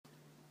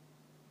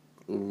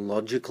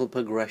Logical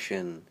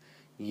Progression,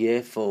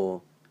 Year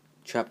 4,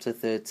 Chapter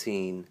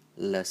 13,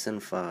 Lesson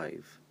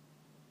 5.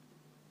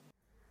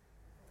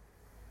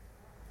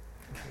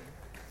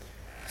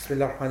 بسم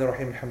الله الرحمن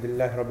الرحيم الحمد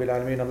لله رب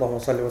العالمين اللهم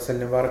صل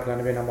وسلم وبارك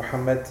على نبينا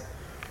محمد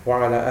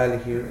وعلى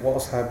آله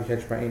وأصحابه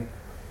أجمعين.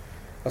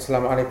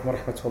 Assalamu alaikum wa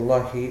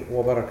rahmatullahi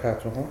wa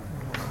barakatuhu.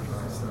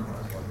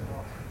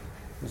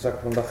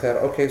 Jazakumullah khair.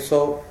 Okay,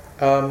 so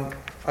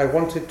I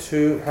wanted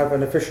to have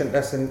an efficient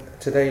lesson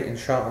today,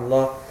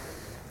 inshallah.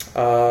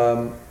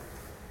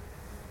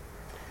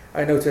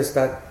 I noticed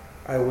that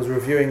I was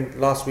reviewing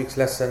last week's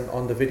lesson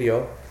on the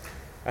video,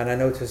 and I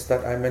noticed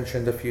that I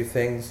mentioned a few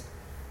things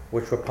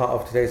which were part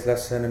of today's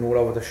lesson and all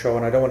over the show,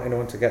 and I don't want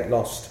anyone to get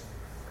lost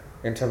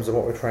in terms of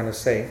what we're trying to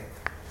say.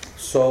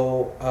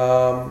 So,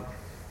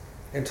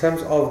 in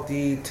terms of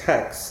the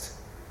text,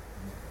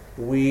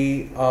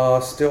 we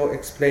are still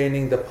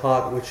explaining the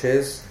part which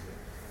is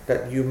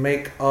that you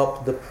make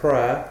up the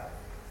prayer,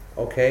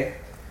 okay?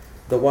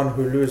 The one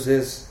who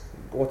loses,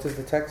 what is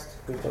the text?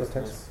 Read the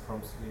text.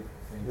 From sleep,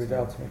 Read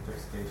out to me.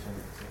 intoxication,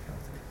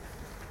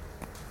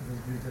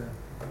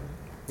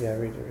 Yeah,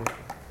 read it.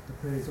 The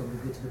prayer is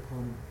obligated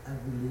upon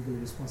every legally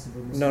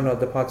responsible Muslim. No,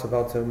 the part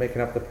about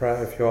making up the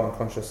prayer if you're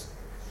unconscious.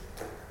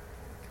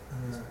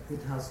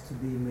 It has to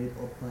be made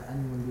up by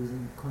anyone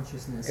losing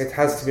consciousness. It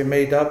has to be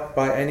made up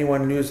by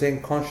anyone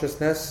losing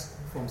consciousness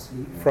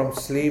from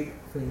sleep,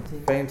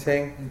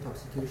 fainting,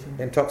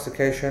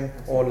 intoxication,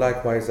 or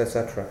likewise,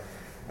 etc.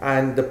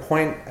 And the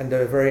point, and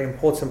the very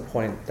important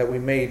point that we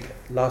made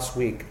last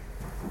week,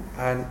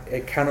 and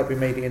it cannot be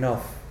made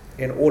enough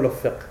in all of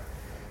fiqh,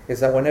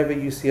 is that whenever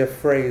you see a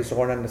phrase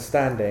or an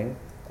understanding,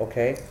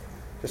 okay,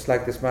 just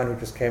like this man who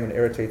just came and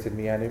irritated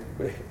me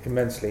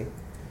immensely,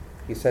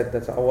 he said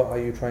that, what are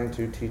you trying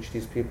to teach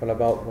these people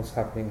about what's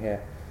happening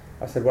here?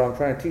 I said, what I'm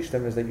trying to teach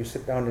them is that you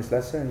sit down in this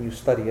lesson and you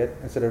study it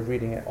instead of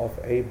reading it off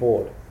a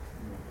board.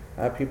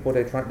 People,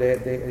 he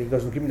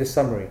goes, give me the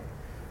summary.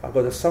 I've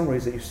got the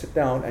summaries that you sit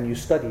down and you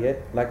study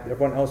it like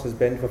everyone else has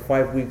been for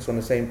 5 weeks on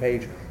the same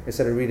page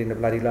instead of reading the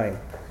bloody line.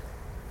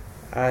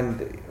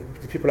 And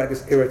people like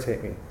this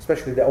irritate me,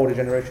 especially the older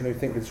generation who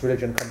think this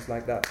religion comes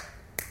like that.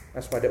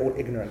 That's why they're all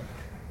ignorant,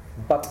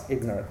 but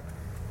ignorant.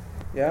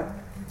 Yeah?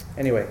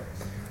 Anyway,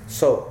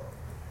 so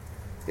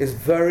it's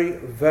very,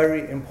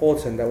 very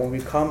important that when we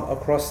come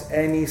across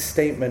any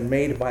statement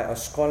made by a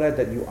scholar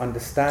that you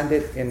understand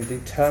it in the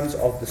terms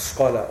of the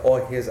scholar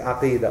or his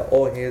aqidah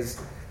or his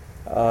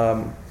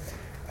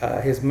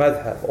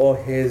madhab or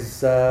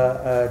his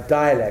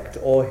dialect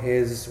or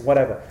his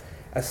whatever.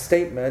 A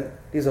statement,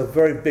 these are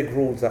very big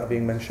rules that are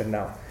being mentioned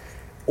now.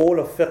 All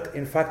of fiqh,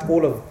 in fact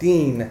all of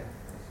deen,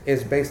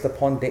 is based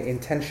upon the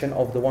intention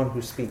of the one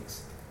who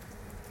speaks.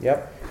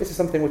 Yep. This is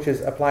something which is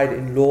applied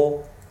in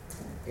law,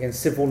 in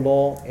civil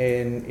law,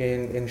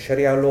 in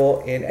Sharia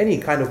law, in any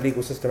kind of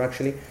legal system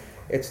actually.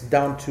 It's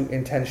down to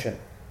intention,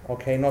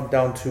 okay, not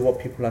down to what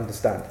people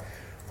understand.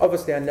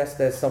 Obviously, unless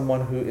there's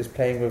someone who is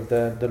playing with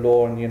the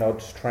law and,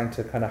 just trying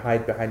to kind of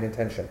hide behind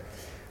intention.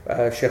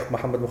 Sheikh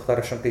Muhammad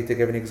Mukhtar Shanqiti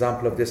gave an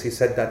example of this. He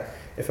said that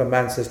if a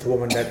man says to a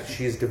woman that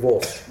she is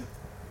divorced,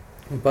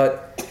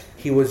 but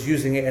he was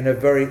using it in a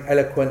very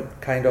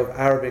eloquent kind of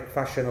Arabic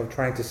fashion of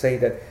trying to say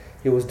that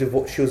she was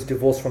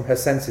divorced from her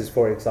senses,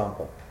 for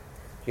example.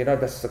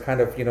 That's the kind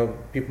of,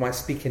 people might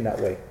speak in that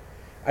way.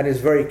 And it's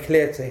very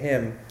clear to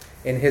him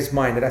in his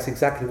mind that that's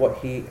exactly what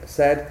he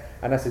said,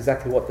 and that's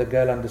exactly what the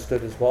girl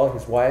understood as well,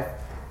 his wife.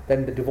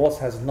 Then the divorce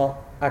has not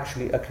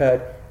actually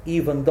occurred,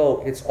 even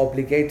though it's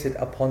obligated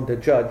upon the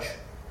judge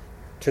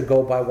to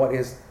go by what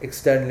is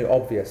externally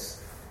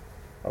obvious.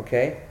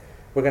 Okay?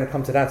 We're going to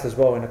come to that as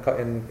well in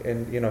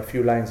a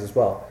few lines as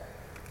well.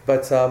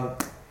 But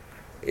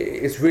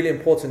it's really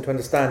important to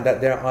understand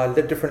that there are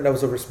different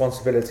levels of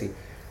responsibility.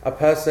 A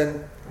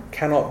person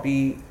cannot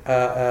be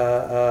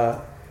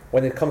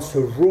when it comes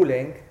to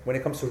ruling,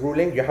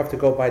 you have to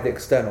go by the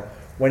external.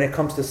 When it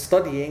comes to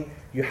studying,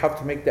 you have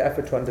to make the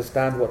effort to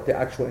understand what the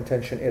actual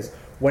intention is.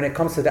 When it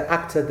comes to the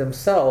actor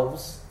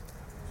themselves,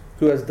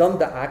 who has done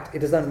the act, it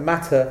doesn't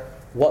matter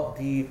what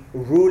the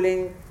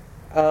ruling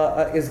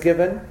is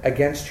given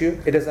against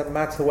you. It doesn't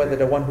matter whether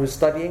the one who's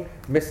studying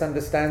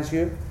misunderstands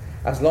you.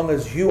 As long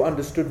as you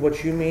understood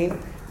what you mean,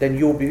 then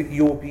you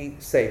will be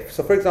safe.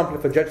 So for example,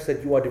 if a judge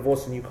said you are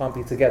divorced and you can't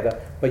be together,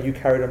 but you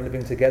carried on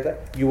living together,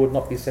 you would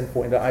not be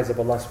sinful in the eyes of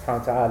Allah subhanahu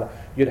wa ta'ala.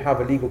 You'd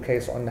have a legal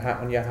case on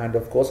your hand,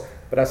 of course,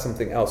 but that's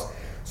something else.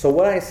 So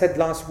what I said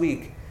last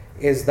week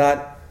is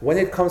that when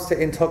it comes to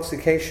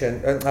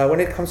intoxication,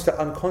 when it comes to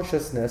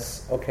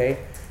unconsciousness, okay,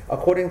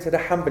 according to the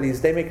Hanbalis,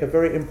 they make a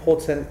very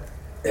important,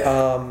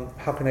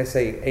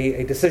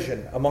 a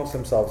decision amongst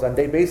themselves, and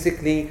they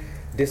basically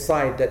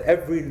decide that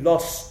every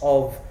loss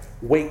of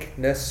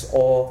wakeness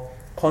or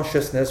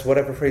consciousness,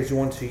 whatever phrase you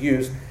want to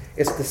use,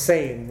 is the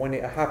same when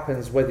it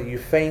happens, whether you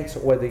faint,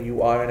 whether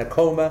you are in a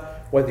coma,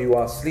 whether you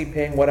are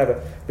sleeping,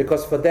 whatever.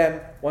 Because for them,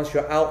 once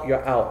you're out,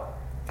 you're out.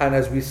 And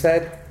as we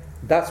said,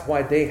 that's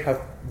why they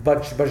have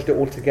budged it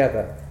all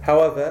together.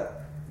 However,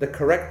 the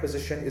correct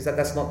position is that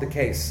that's not the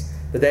case.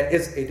 that there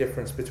is a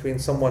difference between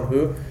someone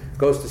who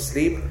goes to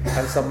sleep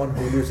and someone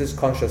who loses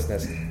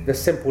consciousness. The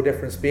simple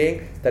difference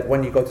being that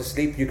when you go to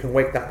sleep, you can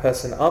wake that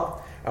person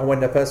up, and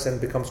when the person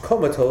becomes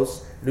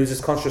comatose,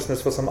 loses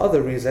consciousness for some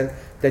other reason,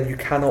 then you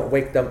cannot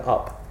wake them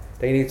up.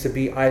 They need to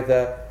be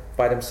either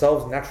by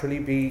themselves,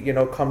 naturally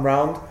come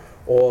round,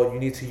 or you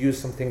need to use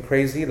something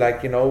crazy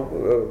like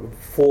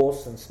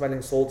force and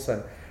smelling salts,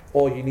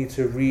 or you need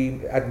to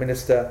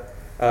re-administer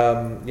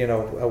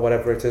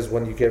whatever it is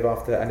when you give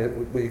after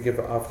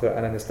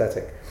an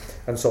anesthetic,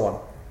 and so on.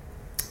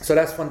 So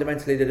that's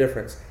fundamentally the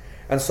difference.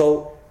 And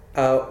so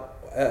I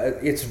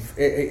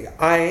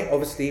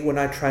obviously, when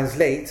I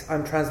translate,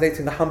 I'm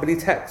translating the Hanbali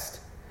text.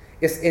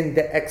 It's in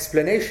the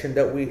explanation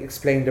that we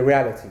explain the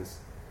realities.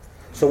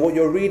 So what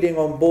you're reading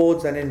on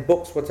boards and in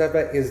books,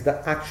 whatever, is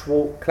the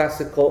actual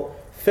classical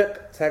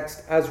fiqh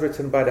text as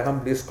written by the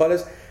Hanbali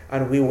scholars,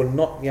 and we will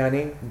not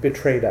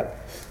betray that.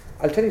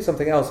 I'll tell you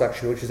something else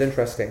actually, which is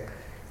interesting.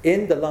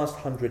 In the last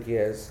 100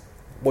 years,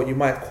 what you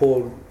might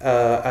call,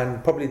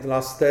 and probably the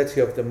last 30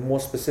 of them more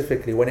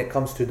specifically, when it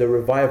comes to the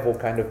revival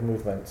kind of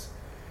movements,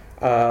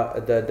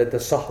 the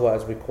Sahwa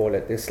as we call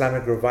it, the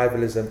Islamic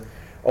revivalism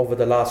over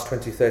the last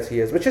 20, 30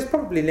 years, which is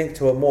probably linked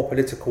to a more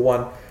political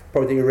one.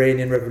 Probably the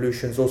Iranian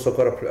revolution's also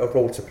got a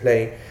role to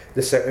play,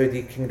 the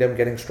Saudi kingdom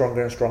getting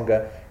stronger and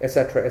stronger,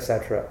 etc.,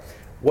 etc.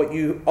 What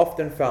you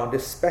often found,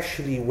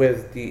 especially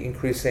with the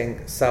increasing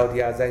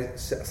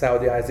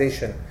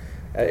Saudiization,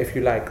 if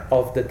you like,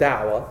 of the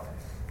da'wah,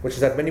 which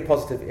has had many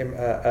positive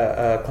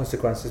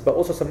consequences, but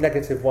also some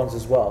negative ones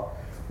as well.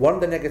 One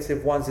of the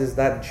negative ones is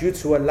that due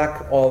to a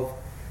lack of,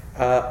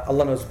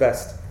 Allah knows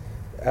best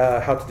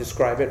how to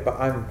describe it, but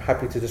I'm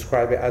happy to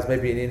describe it as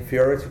maybe an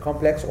inferiority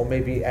complex, or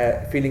maybe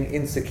feeling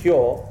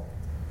insecure,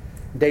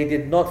 they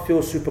did not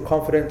feel super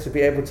confident to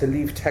be able to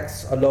leave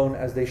texts alone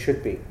as they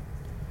should be.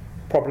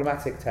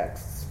 Problematic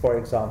texts, for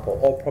example,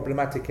 or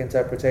problematic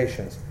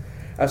interpretations.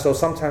 And so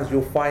sometimes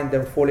you'll find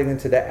them falling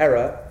into the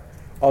error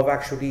of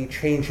actually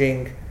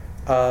changing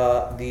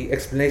the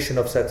explanation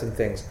of certain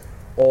things,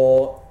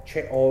 or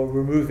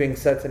removing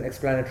certain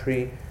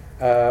explanatory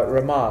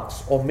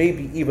remarks, or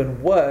maybe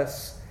even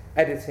worse,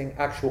 editing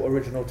actual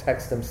original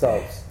texts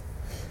themselves.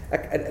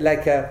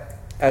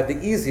 The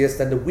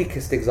easiest and the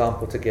weakest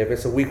example to give,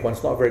 it's a weak one,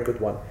 it's not a very good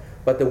one,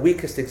 but the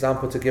weakest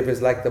example to give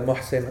is like the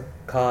Muhsin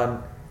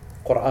Khan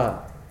Quran,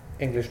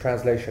 English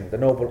translation, the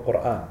Noble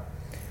Quran.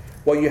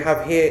 What you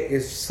have here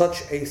is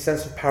such a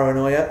sense of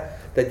paranoia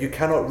that you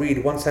cannot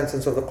read one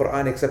sentence of the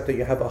Quran except that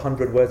you have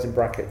 100 words in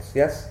brackets.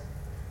 Yes?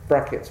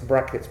 Brackets,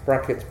 brackets,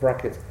 brackets,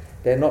 brackets.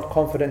 They're not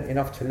confident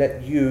enough to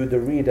let you,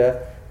 the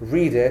reader,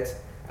 read it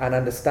and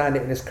understand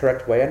it in its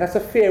correct way. And that's a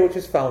fear which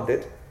is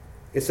founded.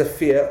 It's a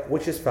fear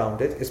which is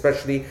founded,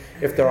 especially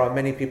if there are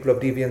many people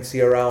of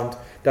deviancy around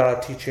that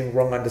are teaching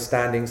wrong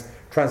understandings,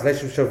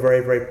 translations which are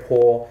very, very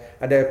poor,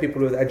 and there are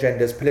people with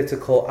agendas,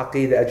 political,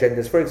 aqidah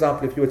agendas. For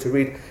example, if you were to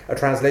read a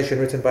translation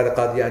written by the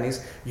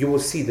Qadianis, you will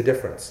see the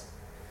difference.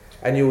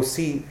 And you will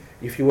see,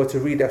 if you were to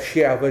read a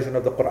Shia version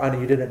of the Quran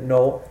and you didn't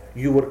know,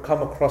 you would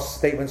come across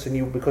statements,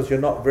 and because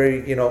you're not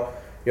very, you're not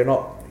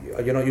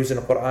using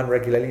the Quran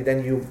regularly,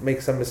 then you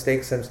make some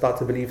mistakes and start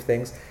to believe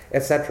things,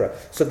 etc.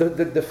 So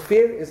the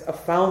fear is a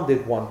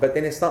founded one, but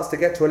then it starts to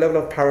get to a level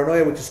of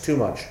paranoia which is too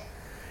much.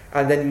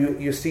 And then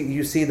you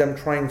see them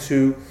trying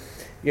to,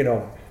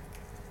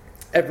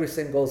 every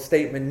single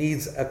statement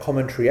needs a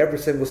commentary, every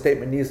single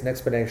statement needs an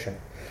explanation.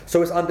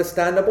 So it's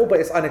understandable, but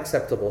it's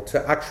unacceptable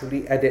to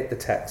actually edit the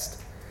text.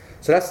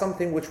 So that's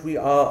something which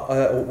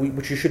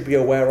which you should be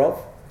aware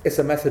of. It's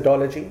a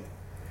methodology.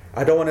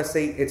 I don't want to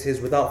say it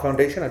is without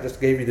foundation. I just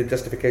gave you the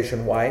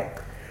justification why,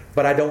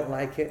 but I don't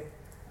like it.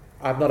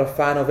 I'm not a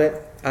fan of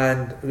it.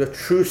 And a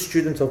true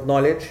student of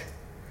knowledge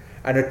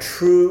and a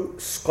true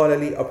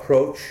scholarly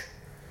approach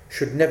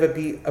should never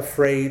be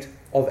afraid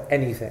of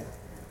anything.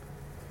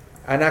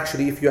 And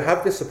actually, if you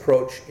have this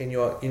approach in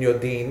your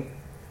deen,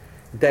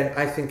 then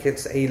I think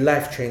it's a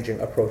life-changing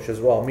approach as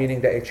well,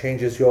 meaning that it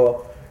changes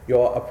your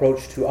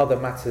approach to other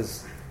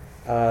matters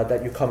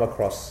that you come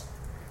across,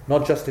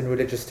 not just in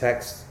religious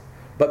texts,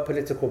 but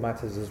political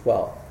matters as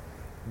well,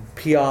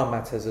 PR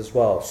matters as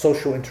well,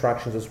 social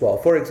interactions as well.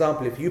 For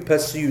example, if you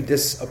pursue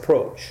this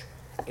approach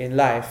in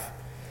life,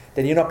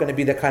 then you're not going to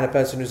be the kind of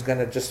person who's going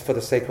to, just for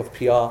the sake of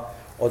PR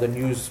or the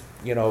news,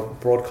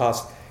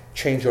 broadcast,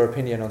 change your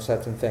opinion on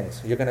certain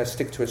things. You're going to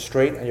stick to it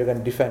straight and you're going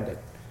to defend it.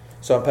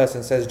 So a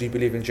person says, do you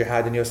believe in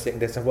jihad? And you're sitting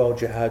there saying, well,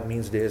 jihad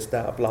means this,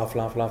 that, blah,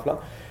 blah, blah,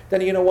 blah.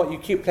 Then you know what? You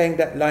keep playing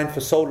that line for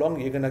so long,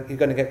 you're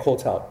gonna get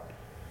caught out.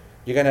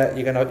 You're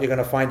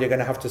gonna find you're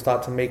gonna have to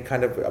start to make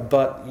kind of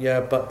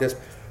but this.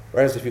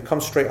 Whereas if you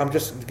come straight, I'm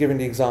just giving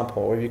the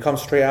example. Or if you come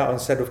straight out and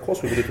said, of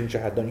course we believe in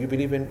jihad. Don't you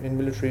believe in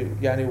military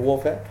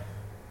warfare?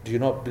 Do you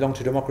not belong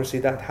to democracy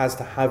that has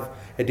to have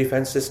a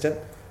defense system?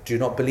 Do you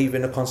not believe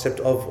in the concept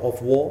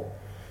of war?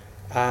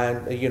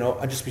 And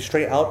and just be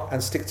straight out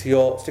and stick to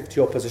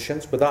your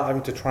positions without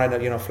having to try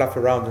and fluff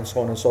around and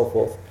so on and so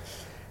forth,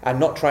 and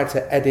not try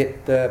to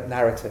edit the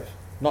narrative.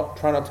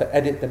 Try not to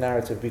edit the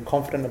narrative. Be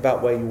confident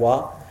about where you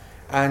are,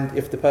 And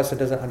if the person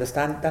doesn't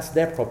understand, that's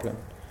their problem.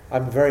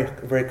 I'm very,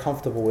 very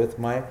comfortable with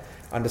my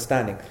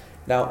understanding.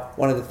 Now,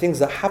 one of the things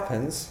that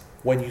happens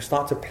when you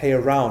start to play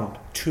around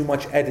too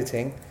much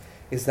editing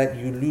is that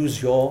you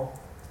lose your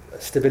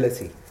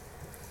stability.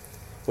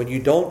 When you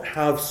don't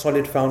have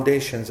solid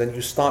foundations and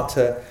you start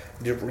to,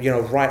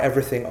 write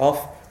everything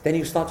off, then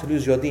you start to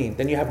lose your deen.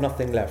 Then you have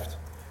nothing left.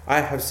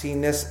 I have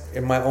seen this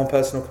in my own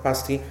personal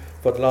capacity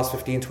for the last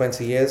 15,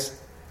 20 years.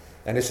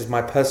 And this is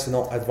my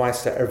personal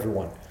advice to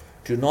everyone.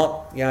 Do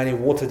not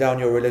water down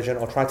your religion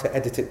or try to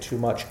edit it too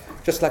much.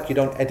 Just like you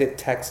don't edit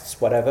texts,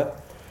 whatever.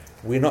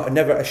 We're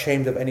never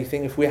ashamed of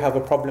anything. If we have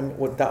a problem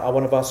with that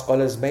one of our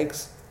scholars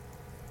makes,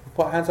 we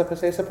put our hands up and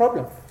say it's a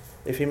problem.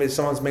 If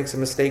someone makes a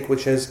mistake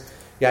which is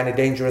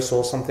dangerous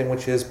or something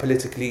which is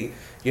politically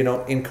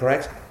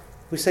incorrect,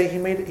 we say he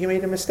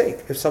made a mistake.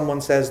 If someone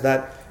says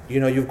that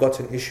you've got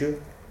an issue,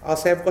 I'll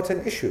say I've got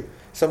an issue.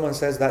 Someone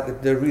says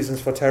that the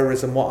reasons for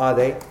terrorism, what are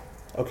they?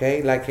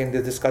 Okay, like in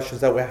the discussions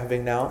that we're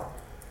having now,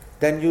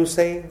 then you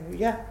say,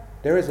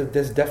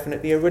 there's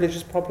definitely a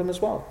religious problem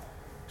as well.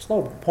 There's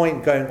no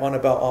point going on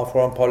about our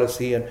foreign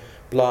policy and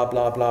blah,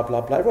 blah, blah, blah,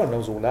 blah. Everyone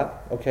knows all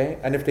that, okay?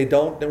 And if they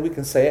don't, then we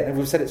can say it, and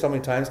we've said it so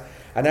many times,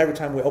 and every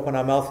time we open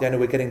our mouth,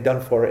 we're getting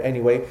done for it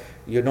anyway.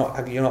 You're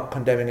not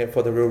condemning it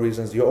for the real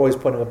reasons. You're always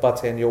putting a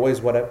butt in, you're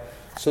always whatever.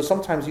 So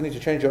sometimes you need to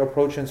change your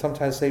approach and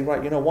sometimes say,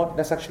 right, you know what,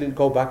 let's actually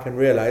go back and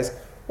realize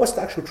what's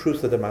the actual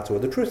truth of the matter.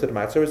 Well, the truth of the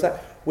matter is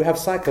that we have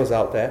psychos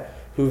out there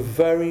who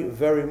very,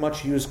 very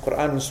much use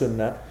Quran and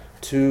Sunnah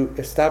to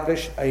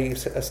establish a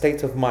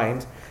state of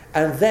mind,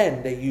 and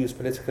then they use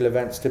political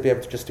events to be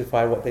able to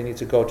justify what they need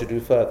to go to do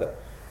further.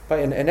 But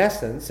in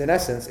essence,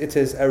 it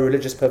is a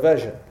religious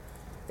perversion.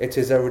 It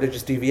is a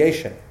religious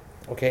deviation,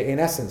 okay, in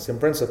essence, in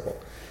principle.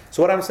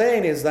 So what I'm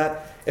saying is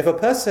that if a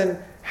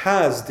person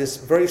has this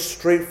very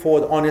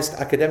straightforward, honest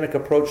academic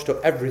approach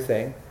to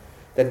everything,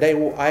 then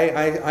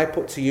I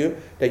put to you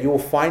that you will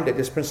find that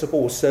this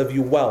principle will serve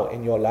you well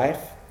in your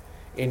life,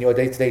 in your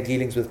day-to-day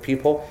dealings with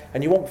people,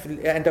 and you won't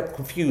end up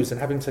confused and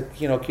having to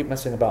keep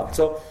messing about.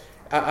 So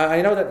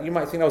I know that you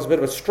might think that was a bit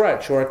of a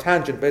stretch or a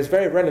tangent, but it's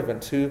very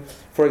relevant to,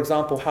 for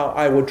example, how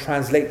I would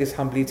translate this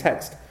humbly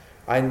text.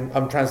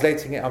 I'm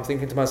translating it, I'm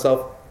thinking to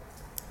myself,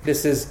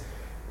 this is,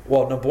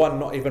 well, number one,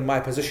 not even my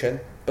position,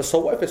 but so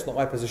what if it's not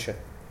my position?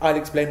 I'll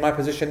explain my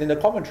position in the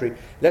commentary.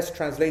 Let's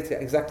translate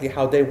it exactly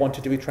how they want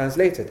it to be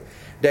translated.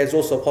 There's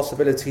also a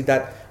possibility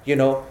that,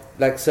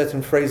 like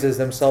certain phrases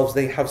themselves,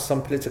 they have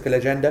some political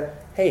agenda.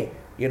 Hey,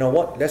 you know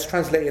what? Let's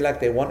translate it like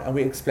they want and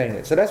we explain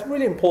it. So that's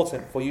really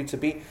important for you to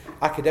be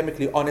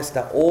academically honest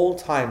at all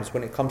times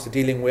when it comes to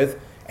dealing with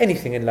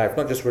anything in life,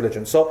 not just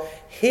religion. So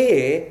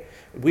here,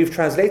 we've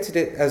translated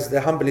it as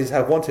the Hanbalis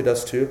have wanted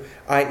us to,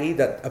 i.e.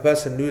 that a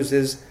person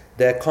loses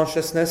their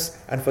consciousness,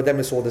 and for them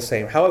it's all the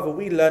same. However,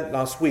 we learned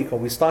last week, or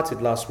we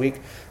started last week,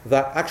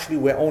 that actually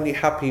we're only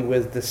happy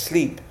with the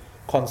sleep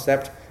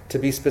concept to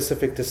be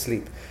specific to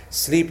sleep.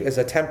 Sleep is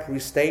a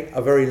temporary state,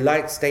 a very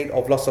light state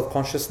of loss of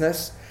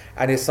consciousness,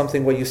 and it's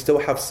something where you still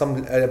have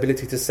some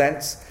ability to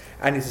sense,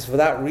 and it is for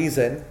that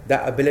reason,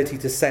 that ability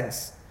to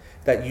sense,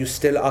 that you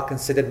still are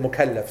considered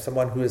mukallaf,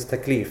 someone who is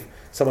taklif,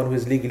 someone who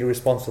is legally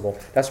responsible.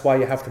 That's why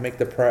you have to make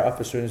the prayer up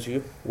as soon as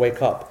you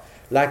wake up.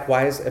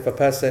 Likewise, if a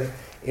person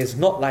is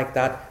not like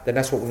that, then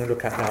that's what we're going to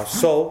look at now.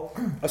 So,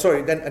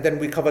 then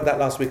we covered that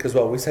last week as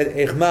well. We said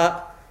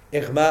ighma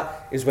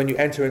is when you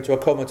enter into a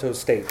comatose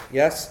state,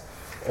 yes?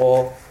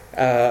 Or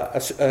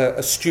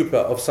a stupor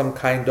of some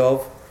kind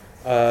of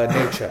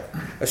nature.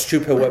 A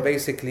stupor where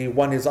basically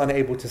one is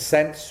unable to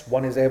sense,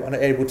 one is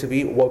unable to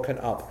be woken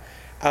up.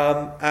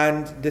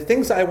 And the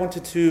things that I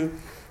wanted to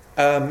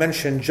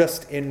mention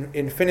just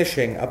in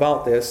finishing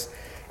about this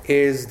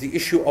is the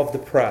issue of the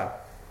prayer.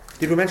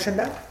 Did we mention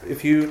that?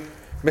 If you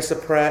miss a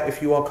prayer,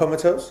 if you are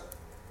comatose?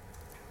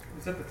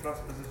 We said the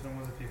first position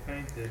was if you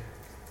fainted,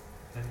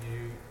 then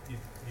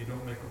you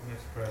don't make up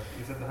missed prayer.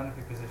 You said the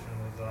Hanafi position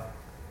was at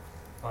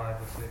 5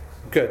 or 6.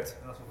 Good.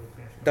 That's what we finished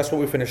on. That's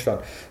what we finished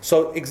on.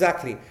 So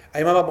exactly.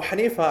 Imam Abu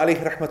Hanifa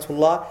alayhi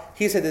rahmatullah,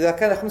 he said, إذا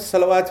كان 5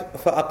 صلوات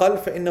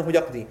فأقل فإنه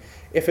يقضي.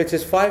 If it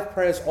is 5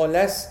 prayers or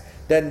less,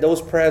 then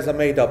those prayers are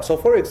made up. So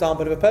for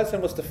example, if a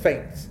person was to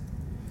faint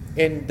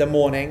in the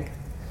morning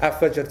at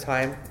Fajr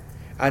time,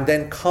 and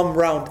then come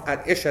round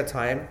at Isha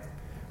time,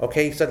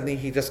 okay, suddenly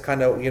he just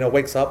kind of,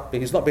 wakes up, but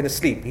he's not been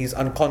asleep, he's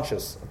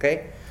unconscious,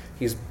 okay?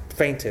 He's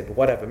fainted,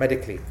 whatever,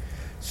 medically.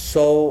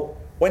 So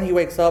when he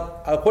wakes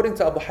up, according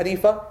to Abu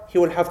Hanifa, he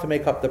will have to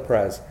make up the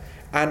prayers.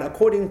 And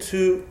according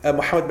to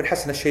Muhammad bin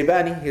Hassan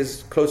al-Shaybani,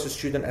 his closest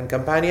student and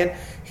companion,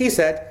 he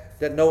said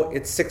that no,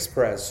 it's 6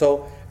 prayers.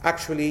 So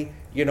actually,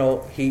 he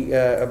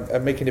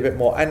making a bit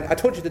more. And I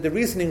told you that the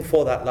reasoning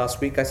for that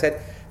last week, I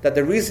said that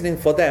the reasoning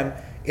for them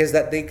is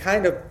that they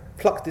kind of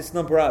plucked this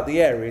number out of the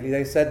air, really.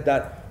 They said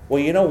that,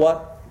 well, you know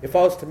what? If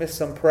I was to miss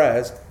some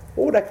prayers,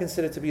 what would I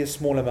consider to be a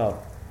small amount?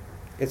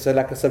 It's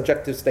like a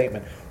subjective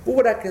statement. What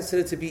would I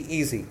consider to be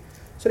easy?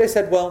 So they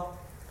said, well,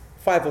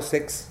 5 or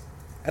 6.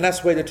 And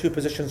that's where the 2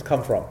 positions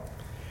come from.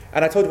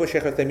 And I told you what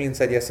Shaykh Uthaymeen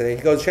said yesterday.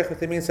 He goes, Shaykh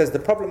Uthaymeen says, the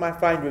problem I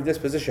find with this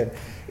position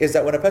is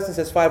that when a person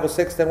says 5 or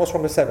 6, then what's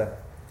wrong with 7? And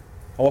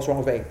what's wrong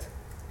with 8?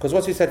 Because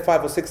once you said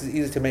 5 or 6 is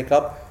easy to make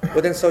up,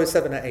 but then so is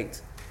 7 and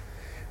 8.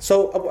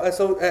 So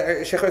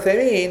Shaykh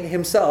Uthaymeen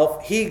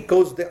himself, he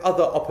goes the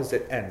other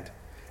opposite end.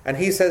 And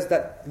he says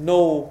that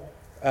no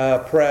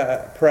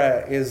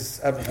prayer is,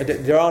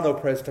 there are no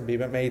prayers to be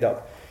made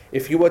up.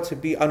 If you were to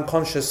be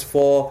unconscious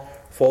for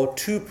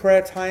 2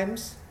 prayer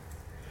times,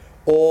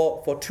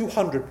 or for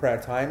 200 prayer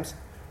times,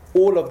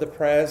 all of the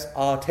prayers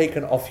are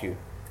taken off you.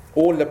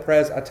 All the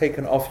prayers are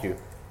taken off you.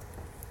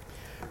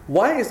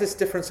 Why is this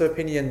difference of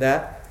opinion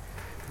there?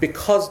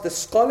 Because the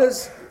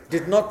scholars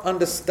could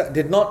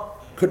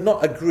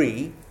not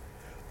agree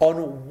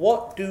on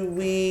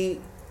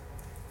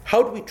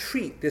how do we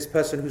treat this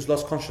person who's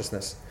lost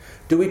consciousness?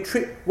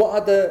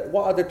 What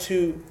are the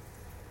 2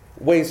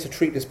 ways to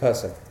treat this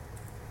person?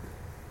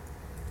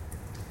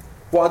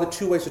 What are the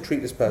 2 ways to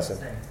treat this person?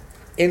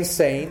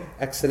 Insane,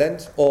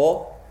 excellent,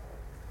 or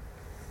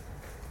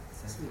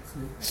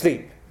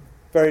sleep.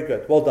 Very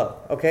good, well done.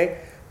 Okay,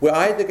 we're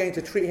either going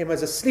to treat him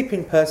as a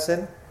sleeping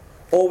person,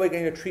 or we're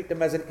going to treat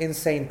them as an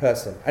insane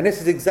person. And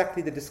this is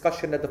exactly the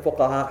discussion that the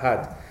fuqaha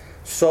had.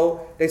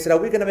 So they said, are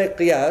we going to make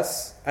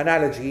qiyas,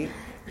 analogy,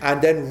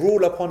 and then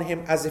rule upon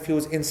him as if he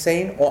was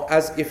insane or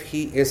as if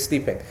he is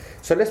sleeping?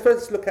 So let's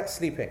first look at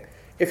sleeping.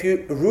 If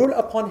you rule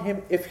upon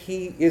him if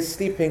he is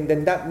sleeping,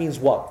 then that means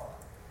what?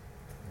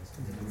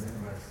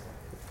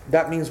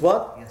 That means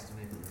what?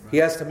 He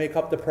has to make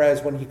up the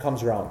prayers when he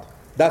comes round.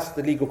 That's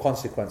the legal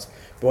consequence.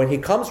 But when he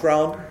comes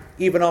round,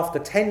 even after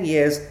 10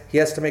 years, he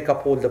has to make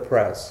up all the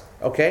prayers.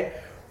 Okay?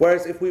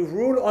 Whereas if we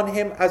rule on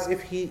him as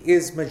if he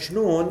is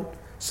majnoon,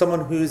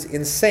 someone who's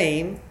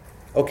insane,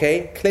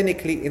 okay,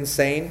 clinically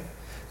insane,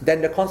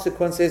 then the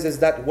consequence is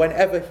that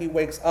whenever he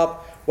wakes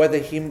up, whether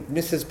he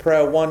misses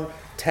prayer 1,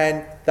 10,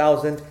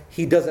 1,000,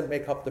 he doesn't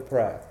make up the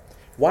prayer.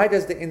 Why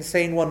does the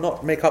insane one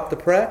not make up the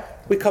prayer?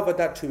 We covered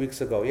that 2 weeks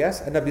ago,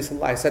 yes? And Nabi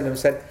Sallallahu Alaihi Wasallam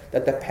said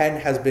that the pen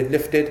has been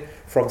lifted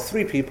from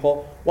 3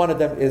 people. One of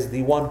them is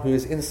the one who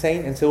is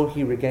insane until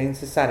he regains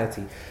his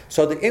sanity.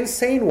 So the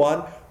insane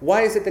one,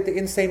 why is it that the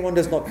insane one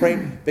does not pray?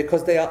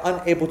 Because they are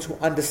unable to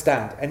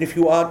understand. And if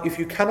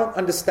you cannot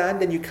understand,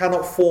 then you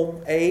cannot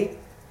form a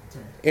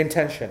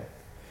intention.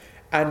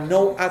 And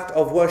no act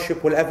of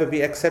worship will ever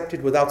be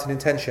accepted without an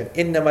intention.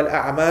 إِنَّمَا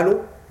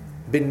الْأَعْمَالُ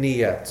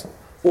بِالنِّيَّاتِ.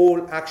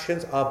 All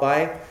actions are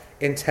by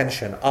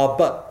intention, are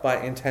but by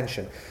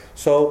intention.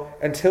 So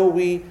until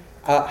we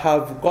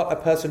have got a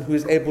person who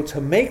is able to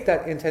make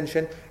that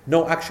intention,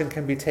 no action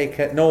can be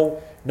taken,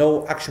 no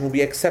action will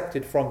be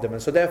accepted from them.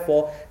 And so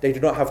therefore, they do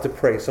not have to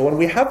pray. So when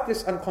we have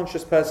this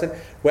unconscious person,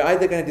 we're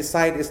either going to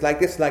decide it's like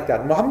this, like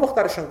that. Muhammad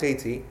Mukhtar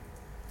Shanqiti,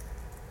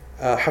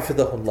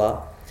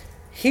 Hafidhahullah,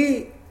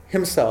 he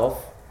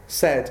himself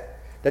said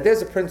that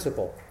there's a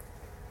principle.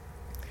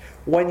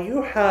 When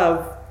you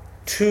have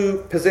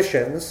 2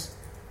 positions,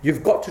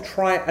 you've got to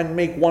try and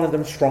make one of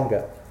them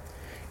stronger.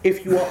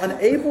 If you are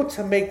unable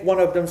to make one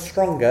of them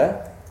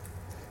stronger,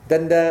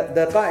 then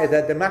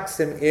the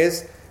maxim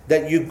is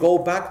that you go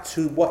back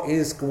to what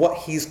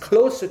he's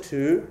closer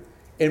to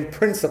in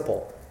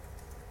principle.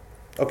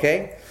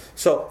 Okay?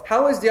 So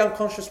how is the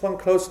unconscious one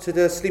close to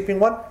the sleeping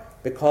one?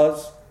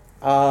 Because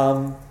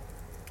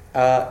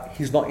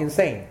he's not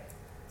insane.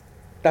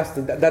 That's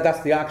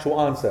the actual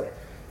answer.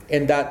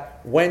 In that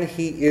when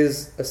he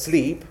is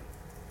asleep,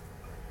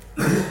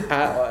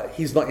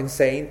 he's not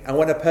insane, and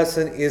when a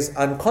person is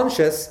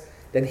unconscious,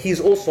 then he's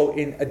also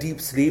in a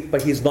deep sleep,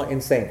 but he's not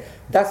insane.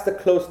 That's the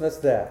closeness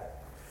there.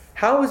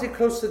 How is he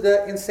close to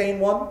the insane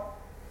one?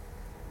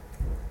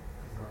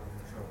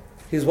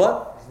 He's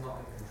what? He's not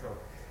in control.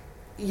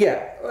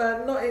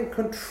 Yeah, not in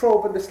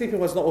control, but the sleeping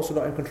one's also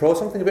not in control.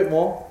 Something a bit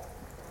more.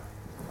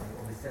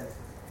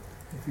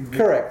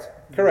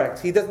 Correct.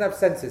 He doesn't have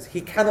senses.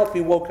 He cannot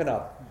be woken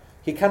up.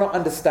 He cannot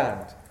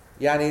understand.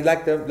 Yani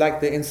like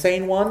the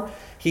insane one,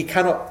 he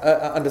cannot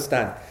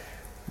understand.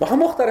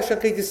 Muhammad Mukhtar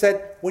Shanqiti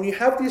said, when you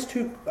have these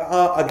 2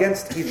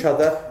 against each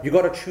other, you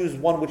got to choose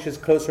one which is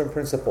closer in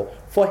principle.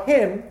 For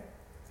him,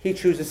 he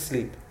chooses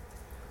sleep.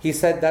 He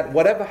said that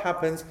whatever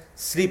happens,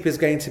 sleep is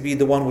going to be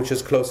the one which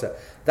is closer.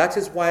 That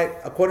is why,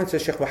 according to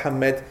Shaykh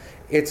Muhammad,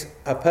 it's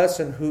a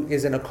person who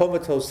is in a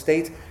comatose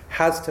state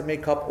has to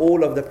make up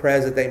all of the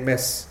prayers that they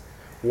miss,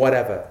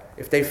 whatever.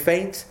 If they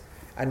faint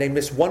and they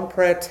miss 1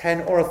 prayer,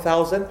 10 or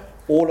 1,000,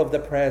 all of the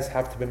prayers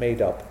have to be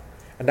made up.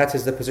 And that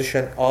is the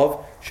position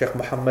of Shaykh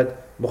Muhammad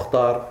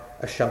Mukhtar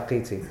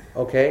Al-Shanqiti.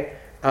 Okay?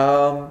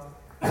 And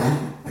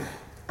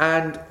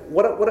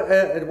one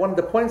of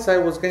the points I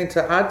was going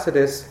to add to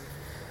this,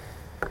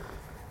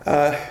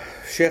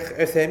 Shaykh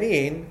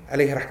Uthaymeen,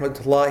 alayhi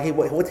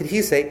rahmatullah, what did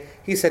he say?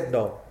 He said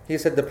no. He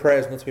said the prayer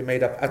is not to be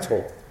made up at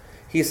all.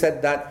 He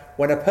said that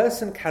when a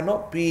person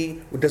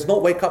does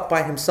not wake up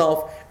by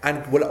himself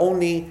and will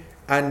only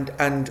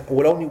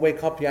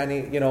wake up,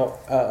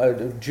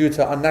 due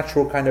to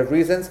unnatural kind of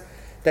reasons,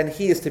 then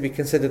he is to be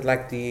considered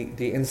like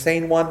the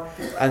insane one,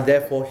 and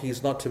therefore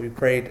he's not to be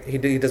prayed.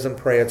 He doesn't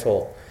pray at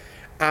all.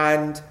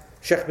 And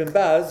Sheikh bin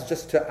Baz,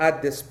 just to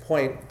add this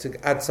point, to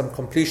add some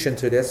completion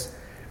to this,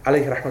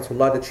 alayhi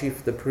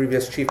rahmatullah, the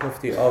previous chief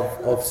mufti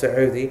of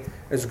Saudi,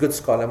 is a good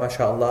scholar,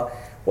 mashallah.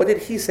 What did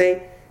he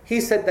say? He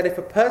said that if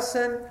a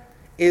person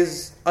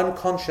is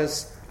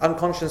unconscious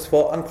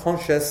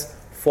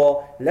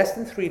for less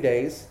than 3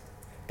 days,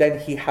 then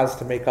he has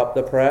to make up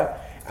the prayer.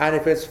 And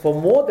if it's for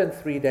more than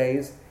 3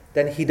 days,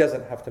 then he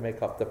doesn't have to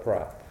make up the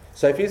prayer.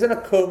 So if he's in a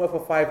coma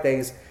for 5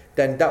 days,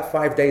 then that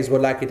 5 days were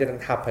like it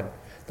didn't happen.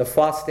 The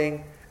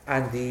fasting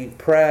and the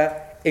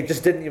prayer, it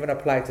just didn't even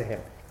apply to him.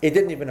 It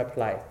didn't even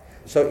apply.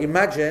 So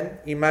imagine,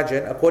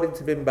 according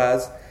to Bin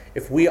Baz,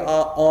 if we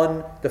are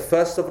on the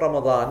 1st of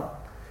Ramadan,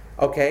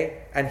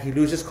 okay, and he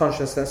loses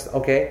consciousness,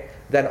 okay,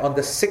 then on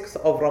the 6th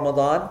of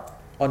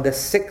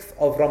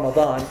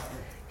Ramadan,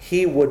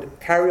 he would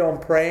carry on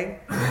praying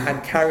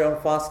and carry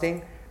on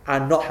fasting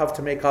and not have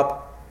to make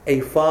up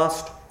a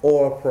fast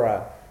or a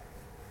prayer.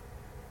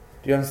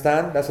 Do you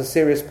understand? That's a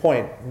serious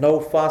point. No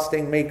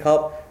fasting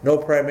makeup, no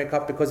prayer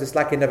makeup, because it's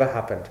like it never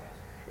happened.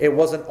 It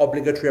wasn't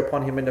obligatory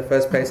upon him in the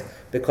first place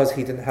because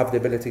he didn't have the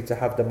ability to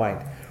have the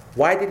mind.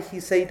 Why did he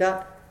say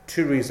that?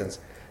 2 reasons.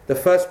 The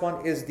first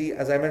one is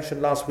as I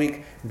mentioned last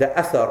week, the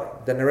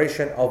athar, the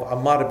narration of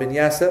Ammar bin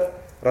Yasir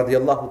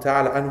radiyallahu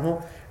ta'ala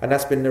anhu, and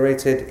that's been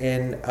narrated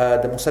in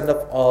the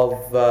Musannaf of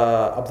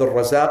Abdul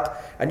Razak,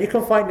 and you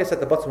can find this at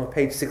the bottom of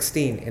page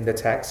 16 in the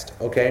text,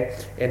 okay,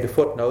 in the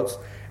footnotes,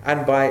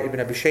 and by Ibn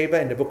Abi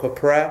Shaybah in the book of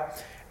prayer.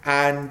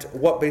 And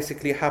what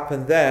basically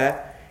happened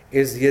there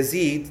is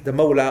Yazid, the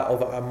Mawla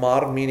of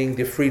Ammar, meaning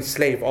the freed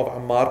slave of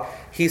Ammar,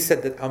 he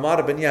said that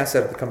Ammar bin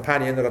Yasir, the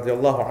companion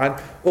radiyallahu anhu,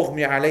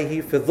 ughmi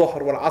alayhi fi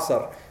dhuhr wal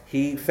asr,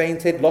 he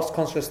fainted, lost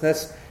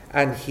consciousness,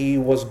 and he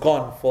was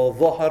gone for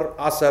dhuhr,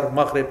 asr,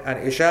 maghrib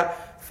and isha.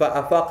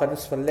 فَأَفَاقَ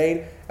نِصْفَ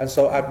اللَّيْلِ, and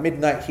so at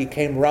midnight he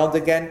came round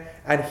again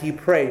and he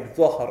prayed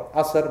dhuhr,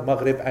 asr,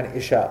 maghrib and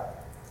isha.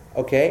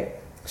 Okay,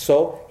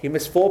 so he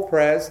missed 4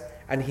 prayers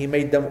and he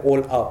made them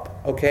all up.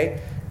 Okay,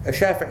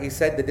 Shafi'i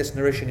said that this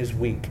narration is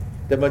weak.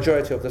 The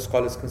majority of the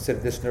scholars consider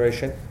this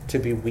narration to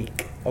be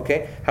weak.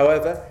 Okay,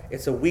 however,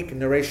 it's a weak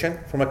narration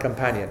from a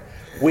companion.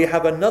 We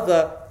have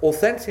another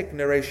authentic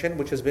narration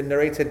which has been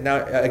narrated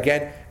now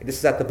again. This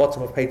is at the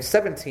bottom of page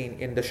 17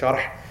 in the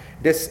Sharh.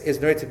 This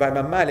is narrated by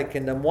Imam Malik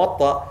in the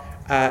Muwatta,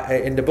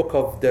 in the book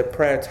of the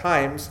prayer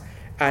times,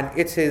 and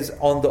it is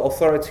on the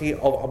authority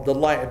of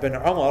Abdullah ibn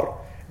Umar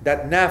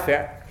that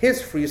Nafi',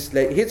 his freed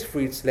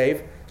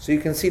slave, so you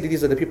can see that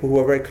these are the people who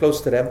are very close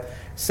to them,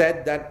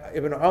 said that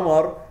Ibn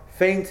Umar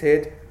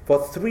fainted for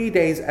 3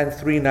 days and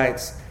 3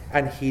 nights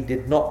and he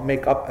did not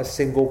make up a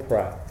single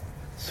prayer.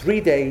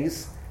 3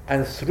 days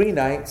and 3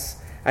 nights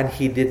and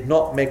he did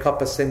not make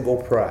up a single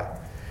prayer.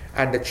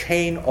 And the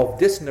chain of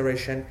this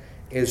narration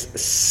is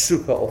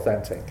super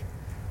authentic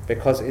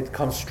because it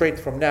comes straight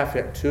from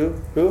Nafi'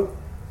 to who?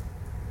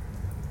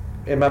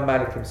 Imam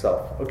Malik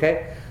himself.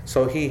 Okay,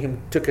 so he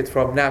took it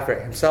from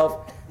Nafi'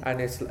 himself, and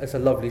it's a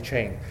lovely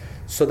chain.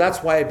 So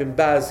that's why Ibn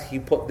Baz, he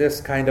put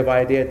this kind of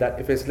idea that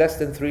if it's less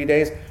than 3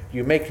 days,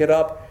 you make it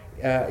up,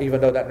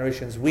 even though that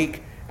narration is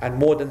weak, and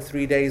more than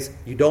 3 days,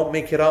 you don't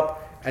make it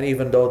up, and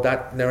even though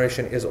that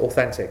narration is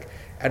authentic.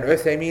 And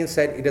Uthaymeen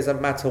said it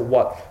doesn't matter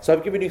what. So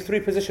I've given you 3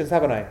 positions,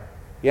 haven't I?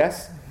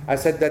 Yes? I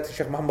said that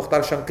Sheikh Muhammad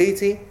Mukhtar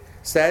Shanqiti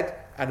said,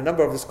 and a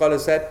number of the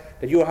scholars said,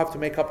 that you will have to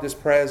make up these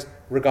prayers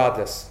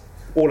regardless.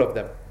 All of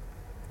them.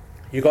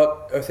 You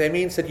got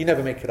Uthaymeen said you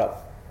never make it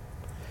up.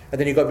 And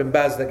then you got Ibn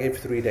Baz that gave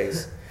 3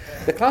 days.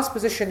 The class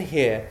position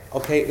here,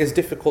 okay, is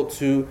difficult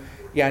to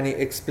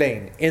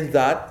explain, in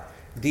that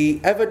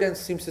the evidence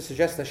seems to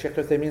suggest that Sheikh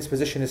Uthaymeen's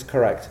position is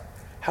correct.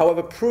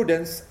 However,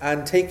 prudence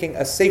and taking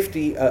a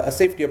safety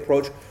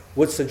approach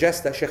would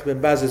suggest that Sheikh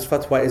Ibn Baz's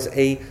fatwa is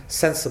a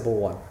sensible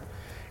one.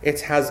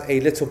 It has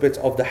a little bit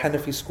of the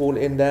Hanafi school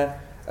in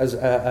there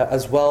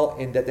as well,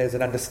 in that there's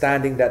an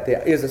understanding that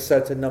there is a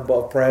certain number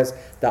of prayers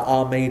that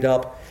are made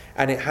up,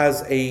 and it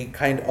has a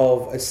kind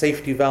of a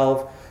safety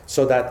valve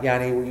so that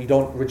you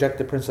don't reject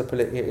the principle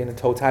in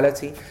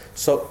totality.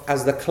 So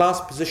as the class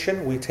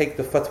position, we take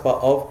the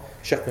fatwa of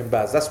Sheikh bin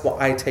Baz. That's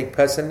what I take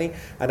personally,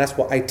 and that's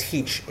what I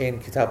teach in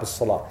Kitab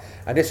al-Salah.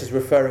 And this is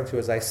referring to,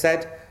 as I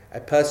said,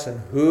 a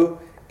person who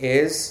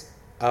is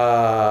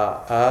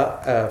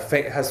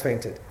has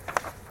fainted.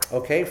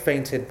 Okay,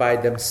 fainted by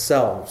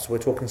themselves. We're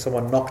talking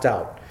someone knocked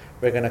out.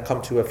 We're going to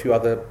come to a few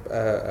other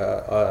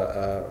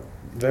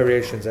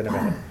variations in a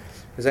minute.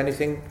 Is there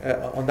anything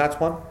on that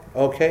one?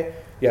 Okay,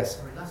 yes.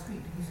 Sorry, last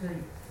week did you say,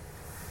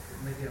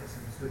 maybe I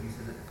misunderstood, you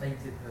said that the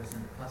fainted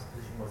person, the class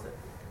position was that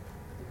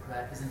the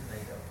prayer isn't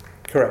made up?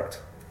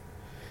 Correct.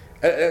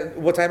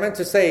 What I meant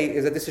to say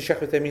is that this is Sheikh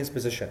Uthaymeen's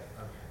position.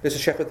 Okay. This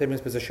is Sheikh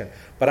Uthaymeen's position.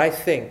 But I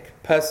think,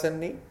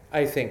 personally,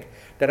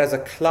 that as a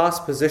class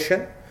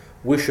position,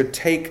 we should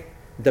take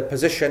the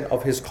position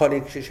of his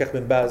colleague Sheikh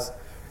bin Baz,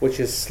 which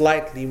is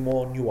slightly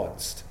more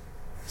nuanced.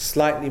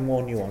 Slightly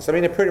more nuanced. I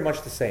mean, they're pretty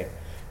much the same.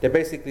 They're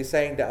basically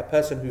saying that a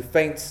person who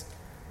faints,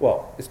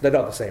 they're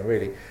not the same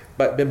really,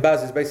 but bin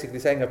Baz is basically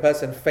saying a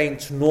person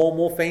faints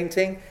normal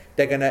fainting,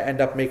 they're going to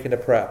end up making the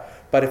prayer.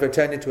 But if it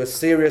turned into a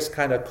serious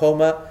kind of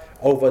coma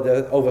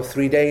over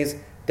 3 days,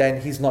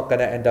 then he's not going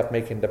to end up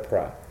making the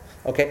prayer.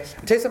 Okay?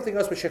 I'll tell you something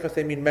else which Shaykh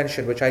Uthaymeen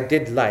mentioned, which I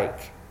did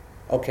like.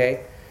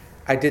 Okay?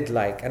 I did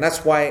like. And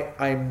that's why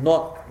I'm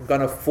not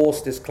going to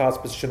force this class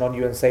position on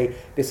you and say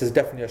this is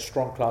definitely a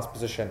strong class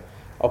position.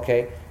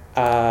 Okay?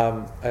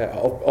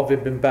 Of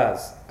Ibn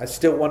Baz. I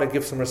still want to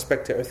give some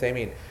respect to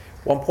Uthaymeen.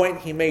 One point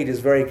he made is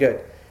very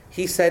good.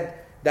 He said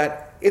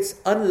that it's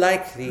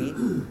unlikely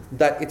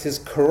that it is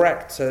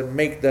correct to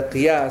make the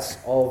qiyas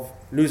of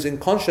losing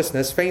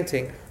consciousness,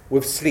 fainting,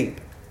 with sleep.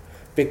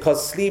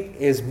 Because sleep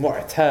is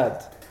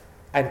mu'tad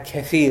and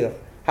kathir,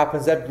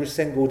 happens every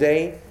single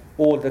day,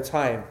 all the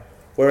time.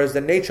 Whereas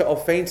the nature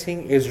of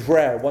fainting is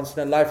rare, once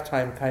in a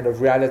lifetime kind of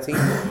reality,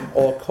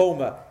 or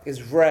coma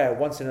is rare,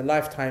 once in a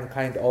lifetime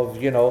kind of,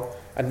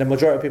 and the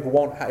majority of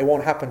people it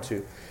won't happen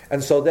to.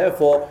 And so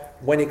therefore,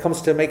 when it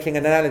comes to making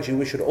an analogy,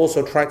 we should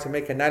also try to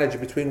make an analogy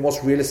between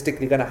what's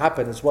realistically going to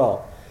happen as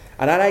well.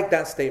 And I like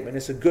that statement.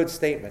 It's a good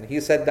statement. He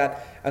said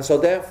that, and so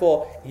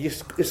therefore,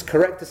 it's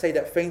correct to say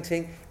that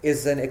fainting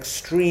is an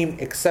extreme,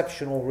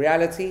 exceptional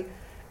reality,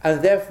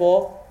 and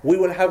therefore, we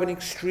will have an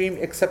extreme,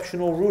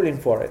 exceptional ruling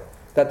for it,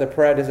 that the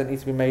prayer doesn't need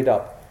to be made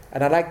up.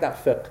 And I like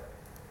that fiqh.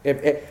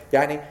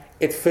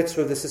 It fits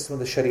with the system of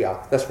the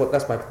Sharia.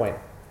 That's my point.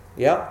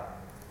 Yeah?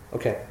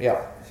 Okay,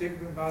 yeah. Sheikh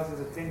bin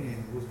Baz's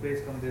opinion was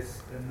based on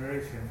this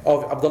narration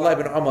of Abdullah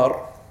ibn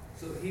Umar.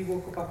 So he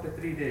woke up after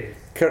 3 days.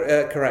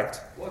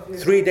 Correct.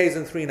 3 days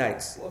and 3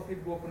 nights. What if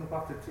he'd woken up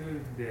after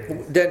 2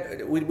 days?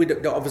 Then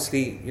we'd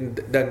obviously,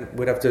 then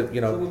we'd have to,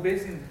 So we're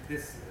basing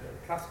this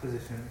class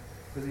position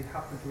because he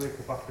happened to wake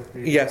up after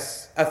 3 days.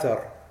 Yes,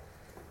 athar.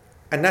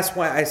 And that's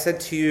why I said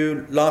to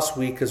you last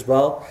week as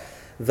well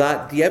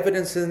that the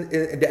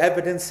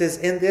evidences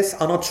in this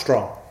are not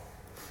strong.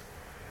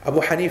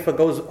 Abu Hanifa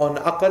goes on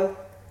aql,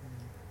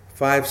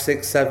 5,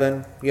 6,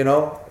 7,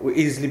 will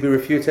easily be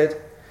refuted.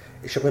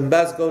 Shaykh bin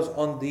Baz goes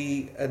on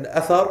an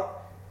athar,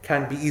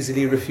 can be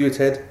easily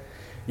refuted.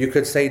 You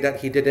could say that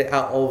he did it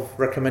out of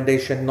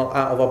recommendation, not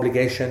out of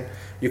obligation.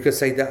 You could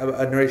say that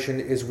a narration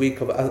is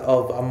weak of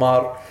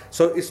Ammar.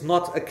 So it's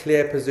not a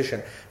clear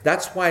position.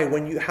 That's why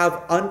when you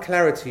have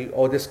unclarity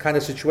or this kind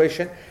of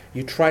situation,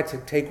 you try to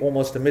take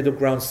almost a middle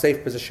ground,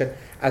 safe position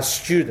as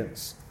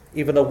students,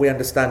 even though we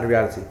understand the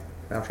reality.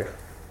 Now, Shaykh.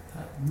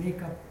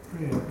 Make up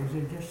prayer, is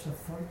it just a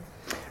fard?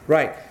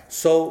 Right.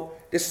 So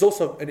this is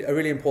also a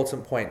really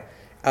important point.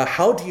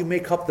 How do you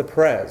make up the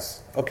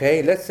prayers?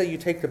 Okay, let's say you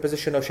take the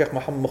position of Shaykh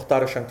Muhammad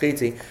Mukhtar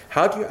al-Shanqiti.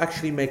 How do you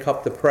actually make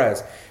up the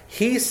prayers?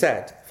 He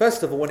said,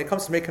 first of all, when it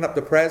comes to making up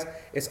the prayers,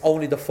 it's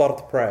only the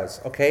fard prayers,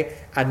 okay,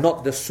 and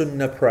not the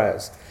sunnah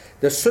prayers.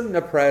 The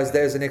sunnah prayers,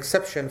 there's an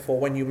exception for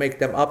when you make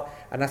them up,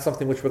 and that's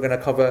something which we're going to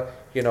cover,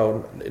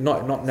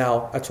 not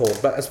now at all.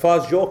 But as far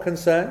as you're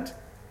concerned,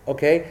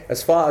 okay,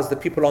 as far as the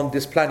people on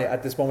this planet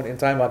at this moment in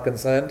time are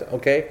concerned,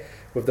 okay,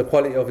 with the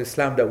quality of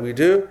Islam that we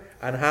do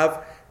and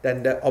have,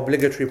 then the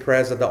obligatory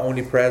prayers are the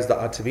only prayers that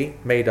are to be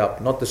made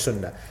up, not the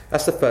sunnah.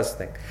 That's the first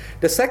thing.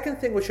 The second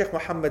thing which Shaykh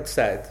Muhammad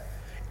said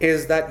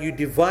is that you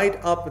divide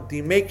up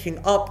the making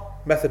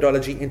up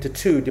methodology into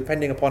two,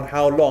 depending upon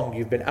how long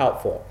you've been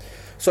out for.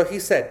 So he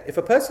said, if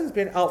a person's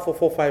been out for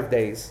 4 or 5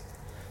 days,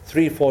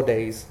 3 or 4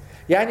 days,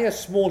 a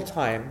small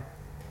time,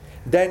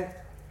 then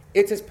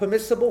it is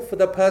permissible for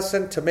the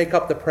person to make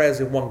up the prayers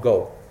in one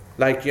go.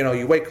 Like,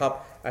 you wake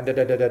up and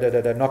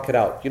knock it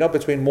out,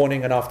 between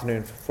morning and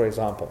afternoon, for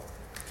example.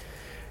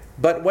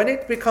 But when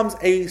it becomes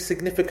a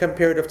significant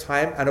period of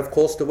time, and of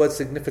course the word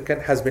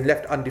significant has been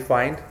left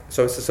undefined,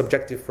 so it's a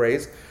subjective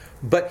phrase,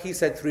 but he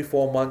said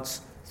 3-4 months,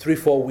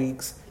 3-4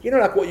 weeks,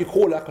 like what you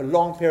call like a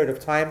long period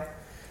of time,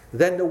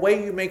 then the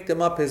way you make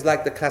them up is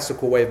like the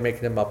classical way of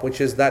making them up,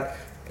 which is that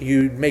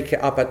you make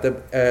it up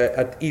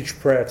at each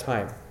prayer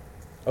time.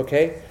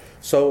 Okay?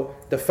 So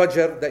the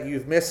Fajr that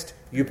you've missed,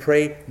 you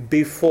pray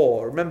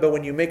before. Remember,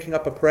 when you're making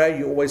up a prayer,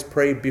 you always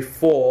pray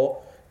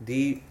before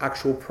the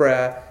actual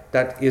prayer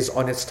that is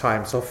on its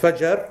time. So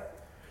Fajr,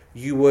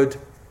 you would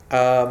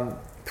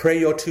pray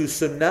your 2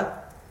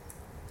 sunnah,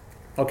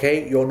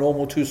 okay, your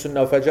normal 2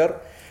 sunnah Fajr.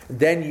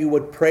 Then you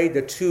would pray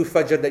the 2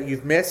 Fajr that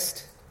you've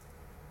missed,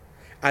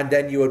 and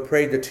then you would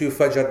pray the 2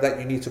 Fajr that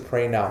you need to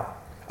pray now.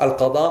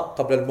 Al-Qada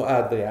qabla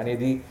al-Mu'ad,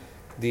 yani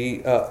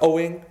the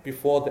owing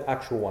before the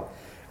actual one.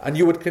 And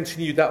you would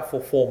continue that for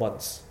 4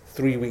 months,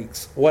 3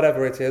 weeks,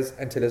 whatever it is,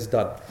 until it's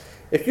done.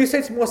 If you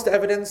say to me, what's the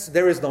evidence?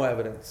 There is no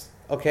evidence.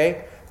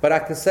 Okay? But I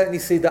can certainly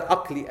see the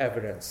aqli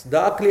evidence. The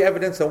aqli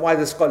evidence, and why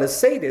the scholars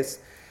say this,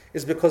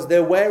 is because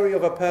they're wary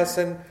of a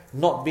person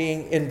not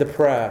being in the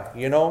prayer,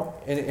 in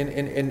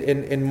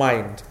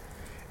mind.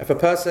 If a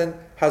person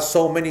has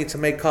so many to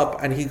make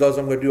up and he goes,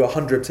 I'm going to do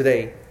 100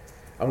 today,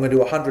 I'm going to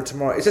do 100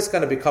 tomorrow, it's just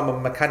going to become a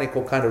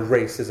mechanical kind of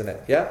race, isn't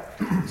it? Yeah?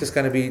 It's just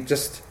going to be 20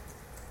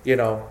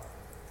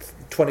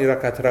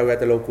 rakat tarawih at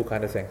the local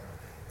kind of thing.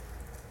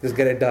 Just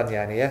get it done,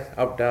 yeah?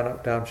 Up,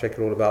 down, shake it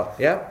all about,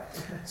 yeah?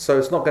 So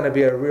it's not going to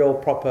be a real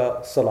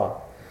proper salah.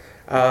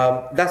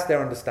 That's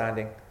their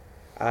understanding,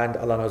 and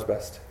Allah knows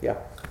best, yeah?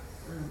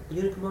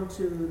 You're going to come on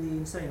to the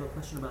insane, or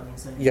question about the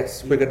insane?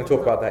 Yes, we're going to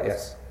talk about that,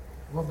 yes.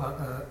 What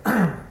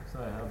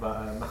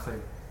about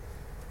Maghrib?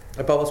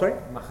 About what, sorry?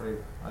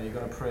 Maghrib. Are you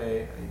going to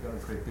pray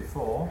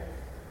before?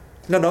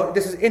 No,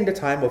 this is in the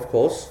time, of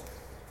course.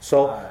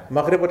 So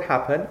Maghrib would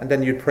happen, and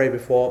then you'd pray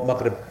before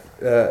Maghrib,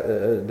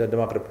 the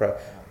Maghrib prayer.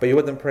 But you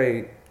wouldn't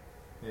pray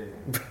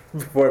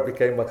before it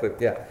became Maghrib.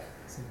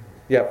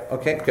 Yeah,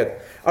 okay, good.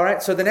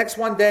 Alright, so the next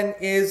one then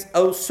is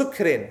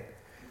sukrin.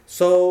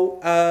 So,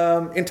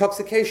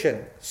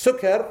 intoxication.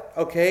 Sukr,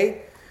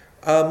 okay.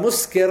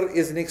 Muskir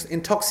is an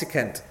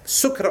intoxicant.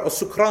 Sukr or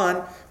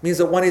sukran means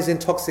that one is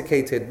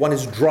intoxicated, one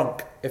is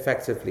drunk,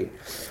 effectively.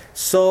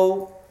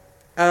 So,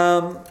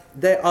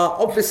 there are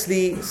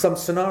obviously some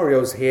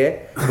scenarios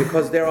here,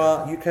 because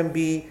you can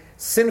be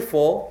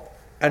sinful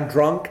and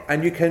drunk,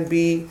 and you can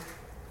be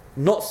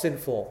not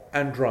sinful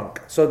and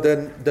drunk. So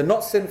the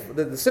not sinful,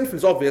 the sinful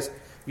is obvious.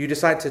 You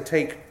decide to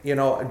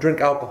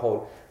drink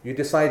alcohol. You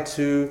decide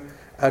to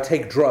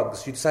take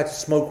drugs. You decide to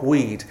smoke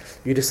weed.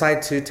 You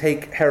decide to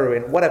take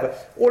heroin, whatever.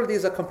 All of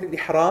these are completely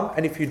haram.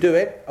 And if you do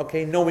it,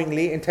 okay,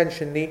 knowingly,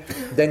 intentionally,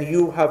 then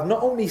you have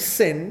not only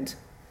sinned,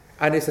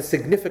 and it's a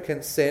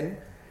significant sin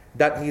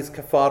that needs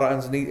kafara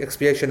and needs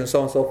expiation and so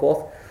on and so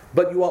forth,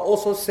 but you are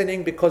also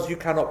sinning because you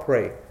cannot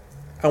pray.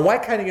 And why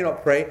can you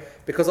not pray?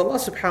 Because Allah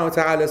subhanahu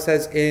wa ta'ala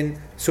says in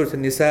Surah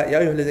An-Nisa,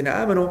 يَا أَيُّهَا الَّذِينَ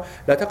آمَنُوا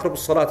لَا تَقْرَبُوا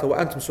الصَّلَاةَ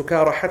وَأَنْتُمْ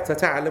سُكَارَى حَتَّى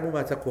تَعْلَمُوا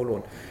مَا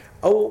تَقُولُونَ.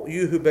 O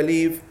you who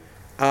believe,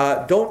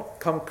 don't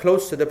come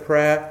close to the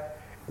prayer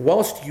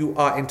whilst you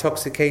are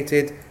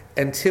intoxicated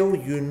until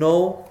you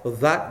know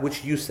that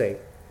which you say.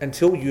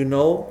 Until you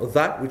know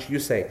that which you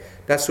say.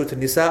 That's Surah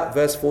An-Nisa,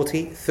 verse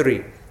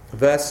 43.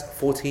 Verse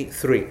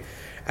 43.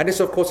 And this,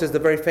 of course, is the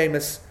very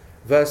famous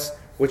verse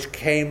which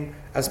came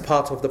as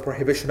part of the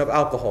prohibition of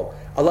alcohol.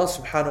 Allah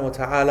subhanahu wa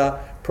ta'ala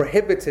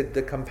prohibited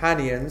the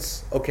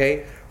companions,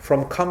 okay,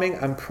 from coming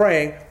and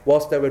praying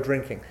whilst they were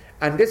drinking.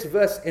 And this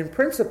verse, in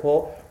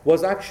principle,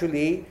 was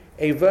actually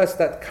a verse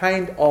that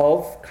kind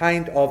of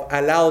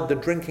allowed the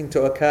drinking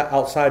to occur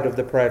outside of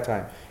the prayer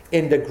time,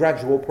 in the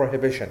gradual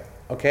prohibition,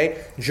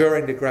 okay,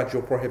 during the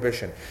gradual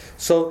prohibition.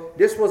 So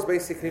this was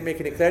basically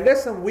making it clear. There are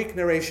some weak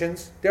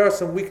narrations,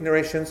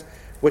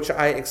 which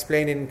I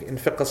explain in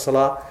Fiqh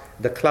Salah,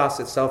 the class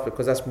itself,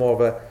 because that's more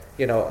of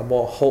a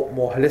more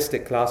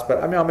holistic class.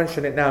 But I mean, I'll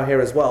mention it now here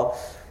as well,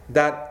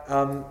 that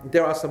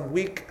there are some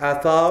weak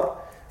athar,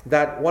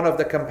 that one of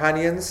the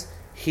companions,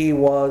 he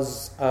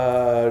was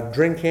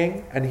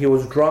drinking and he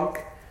was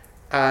drunk,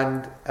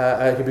 and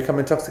he became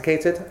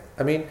intoxicated,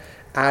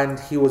 and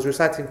he was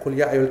reciting قُلْ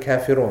يَا أَيُّهَا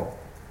الْكَافِرُونَ.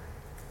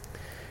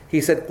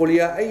 He said, قُلْ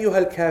يَا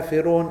أَيُّهَا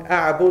الْكَافِرُونَ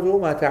أَعْبُدُ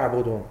مَا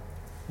تَعْبُدُونَ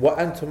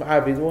وَأَنْتُمْ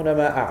عَابِدُونَ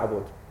مَا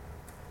أَعْبُدُ.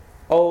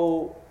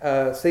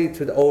 Say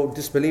to the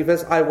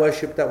disbelievers, I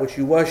worship that which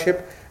you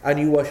worship, and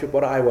you worship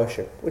what I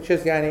worship, which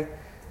is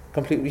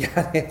completely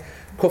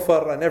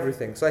kufr and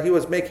everything. So he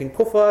was making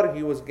kufr,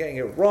 he was getting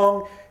it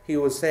wrong, he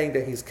was saying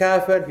that he's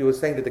kafir, he was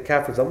saying that the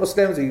kafirs are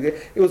Muslims,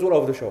 he was all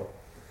over the show.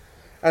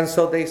 And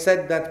so they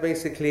said that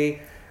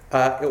basically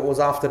it was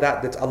after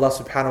that Allah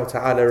subhanahu wa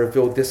ta'ala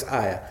revealed this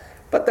ayah.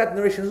 But that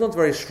narration is not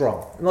very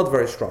strong.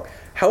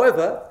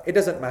 However, it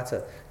doesn't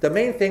matter. The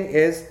main thing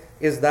is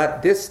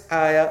that this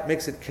ayah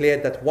makes it clear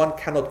that one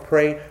cannot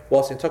pray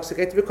whilst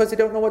intoxicated, because they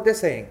don't know what they're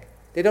saying.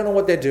 They don't know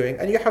what they're doing.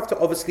 And you have to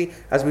obviously,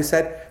 as we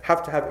said,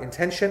 have to have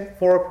intention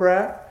for a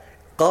prayer,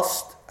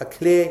 qasd, a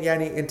clear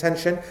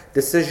intention,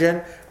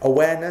 decision,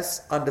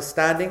 awareness,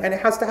 understanding, and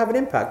it has to have an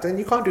impact. And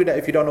you can't do that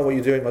if you don't know what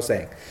you're doing or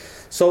saying.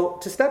 So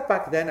to step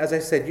back then, as I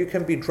said, you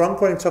can be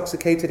drunk or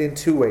intoxicated in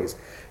two ways.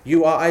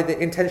 You are either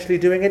intentionally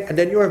doing it, and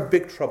then you're in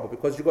big trouble,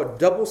 because you've got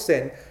double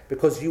sin,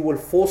 because you will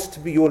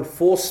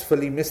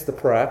forcefully miss the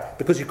prayer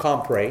because you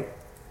can't pray.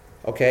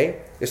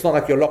 Okay? It's not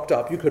like you're locked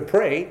up. You could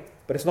pray,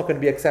 but it's not going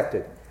to be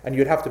accepted. And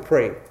you'd have to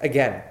pray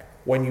again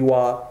when you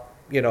are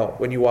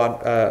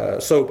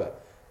sober.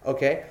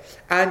 Okay?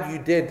 And you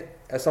did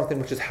something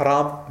which is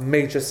haram,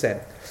 major sin.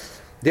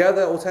 The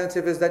other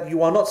alternative is that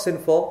you are not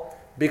sinful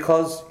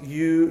because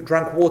you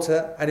drank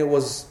water and it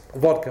was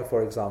vodka,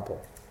 for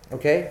example.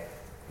 Okay?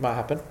 Might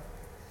happen.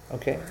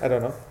 Okay? I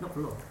don't know.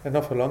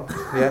 Not for long.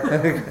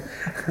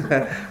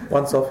 Yeah.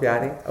 Once off,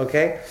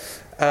 Okay?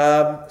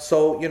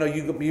 So,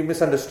 you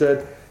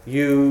misunderstood.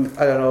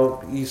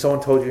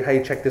 Someone told you,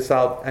 hey, check this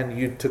out, and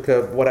you took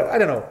a whatever. I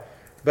don't know.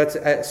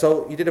 But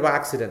so you did it by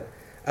accident.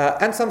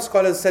 And some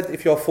scholars said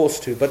if you're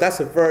forced to, but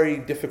that's a very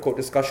difficult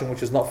discussion,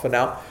 which is not for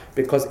now,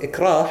 because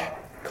ikrah,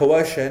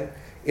 coercion,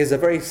 is a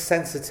very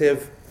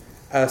sensitive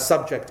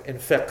subject in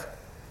fiqh.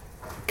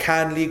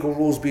 Can legal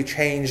rules be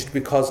changed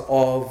because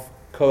of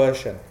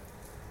coercion?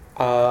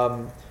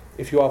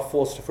 If you are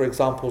forced to, for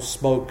example,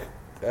 smoke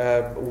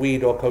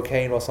weed or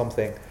cocaine or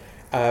something,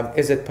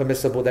 is it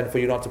permissible then for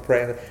you not to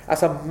pray?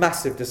 That's a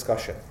massive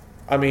discussion.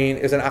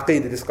 It's an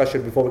aqeedah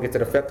discussion before we get to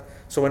the fiqh,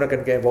 so we're not going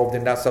to get involved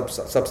in that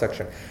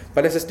subsection.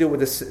 But let's just deal with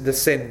the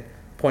sin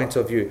point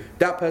of view.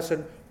 That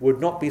person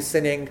would not be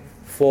sinning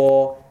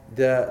for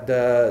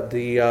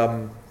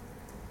the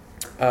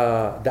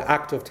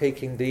act of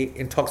taking the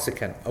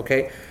intoxicant.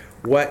 Okay,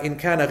 وإن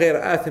كان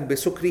غير آثم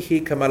بسكره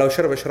كما لو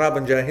شرب شرابا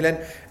جاهلا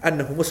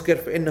أنه مسكر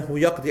فإنه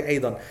يقضي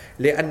أيضا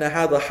لأن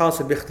هذا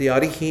حاصل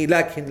باختياره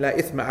لكن لا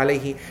إثم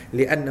عليه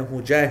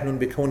لأنه جاهل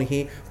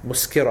بكونه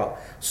مسكرا.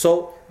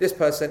 So this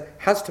person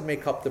has to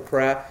make up the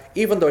prayer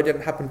even though it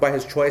didn't happen by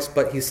his choice,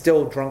 but he's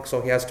still drunk,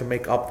 so he has to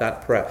make up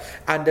that prayer.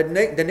 And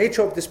the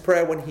nature of this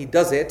prayer when he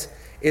does it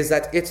is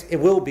that it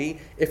will be,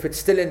 if it's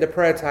still in the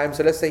prayer time,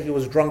 so let's say he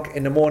was drunk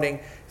in the morning,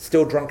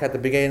 still drunk at the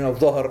beginning of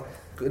Dhuhr,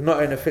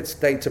 not in a fit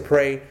state to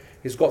pray,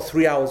 he's got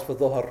 3 hours for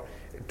Dhuhr,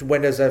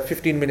 when there's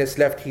 15 minutes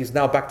left, he's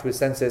now back to his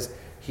senses,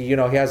 he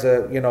has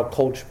a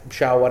cold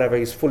shower, whatever,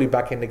 he's fully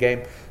back in the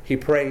game, he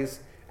prays,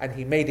 and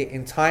he made it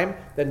in time,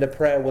 then the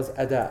prayer was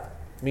ada,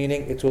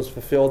 meaning it was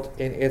fulfilled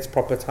in its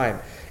proper time.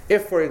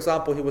 If, for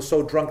example, he was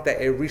so drunk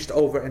that it reached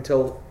over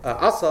until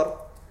Asr,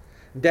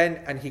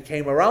 and he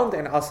came around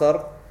in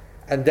Asr,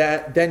 and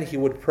then he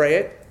would pray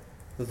it,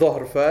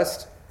 Dhuhr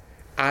first,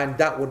 and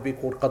that would be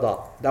called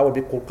Qada. That would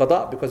be called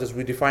Qada because, as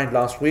we defined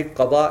last week,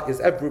 Qada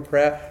is every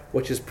prayer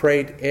which is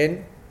prayed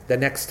in the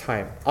next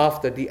time,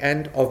 after the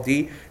end of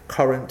the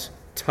current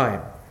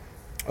time.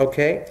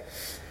 Okay?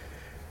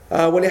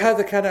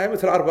 ولهذا كان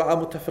أئمة الأربعة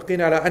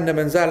متفقين على أن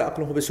من زال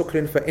عقله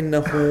بسكر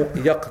فإنه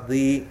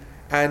يقضي.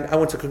 And I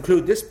want to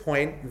conclude this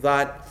point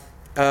that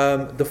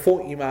the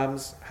 4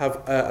 Imams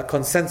have a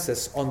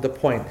consensus on the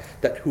point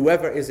that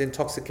whoever is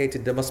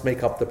intoxicated, they must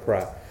make up the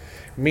prayer.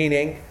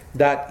 Meaning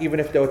that even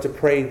if they were to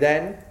pray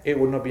then, it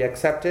would not be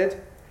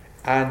accepted,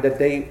 and that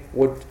they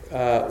would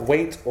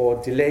wait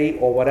or delay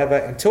or whatever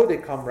until they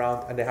come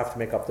round and they have to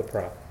make up the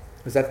prayer.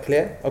 Is that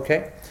clear?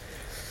 Okay.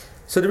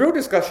 So the real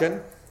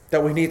discussion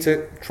that we need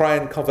to try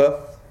and cover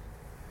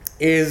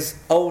is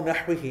أو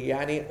نحوه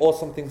يعني, or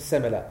something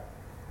similar.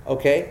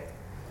 Okay.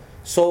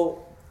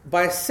 So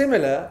by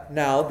similar,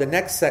 now the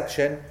next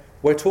section,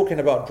 we're talking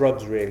about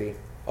drugs really.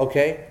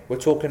 Okay, we're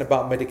talking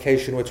about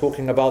medication, we're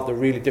talking about the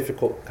really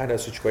difficult kind of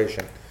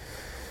situation.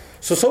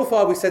 So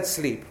far we said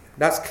sleep,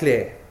 that's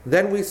clear.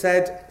 Then we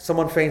said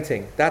someone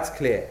fainting, that's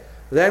clear.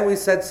 Then we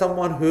said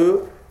someone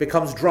who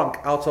becomes drunk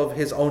out of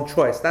his own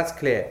choice, that's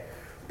clear.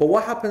 But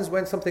what happens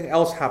when something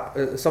else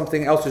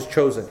is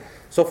chosen?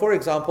 So for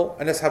example,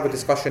 and let's have a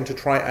discussion to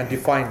try and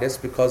define this,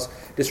 because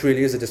this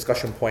really is a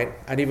discussion point,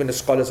 and even the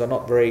scholars are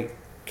not very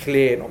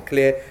clear,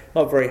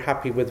 not very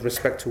happy with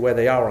respect to where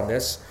they are on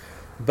this.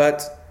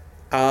 But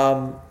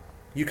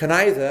you can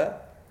either,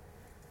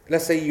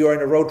 let's say you're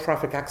in a road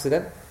traffic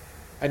accident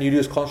and you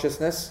lose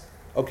consciousness,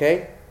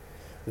 okay,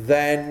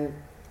 then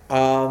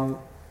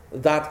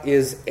that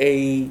is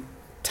a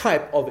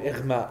type of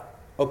ighma,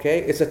 okay,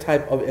 it's a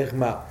type of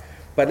ighma.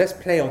 But let's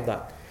play on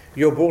that.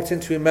 You're brought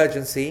into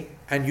emergency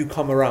and you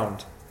come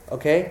around,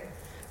 okay?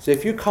 So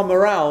if you come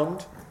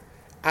around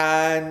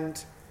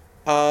and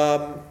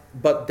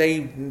but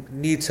they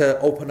need to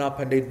open up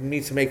and they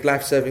need to make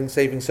life-saving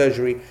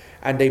surgery,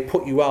 and they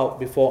put you out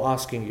before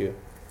asking you.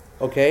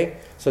 Okay?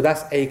 So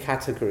that's a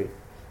category.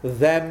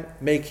 Them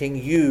making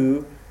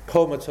you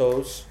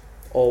comatose,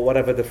 or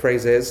whatever the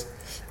phrase is,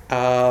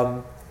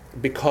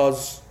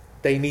 because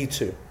they need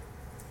to.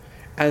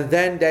 And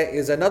then there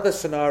is another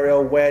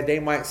scenario where they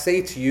might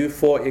say to you,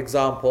 for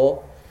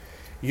example,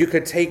 you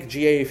could take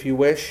GA if you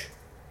wish,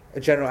 a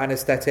general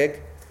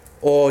anesthetic,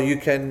 or you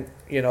can,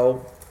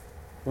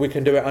 we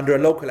can do it under a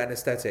local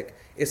anesthetic.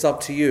 It's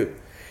up to you.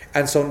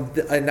 And so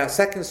in that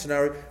second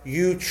scenario,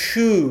 you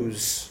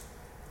choose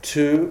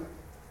to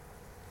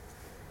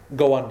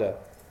go under.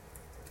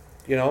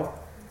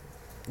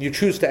 You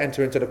choose to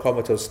enter into the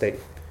comatose state.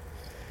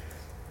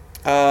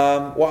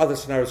 What other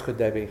scenarios could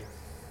there be?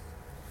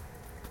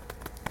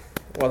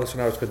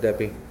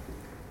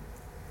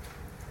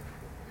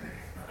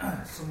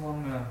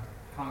 Someone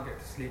can't get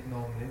to sleep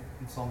normally,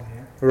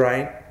 insomnia.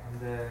 Right.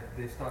 And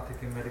they start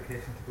taking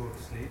medication to go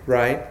to sleep.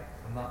 Right.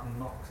 And that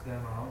knocks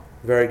them out.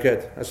 Very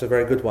good. That's a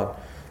very good one.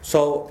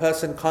 So,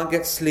 person can't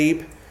get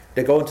sleep,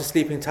 they go into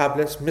sleeping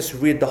tablets,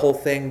 misread the whole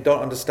thing,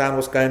 don't understand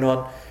what's going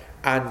on,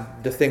 and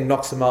the thing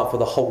knocks them out for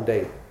the whole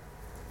day.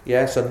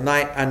 Yeah, so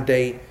night and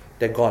day,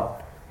 they're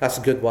gone. That's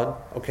a good one.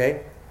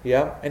 Okay.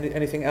 Yeah.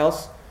 Anything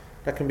else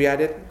that can be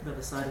added? Could have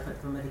a side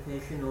effect of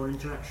medication or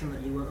interaction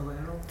that you weren't aware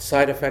of?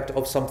 Side effect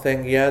of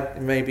something, yeah,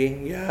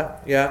 maybe,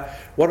 yeah.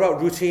 What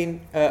about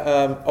routine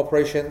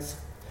operations?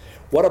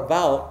 What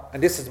about,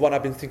 and this is what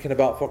I've been thinking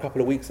about for a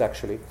couple of weeks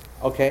actually,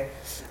 okay,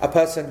 a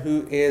person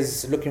who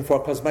is looking for a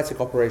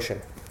cosmetic operation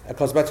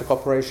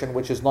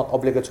which is not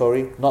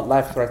obligatory, not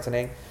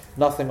life-threatening,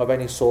 nothing of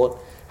any sort,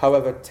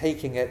 however,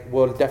 taking it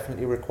will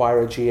definitely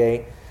require a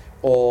GA,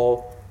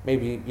 or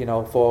maybe,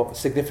 for a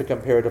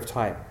significant period of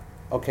time,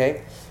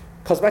 okay?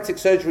 Cosmetic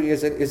surgery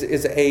is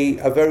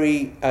a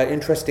very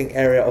interesting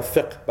area of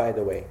fiqh, by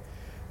the way,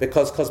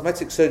 because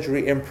cosmetic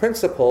surgery in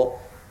principle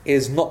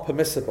is not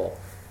permissible,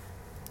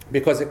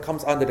 because it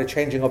comes under the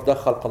changing of the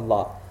khalq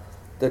Allah,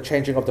 the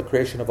changing of the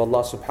creation of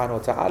Allah subhanahu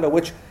wa ta'ala,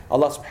 which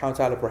Allah subhanahu wa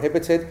ta'ala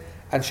prohibited,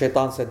 and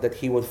shaitan said that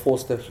he would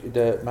force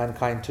the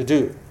mankind to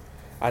do,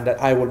 and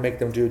that I will make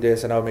them do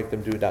this and I will make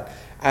them do that.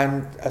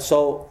 And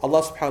so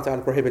Allah subhanahu wa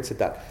ta'ala prohibited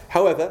that.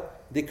 However,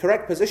 the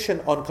correct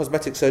position on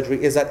cosmetic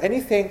surgery is that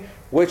anything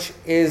which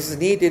is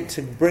needed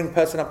to bring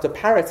person up to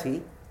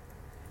parity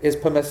is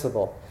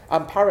permissible.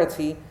 And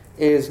parity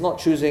is not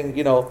choosing,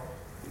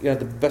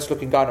 the best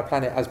looking guy on the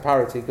planet as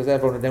parity, because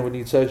everyone then would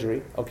need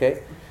surgery,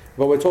 okay?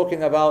 But we're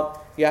talking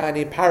about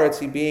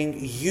parity being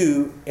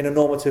you in a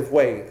normative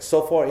way.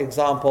 So for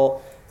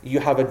example, you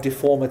have a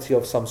deformity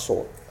of some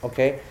sort,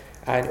 okay?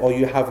 Or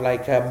you have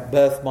like a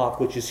birthmark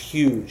which is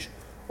huge,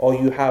 or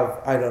you have,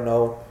 an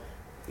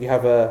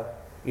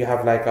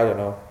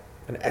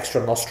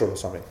extra nostril or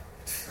something.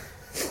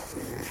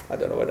 I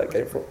don't know where that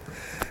came from.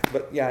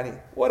 But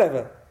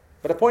whatever.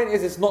 But the point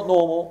is, it's not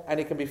normal and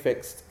it can be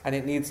fixed and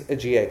it needs a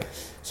GA.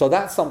 So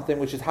that's something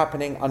which is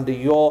happening under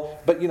your...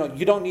 But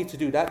you don't need to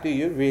do that, do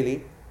you,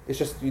 really? It's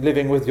just you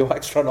living with your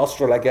extra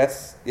nostril, I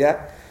guess,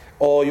 yeah?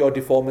 Or your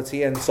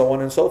deformity and so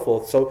on and so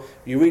forth. So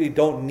you really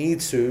don't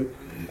need to...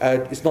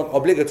 it's not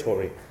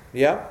obligatory,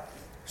 yeah?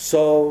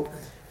 So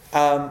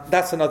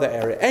that's another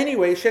area.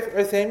 Anyway, Sheikh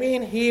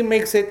Uthaymeen, he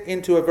makes it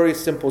into a very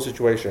simple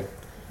situation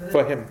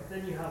for him.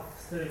 Then you have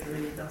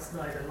surgery that's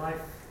neither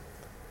life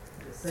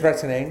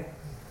Threatening.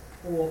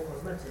 or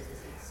cosmetic.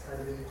 It's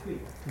kind of in between.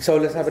 So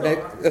let's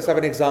have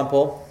an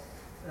example.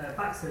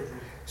 Back surgery.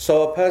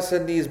 So a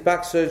person needs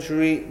back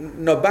surgery.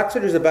 No, back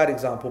surgery is a bad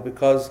example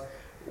because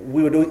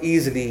we would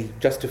easily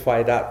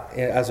justify that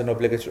as an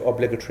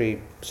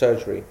obligatory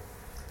surgery.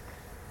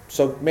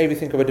 So maybe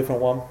think of a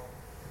different one.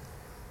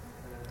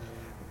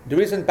 The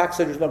reason back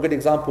surgery is not a good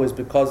example is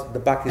because the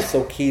back is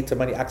so key to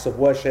many acts of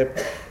worship.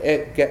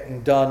 It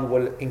getting done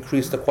will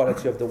increase the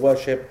quality of the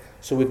worship,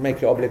 so we'd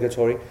make it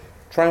obligatory.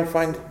 Try and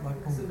find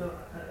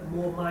a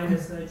more minor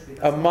surgery.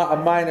 a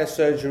minor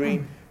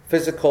surgery,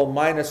 physical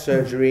minor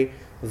surgery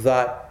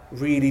that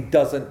really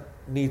doesn't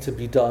need to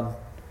be done,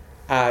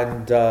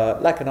 and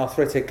like an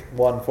arthritic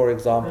one, for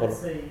example.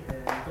 Let's say you've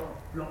got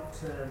a blocked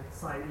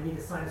sinus, you need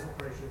a sinus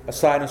operation. A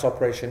sinus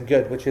operation,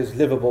 good, which is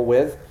livable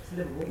with. It's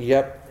livable.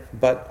 Yep,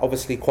 but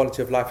obviously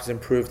quality of life is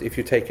improved if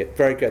you take it.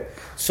 Very good.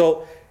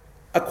 So,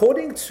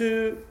 according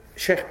to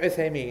Sheikh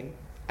Uthaymeen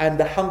and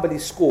the Hanbali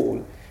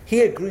school,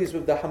 he agrees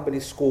with the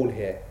Hanbali school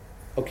here.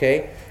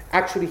 Okay?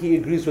 Actually, he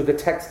agrees with the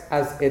text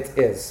as it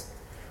is,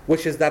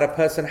 which is that a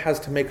person has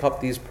to make up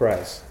these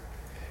prayers.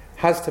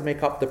 Has to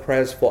make up the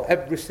prayers for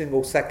every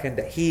single second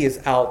that he is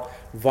out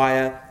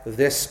via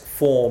this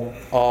form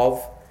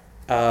of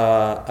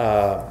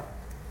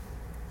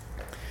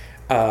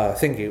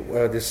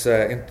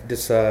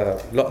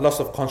loss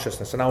of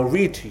consciousness. And I'll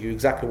read to you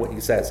exactly what he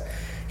says.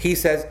 He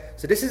says,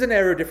 so this is an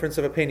area of difference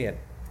of opinion.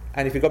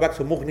 And if you go back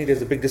to Mughni,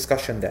 there's a big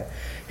discussion there.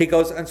 He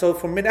goes, and so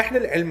from min ahl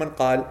al-ilm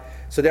qal,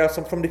 so there are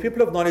some from the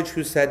people of knowledge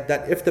who said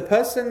that if the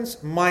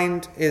person's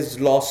mind is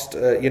lost,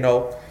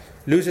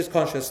 loses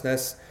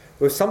consciousness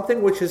with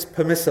something which is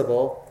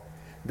permissible,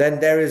 then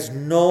there is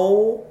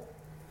no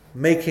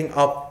making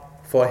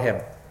up for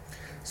him.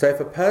 So if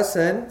a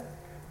person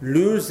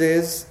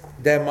loses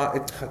their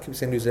mind, I keep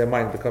saying lose their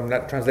mind because I'm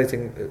not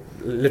translating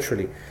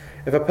literally.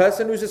 If a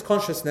person loses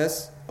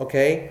consciousness,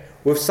 okay,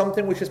 with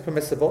something which is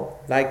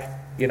permissible, like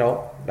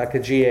a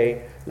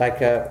GA,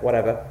 like a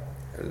whatever,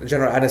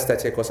 general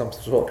anesthetic or some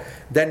sort,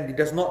 then he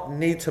does not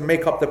need to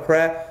make up the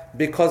prayer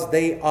because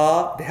they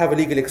have a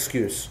legal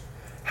excuse.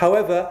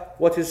 However,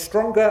 what is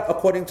stronger,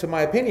 according to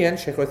my opinion,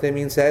 Shaykh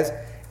Uthaymeen says,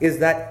 is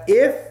that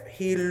if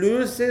he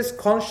loses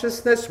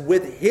consciousness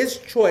with his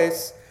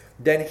choice,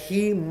 then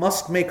he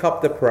must make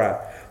up the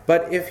prayer.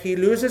 But if he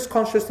loses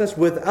consciousness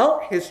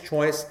without his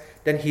choice,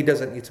 then he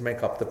doesn't need to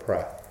make up the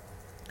prayer.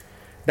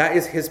 That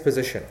is his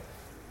position.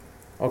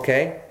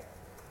 Okay?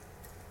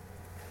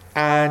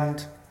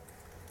 And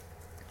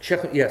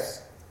Sheikh,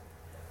 yes?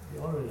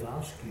 They always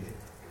ask you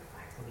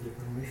for the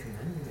permission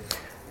anyway.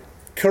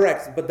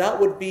 Correct, but that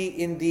would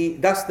be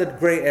that's the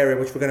grey area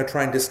which we're going to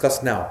try and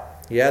discuss now.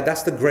 Yeah,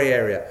 that's the grey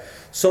area.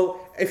 So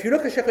if you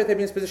look at Shaykh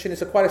Uthaymeen's position,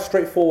 it's quite a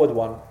straightforward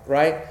one,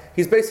 right?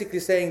 He's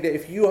basically saying that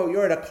if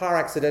you're in a car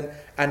accident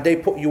and they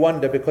put you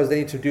under because they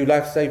need to do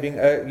life-saving,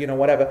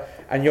 whatever,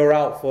 and you're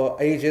out for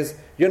ages,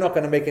 you're not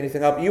going to make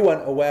anything up. You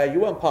weren't aware, you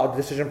weren't part of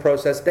the decision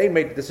process, they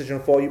made the decision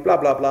for you, blah,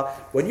 blah, blah.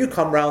 When you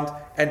come round,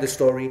 end the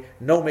story,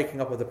 no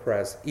making up of the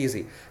prayers,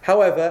 easy.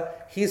 However,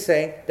 he's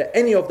saying that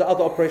any of the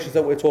other operations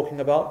that we're talking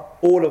about,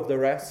 all of the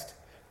rest,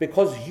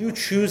 because you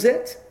choose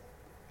it,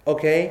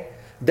 okay,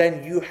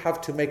 then you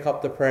have to make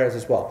up the prayers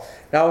as well.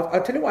 Now,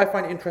 I'll tell you what I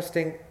find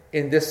interesting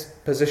in this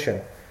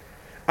position.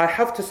 I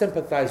have to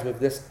sympathize with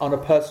this on a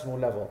personal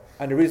level.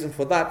 And the reason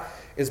for that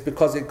is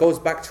because it goes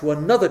back to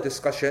another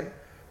discussion,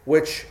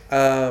 which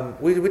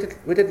we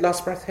did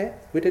last breath here?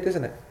 We did,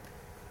 isn't it?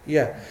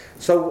 Yeah.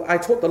 So I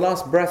taught the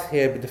last breath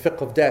here, the fiqh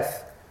of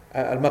death,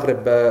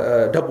 Al-Maghrib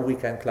double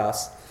weekend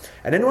class.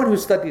 And anyone who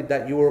studied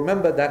that, you will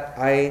remember that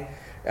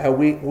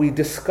we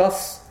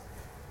discuss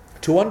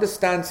to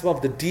understand some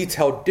of the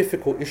detailed,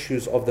 difficult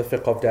issues of the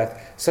fiqh of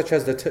death, such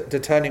as the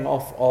turning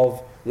off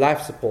of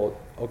life support,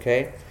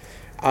 okay?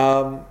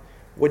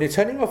 When you're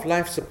turning off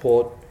life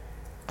support,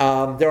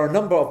 there are a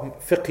number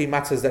of fiqhi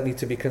matters that need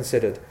to be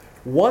considered.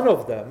 One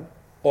of them,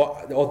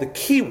 or the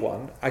key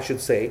one, I should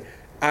say,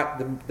 at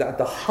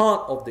the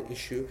heart of the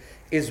issue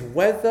is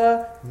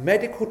whether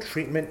medical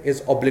treatment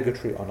is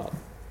obligatory or not.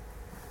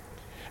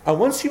 And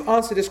once you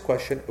answer this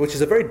question, which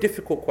is a very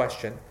difficult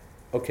question,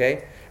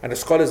 okay, and the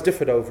scholars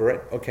differed over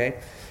it, okay,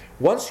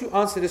 once you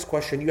answer this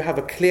question, you have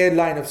a clear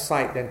line of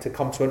sight then to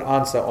come to an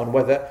answer on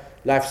whether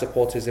life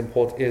support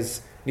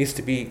needs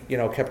to be,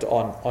 kept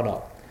on or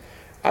not.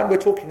 And we're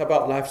talking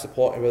about life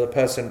support with a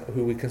person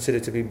who we consider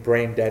to be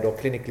brain dead or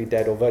clinically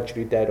dead or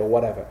virtually dead or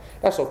whatever.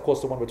 That's of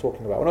course the one we're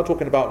talking about. We're not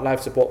talking about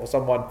life support for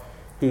someone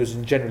who's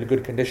in generally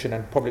good condition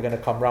and probably going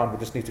to come round. We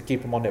just need to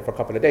keep him on there for a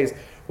couple of days.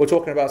 We're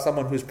talking about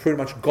someone who's pretty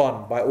much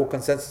gone by all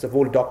consensus of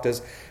all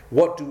doctors.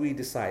 What do we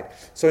decide?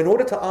 So in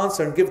order to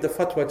answer and give the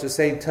fatwa to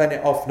say, turn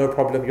it off, no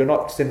problem, you're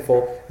not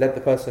sinful, let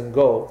the person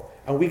go.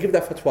 And we give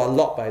that fatwa a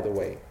lot, by the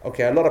way.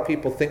 Okay, a lot of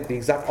people think the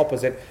exact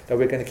opposite, that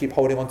we're going to keep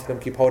holding on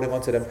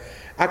to them.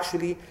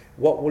 Actually,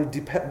 what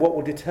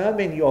will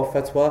determine your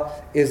fatwa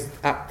is,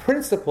 at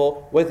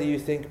principle, whether you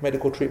think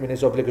medical treatment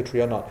is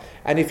obligatory or not.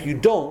 And if you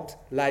don't,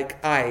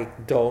 like I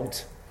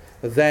don't,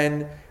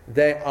 then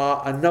there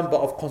are a number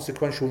of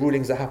consequential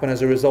rulings that happen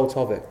as a result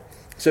of it.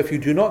 So if you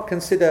do not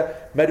consider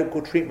medical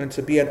treatment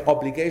to be an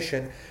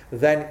obligation,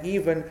 then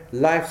even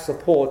life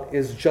support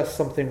is just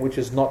something which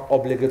is not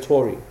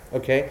obligatory.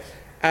 Okay?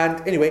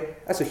 And anyway,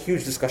 that's a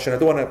huge discussion. I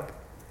don't want to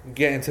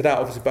get into that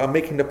obviously, but I'm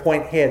making the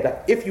point here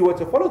that if you were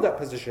to follow that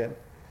position,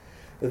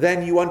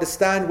 then you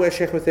understand where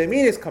Shaykh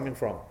Uthaymeen is coming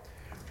from,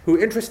 who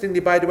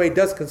interestingly, by the way,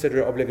 does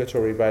consider it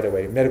obligatory, by the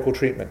way, medical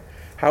treatment.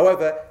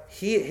 However,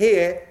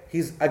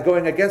 he's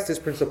going against this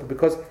principle,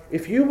 because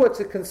if you were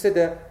to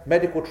consider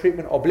medical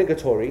treatment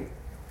obligatory,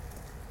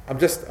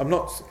 I'm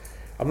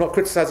not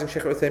criticizing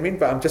Shaykh Uthaymeen,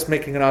 but I'm just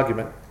making an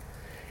argument.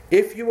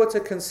 If you were to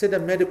consider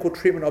medical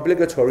treatment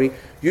obligatory,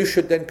 you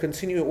should then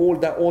continue all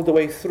the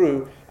way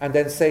through, and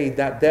then say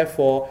that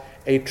therefore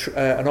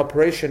an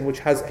operation which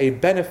has a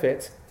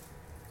benefit,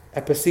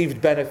 a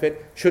perceived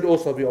benefit, should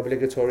also be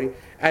obligatory,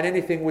 and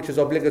anything which is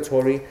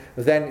obligatory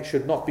then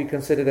should not be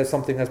considered as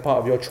something as part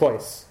of your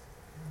choice.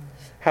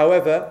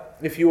 However,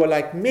 if you were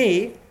like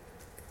me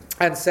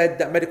and said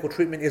that medical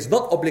treatment is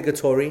not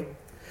obligatory,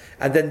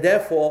 and then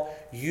therefore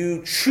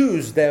you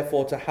choose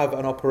therefore to have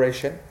an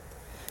operation,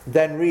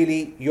 then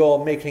really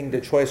you're making the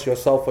choice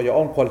yourself for your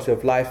own quality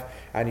of life,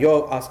 and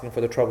you're asking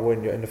for the trouble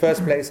in the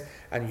first place,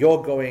 and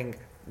you're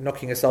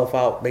knocking yourself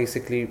out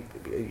basically,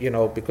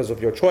 because of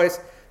your choice.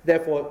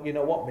 Therefore, you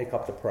know what, make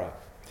up the prayer.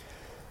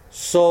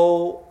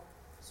 So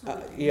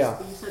yeah.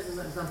 You said in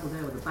that example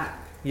there with the back.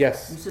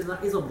 Yes. You said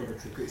that is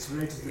obligatory because it's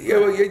related to the Yeah,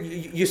 well,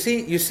 you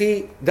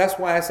see, that's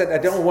why I said I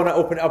don't want to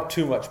open it up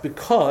too much,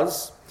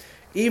 because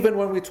even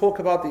when we talk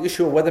about the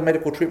issue of whether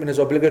medical treatment is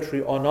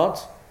obligatory or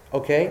not,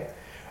 okay,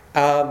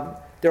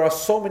 there are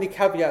so many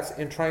caveats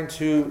in trying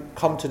to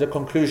come to the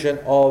conclusion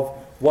of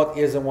what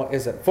is and what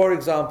isn't. For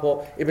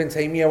example, Ibn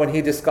Taymiyyah, when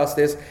he discussed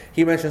this,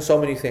 he mentioned so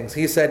many things.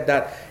 He said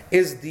that,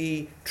 is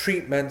the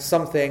treatment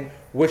something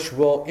which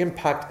will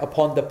impact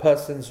upon the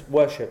person's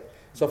worship?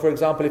 So for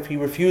example, if he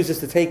refuses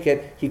to take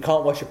it, he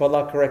can't worship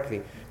Allah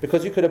correctly,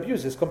 because you could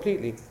abuse this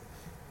completely. Do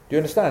you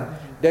understand?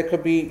 There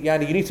could be, you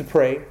need to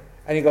pray,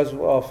 and he goes,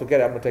 well,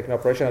 forget it, I'm going to take an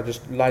operation, I'll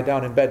just lie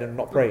down in bed and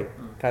not pray,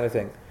 kind of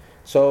thing.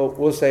 So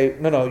we'll say,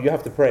 no, you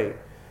have to pray.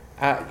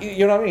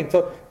 You know what I mean?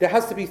 So there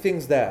has to be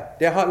things there.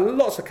 There are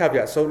lots of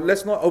caveats. So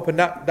let's not open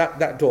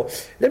that door.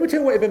 Let me tell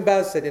you what Ibn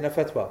Baz said in a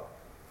fatwa.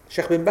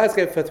 Shaykh Ibn Baz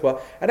gave fatwa.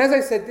 And as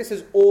I said, this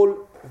is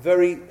all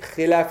very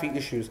khilafi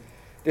issues.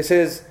 This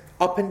is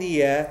up in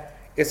the air.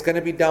 It's going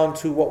to be down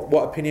to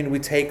what opinion we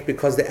take,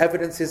 because the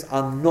evidences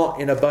are not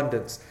in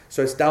abundance.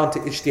 So it's down to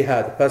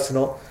ijtihad,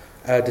 personal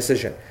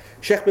decision.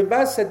 Shaykh Ibn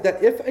Baz said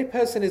that if a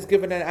person is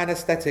given an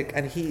anesthetic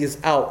and he is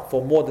out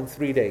for more than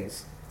 3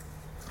 days,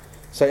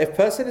 so if a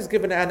person is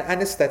given an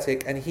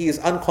anesthetic and he is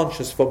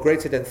unconscious for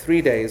greater than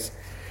 3 days,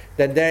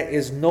 then there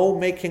is no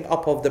making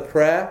up of the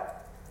prayer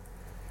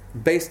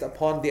based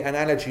upon the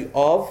analogy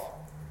of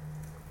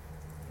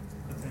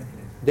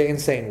the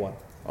insane one.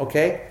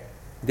 Okay?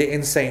 The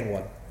insane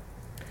one.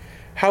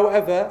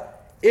 However,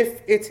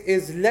 if it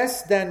is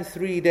less than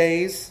 3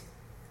 days,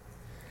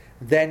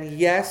 then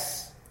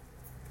yes,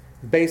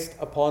 based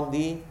upon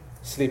the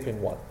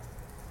sleeping one.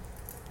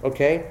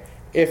 Okay?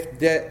 If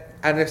the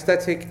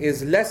anesthetic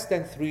is less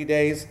than 3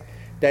 days,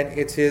 then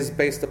it is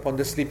based upon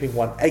the sleeping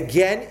one.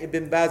 Again,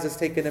 Ibn Baz has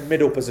taken a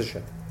middle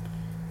position.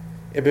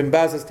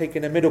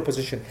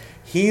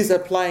 He's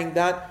applying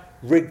that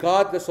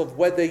regardless of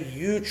whether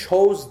you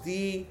chose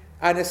the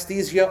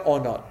anesthesia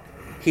or not.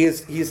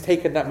 He's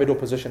taken that middle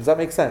position. Does that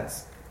make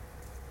sense?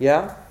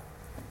 Yeah?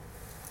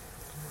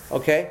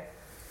 Okay?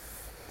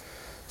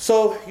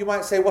 So you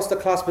might say, what's the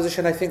class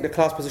position? I think the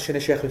class position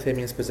is Shaykh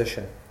Uthaymeen's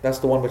position. That's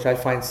the one which I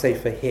find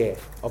safer here.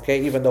 Okay,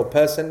 even though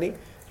personally,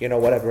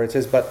 whatever it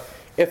is, but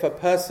if a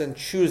person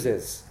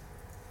chooses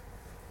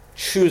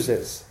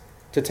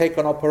to take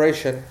an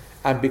operation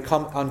and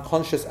become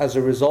unconscious as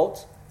a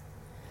result,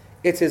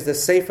 it is the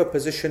safer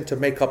position to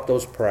make up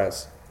those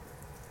prayers.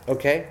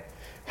 Okay?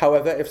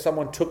 However, if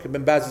someone took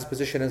Ibn Baz's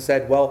position and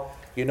said, well,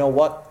 you know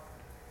what?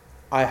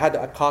 I had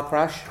a car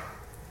crash,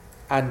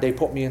 and they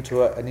put me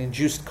into an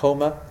induced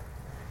coma,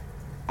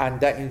 and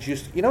that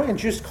induced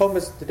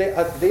comas,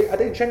 are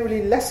they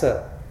generally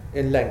lesser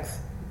in length?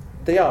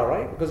 They are,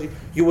 right? Because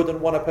you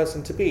wouldn't want a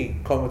person to be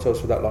comatose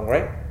for that long,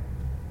 right?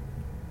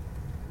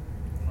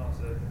 Not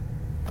so.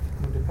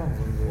 It depends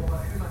on What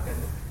about Schumacher?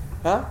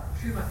 Huh?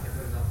 Schumacher,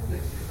 for example,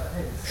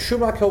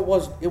 Schumacher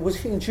was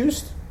he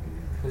induced?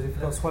 because if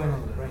you've got swelling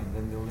of the brain,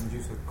 then they'll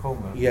induce a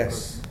coma.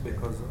 Yes.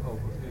 Because of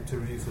to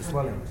reduce the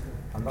swelling.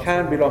 And that's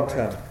Can what be the long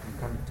brain term.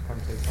 Can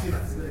take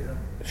time.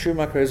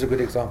 Schumacher is a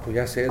good example.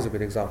 Yes, it is a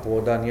good example.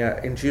 Well done.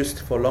 Yeah,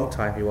 induced for a long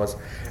time he was.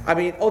 I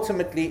mean,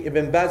 ultimately,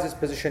 Ibn Baz's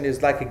position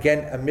is like,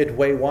 again, a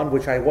midway one,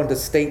 which I want to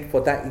state for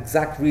that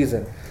exact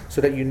reason,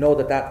 so that you know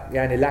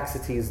that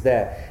laxity is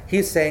there.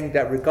 He's saying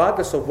that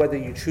regardless of whether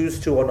you choose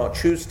to or not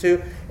choose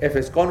to, if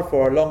it's gone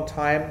for a long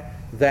time,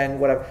 then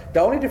whatever. The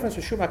only difference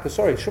with Schumacher,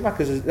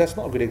 that's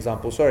not a good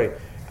example, sorry.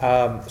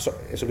 So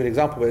it's a good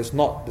example, but it's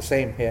not the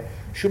same here.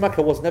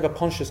 Schumacher was never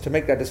conscious to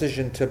make that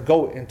decision to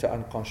go into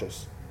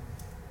unconscious.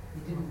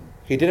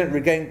 He didn't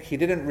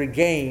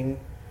regain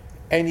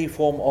any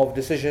form of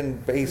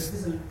decision based.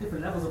 There's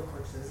different levels of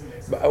consciousness, isn't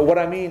it? But what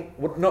I mean,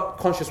 not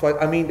conscious wise,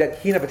 I mean that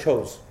he never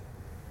chose.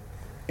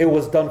 It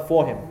was done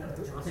for him.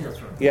 I think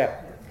that's right.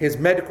 Yeah, his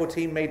medical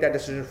team made that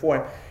decision for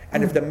him.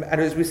 And and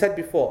as we said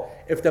before,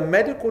 if the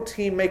medical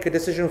team make a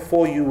decision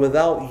for you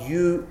without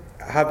you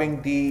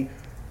having the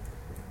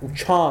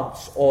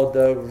chance or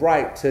the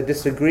right to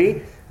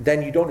disagree,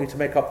 then you don't need to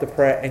make up the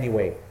prayer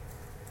anyway.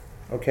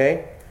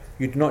 Okay?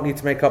 You do not need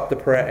to make up the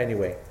prayer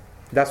anyway.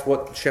 That's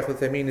what Shaykh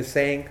Uthaymeen is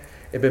saying.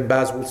 Ibn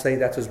Baz will say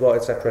that as well,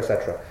 etc.,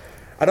 etc.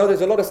 I know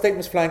there's a lot of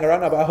statements flying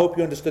around, but I hope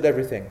you understood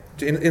everything.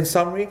 In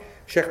summary,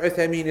 Shaykh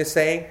Uthaymeen is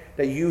saying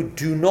that you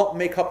do not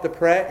make up the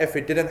prayer if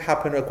it didn't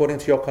happen according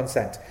to your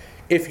consent.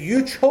 If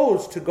you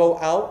chose to go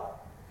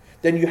out,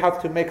 then you have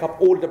to make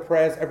up all the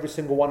prayers, every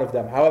single one of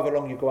them, however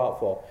long you go out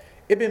for.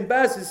 Ibn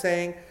Baz is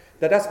saying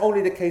that that's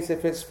only the case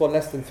if it's for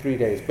less than 3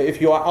 days. But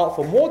if you are out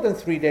for more than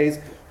 3 days,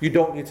 you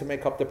don't need to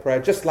make up the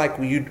prayer, just like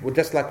we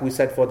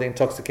said for the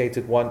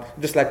intoxicated one,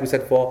 just like we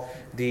said for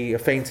the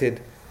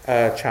fainted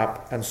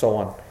chap, and so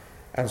on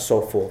and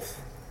so forth.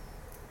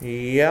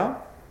 Yeah?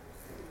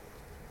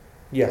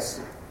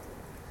 Yes?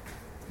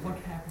 What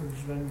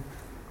happens when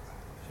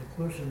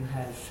a person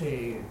has,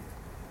 say,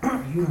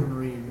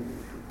 urinary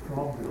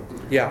problem?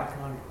 Yeah. He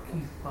can't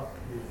keep up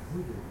his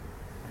wudu,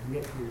 and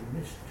yet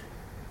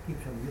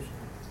keeps on missing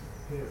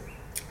prayers.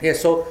 Yeah,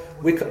 so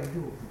we What could. can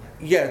do?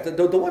 Yeah,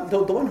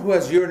 the one who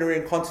has urinary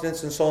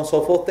incontinence and so on and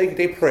so forth,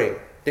 they pray.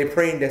 They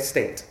pray in their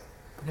state.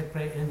 They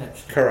pray in that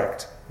state.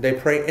 Correct. They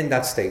pray in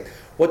that state.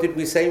 What did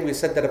we say? We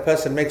said that a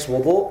person makes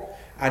wudu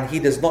and he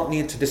does not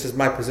need to, this is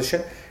my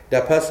position,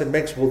 that a person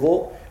makes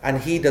wudu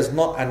and he does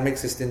not, and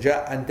makes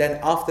istinja, and then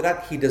after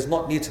that he does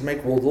not need to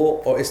make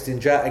wudu or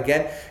istinja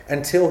again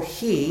until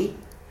he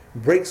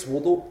breaks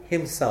wudu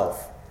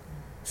himself.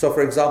 So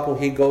for example,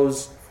 he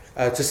goes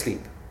to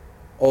sleep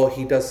or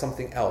he does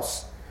something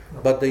else.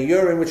 But the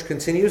urine which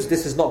continues,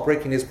 this is not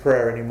breaking his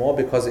prayer anymore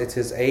because it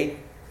is a...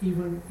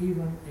 Even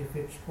if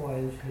it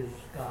spoils his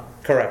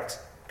garment. Correct.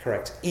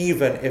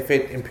 Even if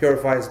it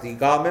impurifies the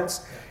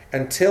garments,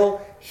 until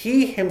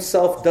he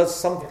himself does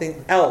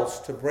something else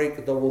to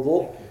break the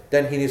wudu,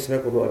 then he needs to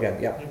make wudu again.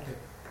 Yeah. Thank you.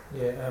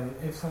 Yeah,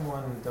 if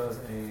someone does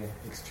a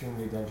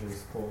extremely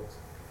dangerous sport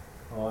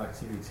or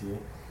activity,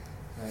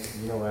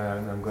 you know where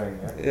I'm going,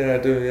 yeah? Yeah, I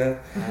do. Yeah,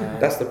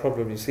 that's the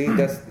problem. You see,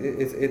 that's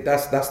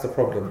the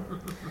problem.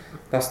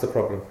 That's the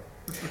problem.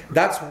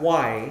 That's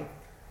why.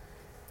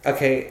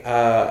 Okay.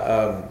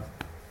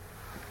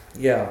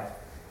 Yeah.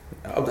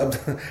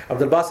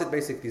 Abdul Basit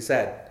basically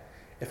said,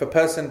 if a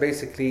person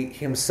basically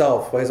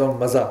himself, for his own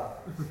mazah,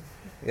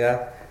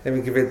 yeah. Let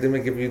me give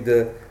you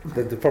the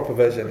proper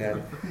version. Yeah,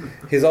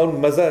 his own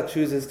mazah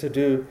chooses to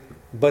do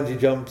bungee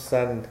jumps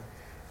and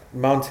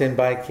mountain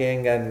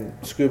biking and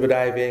scuba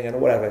diving and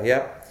whatever,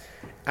 yeah,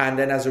 and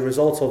then as a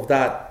result of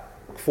that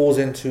falls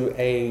into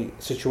a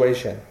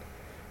situation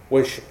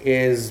which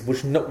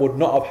would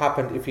not have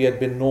happened if he had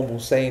been normal,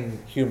 sane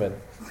human,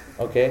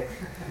 okay,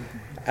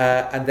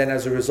 and then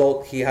as a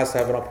result he has to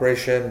have an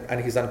operation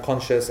and he's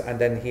unconscious and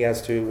then he has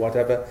to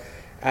whatever,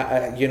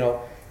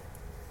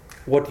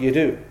 what do you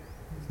do?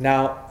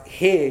 Now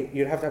here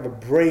you'd have to have a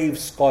brave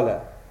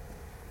scholar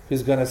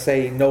who's going to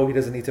say no, he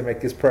doesn't need to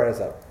make his prayers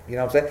up, you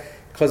know what I'm saying?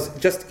 Because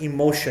just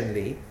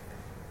emotionally,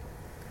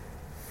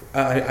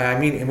 I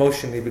mean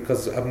emotionally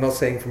because I'm not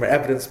saying from an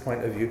evidence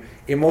point of view,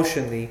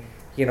 emotionally,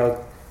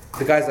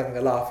 the guy's having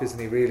a laugh, isn't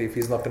he really, if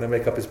he's not going to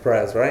make up his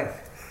prayers, right?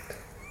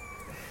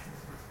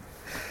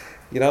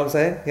 You know what I'm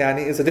saying? Yeah, and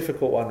it's a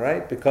difficult one,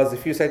 right? Because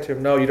if you say to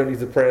him, no, you don't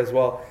need to pray as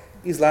well,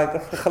 he's like,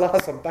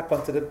 khalas, I'm back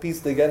onto the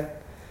piste again.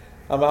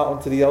 I'm out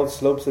onto the old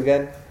slopes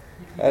again.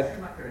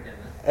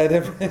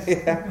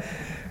 Yeah.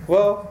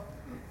 Well,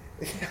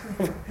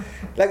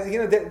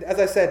 as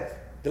I said,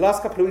 the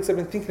last couple of weeks I've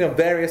been thinking of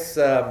various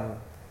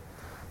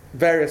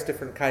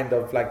different kind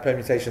of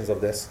permutations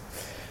of this.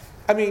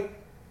 I mean,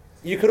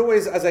 you could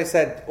always, as I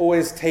said,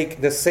 always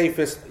take the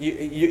safest.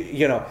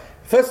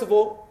 First of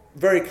all,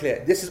 very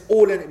clear. This is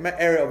all in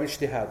the area of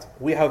ijtihad.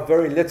 We have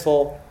very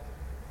little,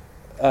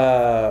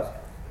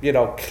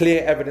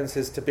 clear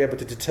evidences to be able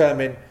to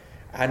determine,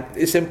 and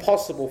it's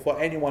impossible for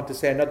anyone to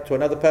say to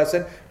another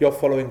person, you're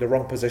following the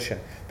wrong position,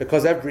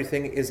 because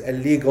everything is a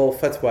legal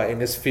fatwa in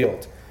this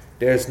field.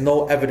 There's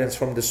no evidence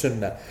from the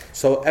sunnah.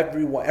 So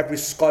every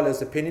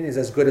scholar's opinion is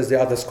as good as the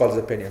other scholar's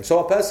opinion. So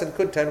a person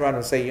could turn around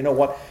and say, you know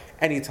what,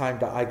 any time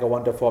that I go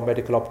under for a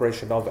medical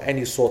operation of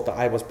any sort that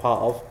I was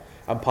part of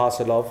and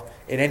parcel of,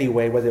 in any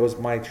way, whether it was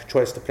my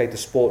choice to play the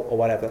sport or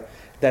whatever,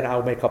 then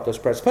I'll make up those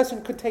prayers. A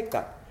person could take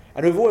that.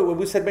 And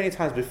we've said many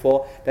times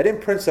before that in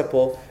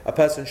principle, a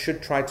person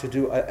should try to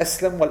do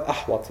aslam wal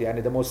ahwat,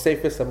 yani the most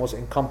safest, the most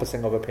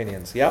encompassing of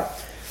opinions. Yeah?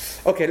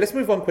 Okay, let's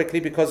move on quickly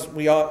because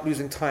we are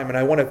losing time and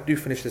I want to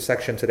finish this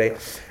section today.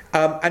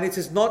 And it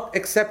is not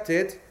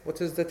accepted, what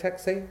does the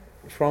text say?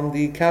 From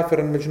the kafir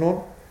and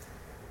majnoon?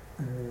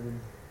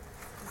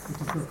 It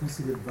is not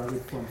considered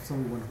valid from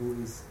someone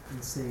who is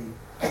insane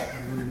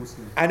and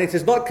non-Muslim. And it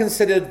is not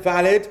considered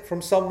valid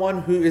from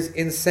someone who is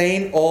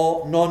insane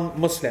or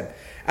non-Muslim.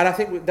 And I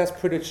think that's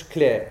pretty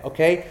clear,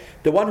 okay?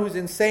 The one who's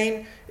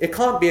insane, it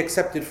can't be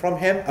accepted from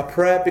him, a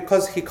prayer,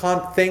 because he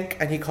can't think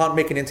and he can't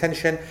make an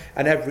intention,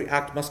 and every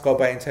act must go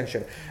by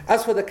intention.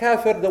 As for the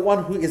kafir, the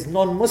one who is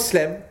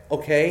non-Muslim,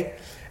 okay,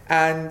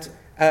 and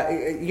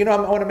I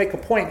want to make a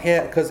point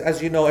here, because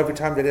as you know, every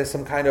time that there's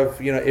some kind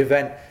of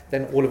event,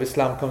 then all of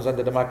Islam comes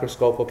under the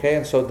microscope, okay?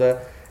 And so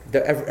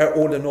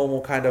all the normal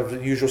kind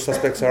of usual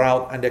suspects are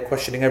out, and they're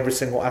questioning every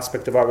single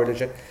aspect of our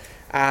religion.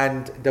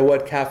 And the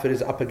word kafir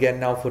is up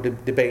again now for the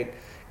debate.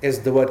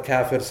 Is the word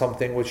kafir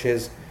something which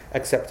is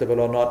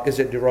acceptable or not? Is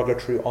it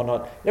derogatory or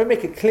not? Let me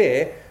make it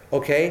clear,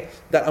 okay,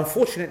 that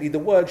unfortunately the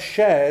word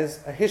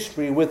shares a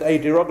history with a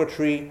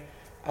derogatory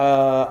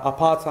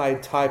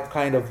apartheid type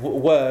kind of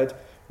word,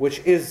 which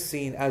is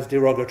seen as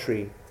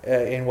derogatory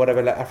in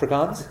whatever, like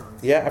Afrikaans?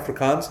 Yeah,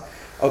 Afrikaans.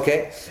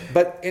 Okay.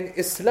 But in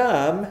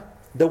Islam,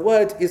 the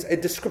word is a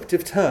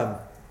descriptive term.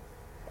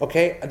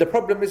 Okay. And the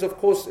problem is, of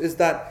course, is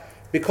that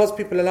because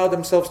people allow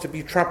themselves to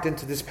be trapped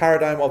into this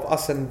paradigm of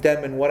us and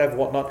them and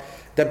whatnot,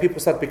 then people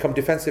start to become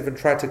defensive and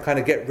try to kind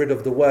of get rid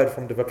of the word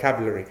from the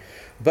vocabulary.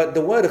 But the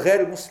word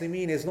غير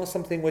المسلمين is not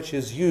something which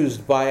is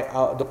used by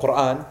the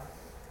Quran,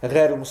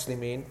 غير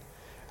المسلمين.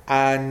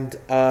 And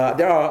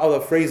there are other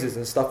phrases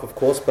and stuff, of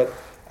course, but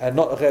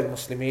not غير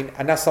المسلمين.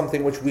 And that's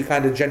something which we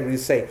kind of generally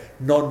say,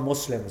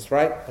 non-Muslims,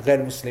 right? غير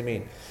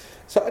المسلمين.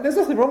 So there's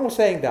nothing wrong with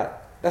saying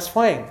that. That's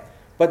fine.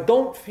 But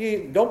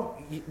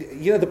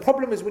the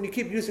problem is when you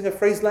keep using a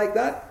phrase like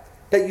that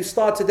you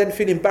start to then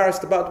feel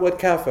embarrassed about the word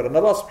kafir. And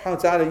Allah subhanahu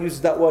wa ta'ala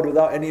uses that word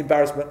without any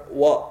embarrassment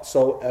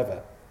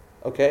whatsoever.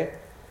 Okay?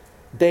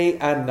 Day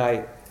and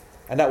night.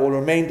 And that will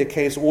remain the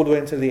case all the way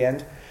until the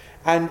end.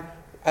 And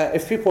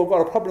if people have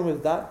got a problem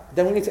with that,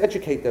 then we need to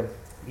educate them.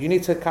 You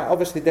need to,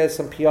 obviously there's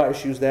some PR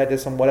issues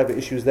there's some whatever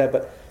issues there,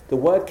 but the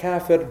word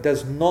kafir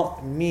does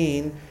not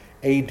mean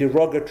a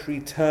derogatory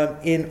term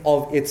in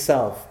of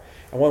itself.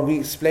 And when we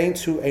explain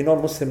to a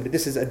non-Muslim that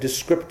this is a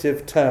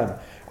descriptive term,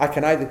 I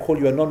can either call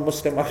you a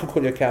non-Muslim, I can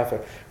call you a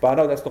kafir. But I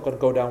know that's not going to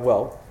go down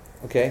well,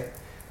 okay?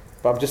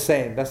 But I'm just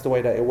saying, that's the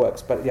way that it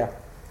works. But yeah.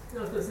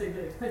 No, I was going to say, that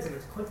it depends on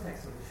its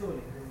context,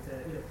 surely.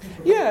 And,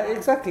 people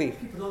exactly.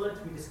 People don't like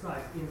to be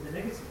described in the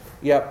negative.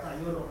 Yeah.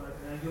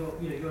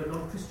 You're a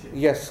non-Christian.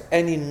 Yes,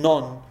 any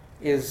non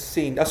is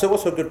seen. That's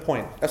also a good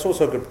point.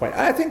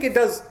 I think it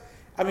does.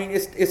 I mean,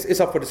 it's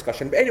up for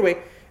discussion. But anyway,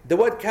 the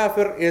word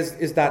kafir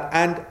is that,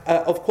 and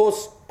of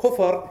course,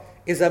 kufr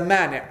is a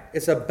mani',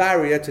 it's a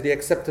barrier to the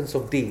acceptance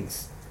of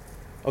deeds.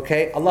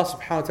 Okay, Allah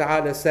subhanahu wa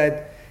ta'ala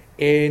said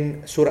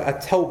in Surah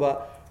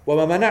At-Tawbah,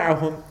 وَمَا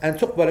مَنَعَهُمْ أَن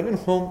تُقْبَلَ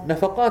مِنْهُمْ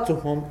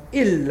نَفَقَاتُهُم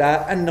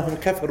إِلَّا أَنَّهُمْ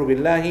كَفَرُوا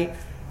بِاللَّهِ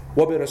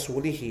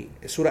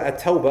وَبِرَسُولِهِ. Surah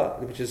At-Tawbah,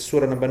 which is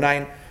Surah number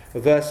 9,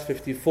 verse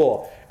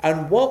 54.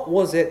 And what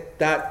was it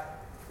that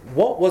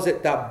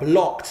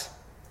blocked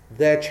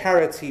their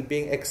charity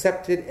being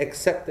accepted,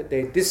 except that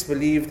they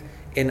disbelieved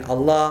in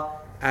Allah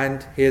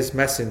and His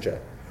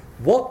Messenger?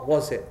 What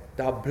was it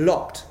that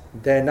blocked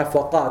their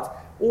nafaqat,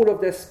 all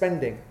of their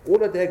spending,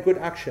 all of their good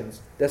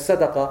actions, their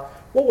sadaqah?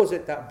 What was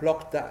it that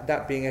blocked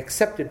that being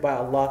accepted by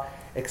Allah,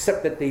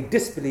 except that they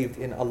disbelieved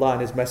in Allah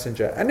and His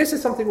Messenger? And this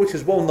is something which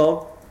is well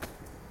known.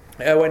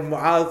 When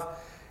Mu'adh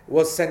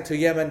was sent to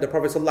Yemen, the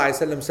Prophet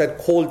ﷺ said,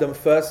 call them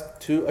first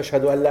to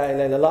Ashhadu an la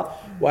ilaha illallah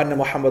wa anna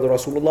Muhammadur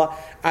Rasulullah.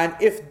 And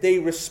if they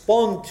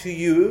respond to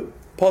you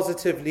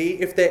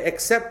positively, if they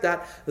accept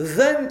that,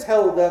 then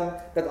tell them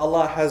that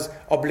Allah has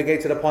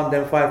obligated upon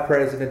them 5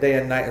 prayers in a day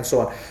and night and so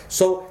on.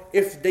 So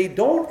if they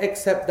don't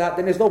accept that,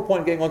 then there's no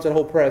point getting onto the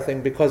whole prayer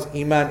thing, because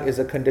Iman is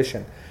a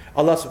condition.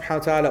 Allah subhanahu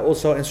wa ta'ala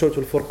also in Surah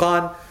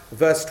Al-Furqan,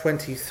 verse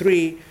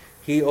 23,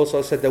 He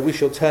also said that we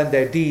shall turn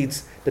their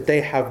deeds that they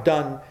have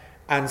done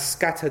and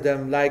scatter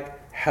them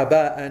like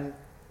haba'an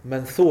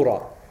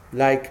manthura,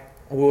 like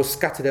we will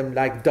scatter them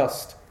like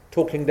dust.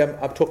 I'm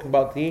talking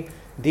about the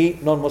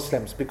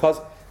non-Muslims, because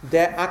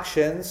their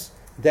actions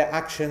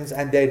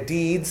and their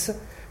deeds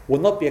will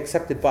not be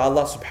accepted by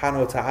Allah subhanahu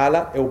wa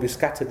ta'ala. It will be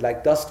scattered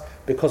like dust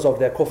because of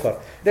their kufr.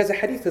 There's a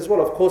hadith as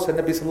well, of course, and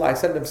Nabi sallallahu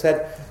alayhi wa sallam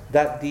said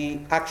that the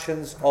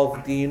actions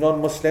of the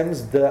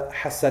non-Muslims, the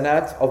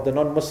hasanat of the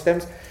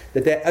non-Muslims,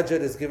 that their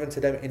ajr is given to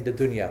them in the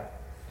dunya.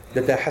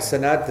 That their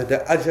hasanat, that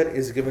their ajr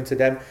is given to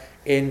them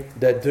in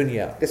the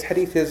dunya. This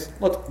hadith is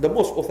not the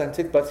most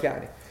authentic, but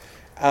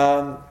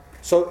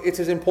so it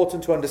is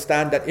important to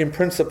understand that in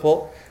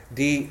principle,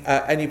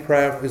 any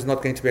prayer is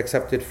not going to be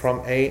accepted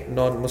from a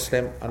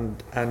non-Muslim,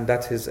 and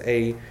that is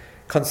a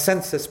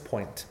consensus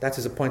point. That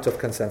is a point of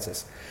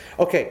consensus.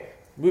 Okay,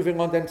 moving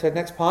on then to the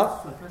next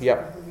part.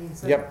 Yep.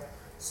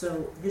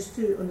 So, just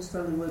to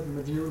understand the word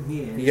majnoon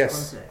here in Yes.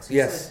 this context,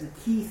 Yes. says the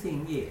key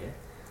thing here,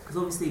 because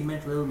obviously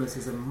mental illness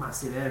is a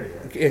massive area.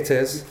 It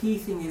is. The key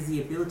thing is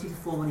the ability to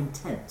form an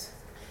intent.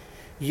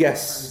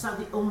 Yes. Is that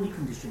the only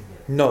condition here?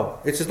 No,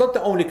 it is not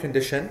the only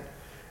condition.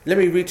 Let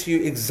me read to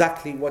you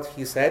exactly what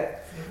he said.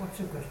 What's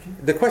the question?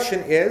 The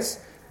question is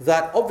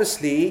that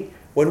obviously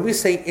when we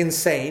say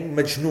insane,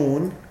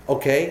 majnoon,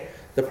 okay,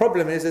 the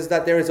problem is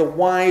that there is a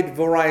wide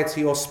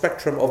variety or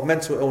spectrum of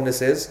mental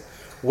illnesses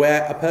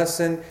where a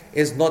person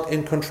is not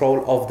in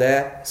control of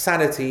their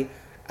sanity,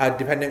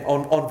 depending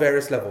on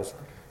various levels.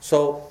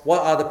 So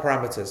what are the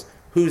parameters?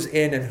 Who's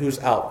in and who's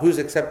out? Who's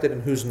accepted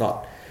and who's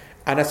not?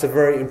 And that's a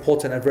very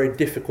important and very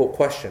difficult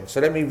question. So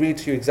let me read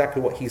to you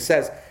exactly what he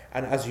says.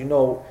 And as you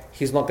know,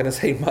 he's not going to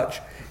say much.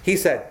 He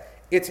said,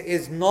 it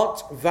is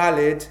not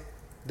valid,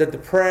 that the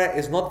prayer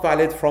is not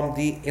valid from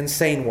the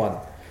insane one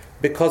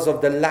because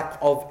of the lack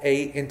of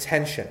a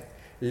intention.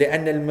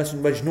 لأن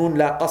المجنون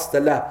لا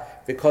قصد له,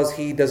 because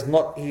he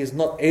is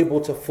not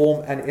able to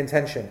form an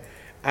intention.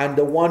 And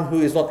the one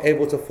who is not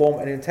able to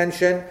form an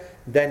intention,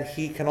 then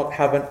he cannot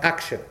have an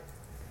action.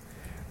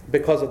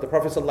 Because of the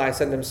Prophet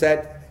ﷺ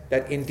said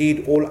that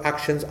indeed all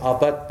actions are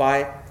but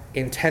by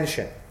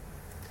intention.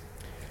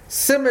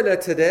 Similar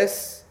to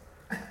this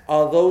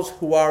are those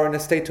who are in a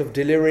state of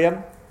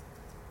delirium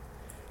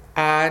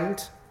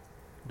and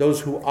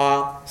those who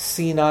are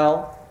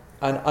senile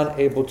and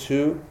unable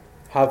to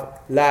have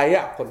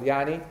لا يعقل,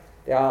 يعني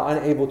they are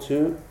unable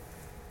to,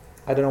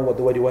 I don't know what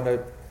the word you want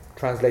to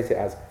translate it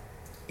as,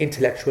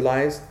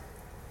 intellectualize,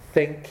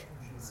 think,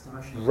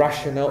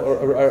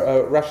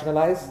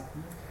 rationalize.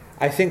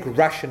 I think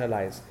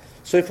rationalize.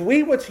 So if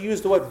we were to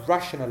use the word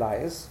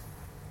rationalize,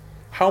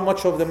 how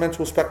much of the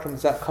mental spectrum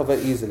does that cover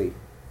easily?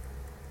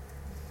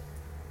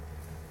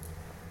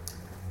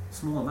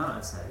 Small amount,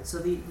 I'd say. So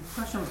the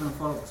question I was going to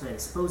follow up today,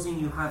 supposing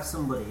you have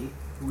somebody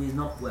who is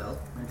not well,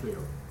 mentally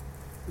ill,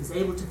 is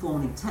able to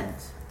form an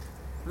intent.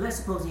 Let's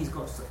suppose he's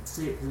got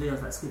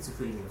surveillance like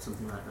schizophrenia or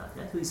something like that,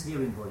 yeah? Who's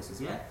hearing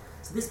voices, yeah?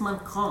 So this man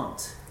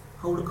can't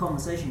hold a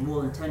conversation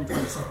more than 10,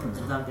 20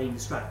 seconds without getting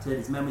distracted,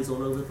 his memory's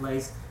all over the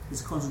place,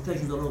 his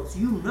concentration's all over. So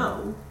you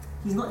know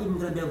he's not even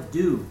going to be able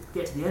to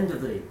get to the end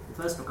of the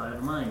first rak'ah,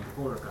 never mind the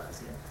 4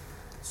 rak'ahs, yeah?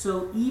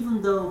 So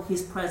even though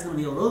his prayer's going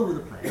to be all over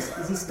the place,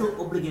 is he still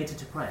obligated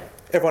to pray?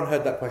 Everyone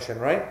heard that question,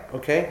 right?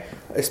 Okay.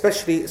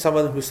 Especially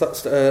someone who's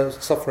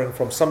suffering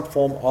from some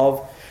form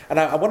of, and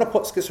I want to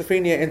put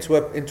schizophrenia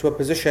into a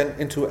position,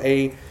 into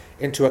a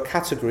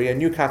category, a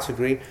new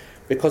category,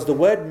 because the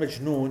word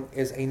majnoon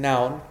is a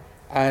noun,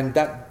 and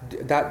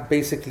that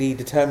basically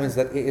determines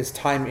that it is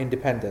time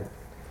independent,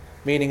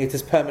 meaning it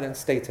is permanent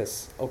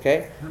status.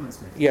 Okay. Permanent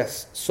status.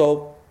 Yes.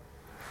 So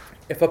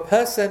if a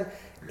person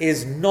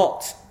is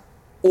not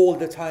all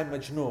the time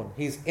majnoon,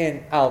 he's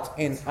in, out,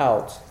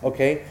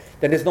 okay,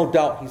 then there's no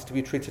doubt he's to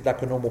be treated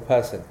like a normal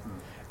person.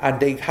 And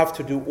they have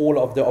to do all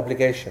of the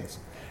obligations.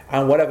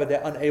 And whatever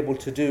they're unable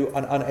to do,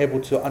 and unable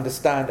to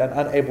understand, and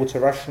unable to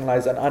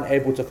rationalize, and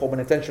unable to form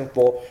an intention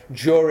for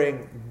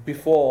during,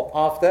 before,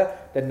 after,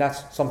 then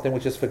that's something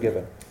which is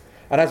forgiven.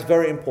 And that's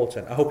very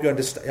important. I hope you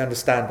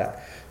understand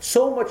that.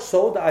 So much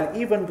so that I'll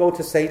even go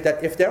to say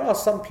that if there are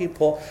some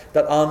people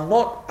that are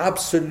not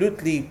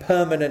absolutely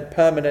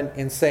permanent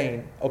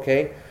insane,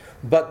 okay,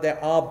 but there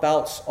are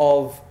bouts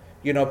of,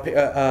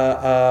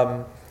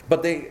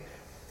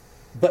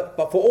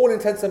 but for all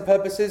intents and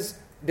purposes,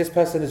 this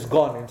person is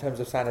gone in terms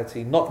of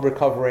sanity, not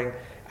recovering,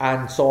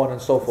 and so on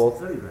and so forth.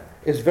 Very rare.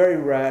 It's very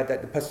rare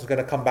that the person is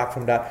going to come back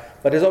from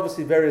that. But there's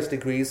obviously various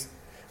degrees.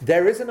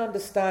 There is an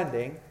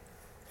understanding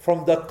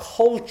from the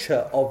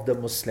culture of the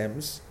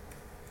Muslims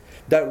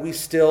that we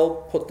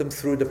still put them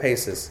through the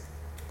paces.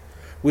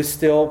 We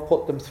still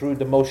put them through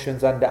the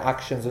motions and the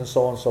actions and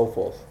so on and so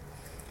forth.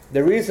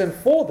 The reason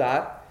for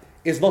that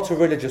is not a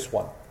religious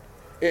one.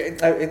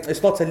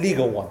 It's not a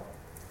legal one.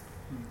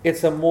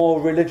 It's a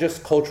more religious,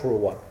 cultural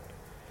one.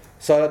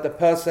 So that the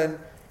person,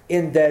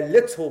 in their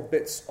little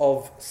bits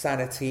of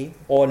sanity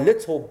or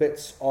little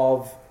bits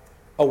of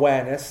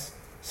awareness,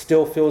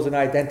 still feels an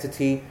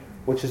identity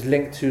which is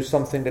linked to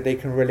something that they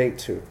can relate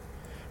to.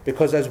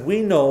 Because as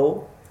we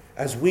know,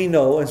 it's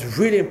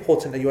really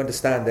important that you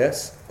understand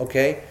this,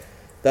 okay,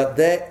 that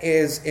there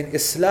is, in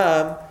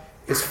Islam,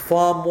 is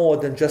far more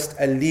than just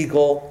a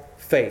legal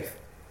faith.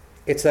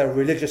 It's a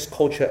religious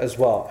culture as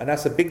well. And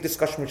that's a big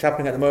discussion which is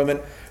happening at the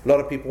moment. A lot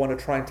of people want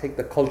to try and take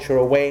the culture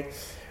away.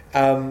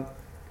 And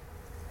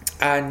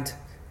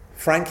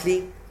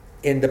frankly,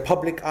 in the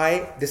public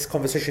eye, this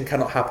conversation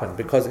cannot happen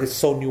because it's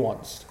so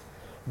nuanced.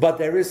 But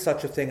there is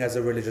such a thing as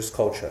a religious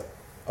culture.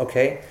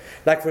 Okay?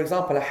 Like, for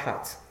example, a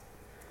hat.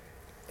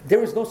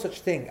 There is no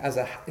such thing as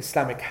an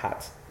Islamic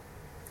hat.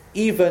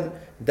 Even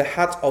the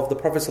hat of the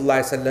Prophet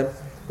ﷺ,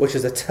 which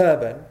is a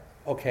turban,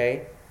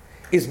 okay,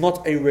 is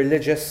not a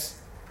religious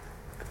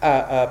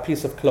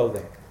piece of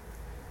clothing.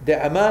 The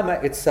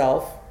amama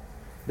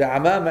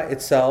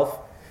itself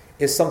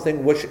is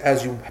something which,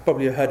 as you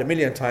probably heard a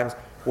million times,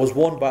 was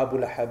worn by Abu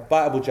Lahab,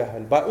 by Abu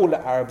Jahl, by all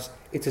the Arabs.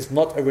 It is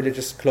not a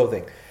religious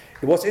clothing.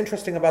 What's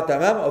interesting about the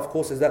amama, of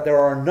course, is that there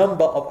are a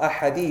number of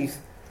ahadith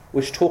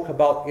which talk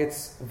about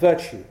its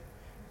virtue.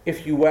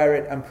 If you wear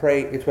it and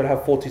pray, it will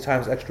have 40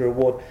 times extra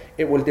reward.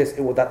 It will this,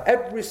 it will that.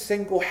 Every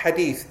single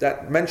hadith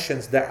that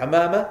mentions the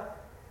amama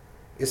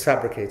is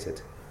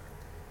fabricated.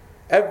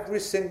 Every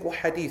single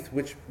hadith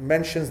which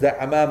mentions the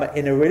amama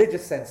in a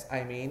religious sense,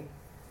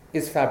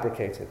 is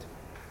fabricated.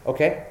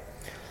 Okay?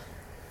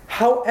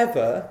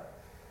 However,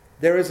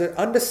 there is an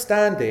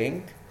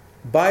understanding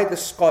by the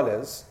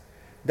scholars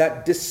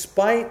that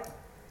despite,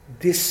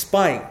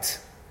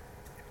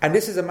 and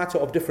this is a matter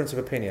of difference of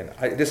opinion.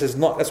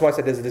 That's why I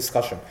said there's a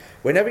discussion.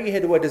 Whenever you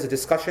hear the word there's a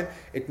discussion,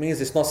 it means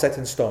it's not set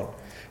in stone.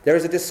 There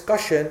is a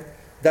discussion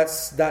that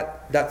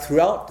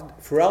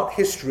throughout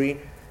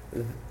history,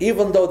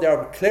 even though there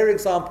are clear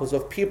examples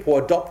of people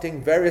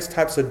adopting various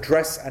types of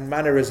dress and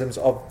mannerisms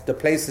of the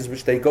places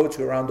which they go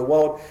to around the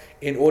world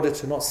in order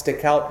to not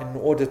stick out, in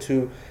order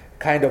to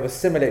kind of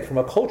assimilate from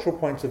a cultural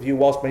point of view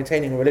whilst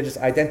maintaining a religious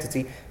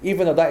identity,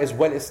 even though that is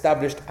well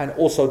established and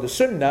also the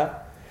sunnah,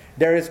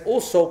 there is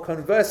also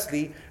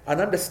conversely an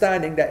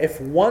understanding that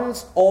if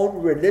one's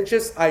own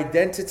religious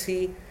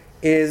identity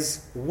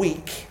is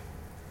weak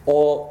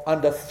or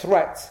under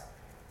threat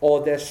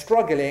or they're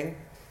struggling,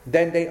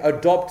 then they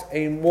adopt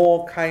a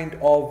more kind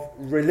of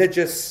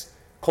religious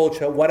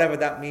culture, whatever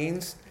that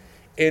means,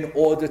 in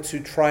order to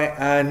try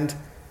and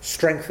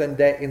strengthen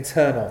their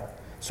internal.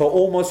 So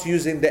almost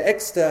using the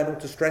external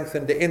to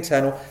strengthen the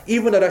internal,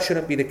 even though that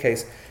shouldn't be the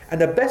case.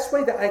 And the best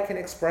way that I can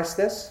express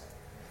this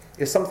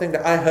is something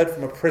that I heard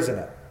from a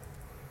prisoner.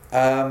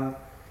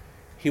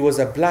 He was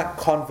a black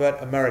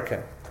convert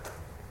American.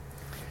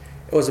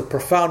 It was a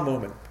profound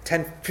moment.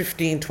 10,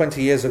 15,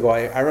 20 years ago,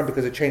 I remember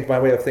because it changed my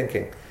way of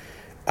thinking.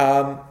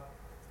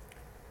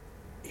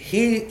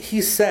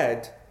 He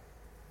said,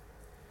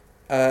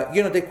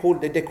 they call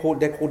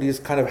these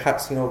kind of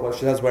hats, what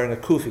she was wearing, a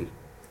kufi.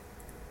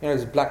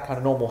 This black kind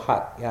of normal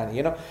hat,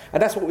 and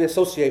that's what we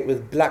associate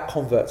with black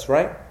converts,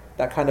 right?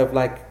 That kind of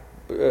like,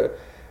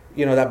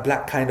 that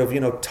black kind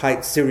of,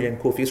 tight Syrian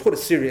kufi. It's called a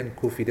Syrian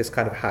kufi, this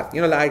kind of hat.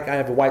 Like I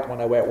have a white one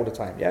I wear all the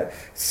time,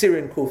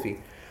 Syrian kufi.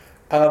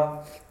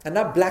 And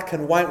that black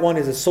and white one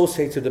is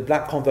associated with the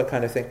black convert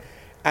kind of thing.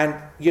 And,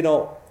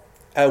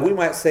 we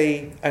might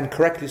say, and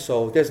correctly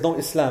so, there's no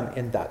Islam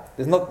in that.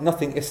 There's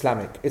nothing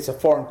Islamic. It's a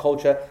foreign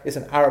culture. It's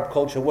an Arab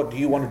culture. What do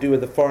you want to do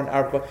with the foreign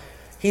Arab culture?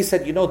 He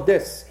said,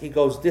 this. He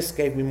goes, this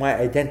gave me my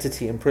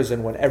identity in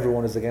prison when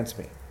everyone is against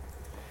me.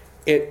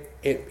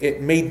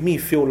 It made me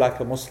feel like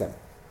a Muslim.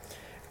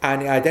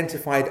 And it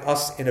identified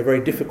us in a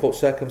very difficult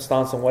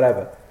circumstance and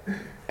whatever.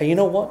 And you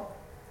know what?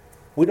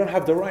 We don't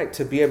have the right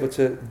to be able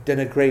to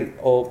denigrate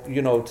or,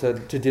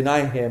 to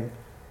deny him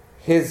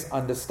his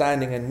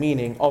understanding and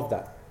meaning of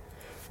that.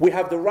 We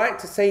have the right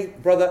to say,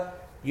 brother,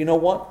 you know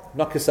what?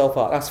 Knock yourself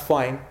out. That's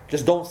fine.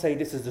 Just don't say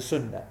this is the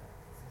sunnah.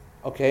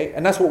 Okay?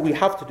 And that's what we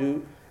have to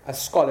do as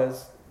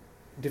scholars,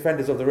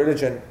 defenders of the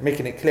religion,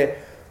 making it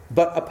clear.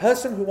 But a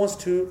person who wants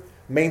to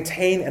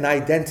maintain an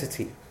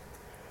identity,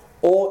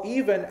 or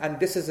even, and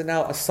this is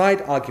now a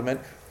side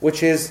argument,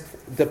 which is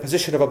the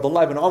position of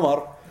Abdullah ibn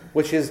Umar,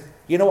 which is,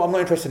 I'm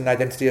not interested in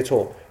identity at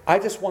all. I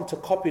just want to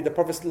copy the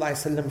Prophet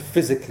ﷺ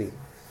physically.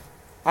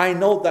 I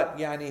know that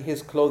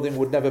his clothing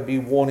would never be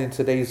worn in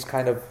today's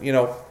kind of, I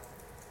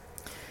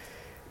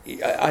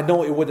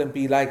know it wouldn't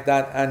be like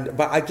that,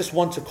 but I just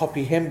want to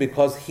copy him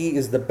because he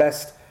is the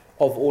best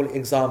of all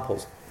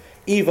examples.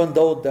 Even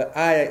though the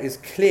ayah is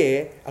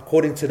clear,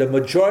 according to the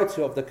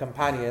majority of the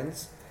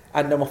companions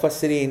and the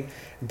mufassirin,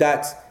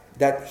 that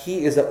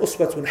he is a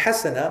uswatun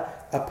hasana,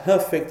 a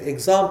perfect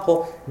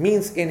example,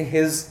 means in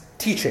his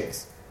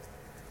teachings,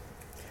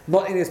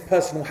 not in his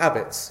personal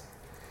habits.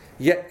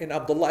 Yet in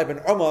Abdullah ibn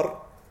Umar,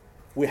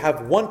 we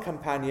have one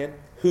companion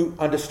who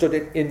understood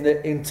it in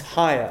the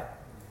entire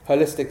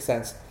holistic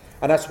sense.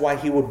 And that's why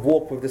he would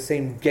walk with the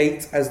same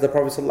gait as the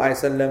Prophet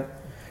ﷺ,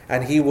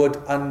 and he would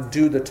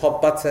undo the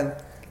top button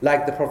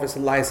like the Prophet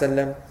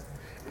ﷺ,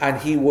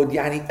 and he would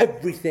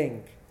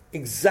everything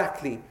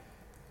exactly.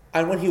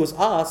 And when he was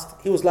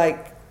asked, he was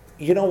like,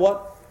 you know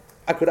what?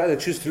 I could either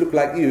choose to look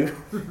like you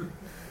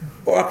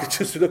or I could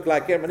choose to look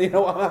like him, and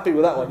I'm happy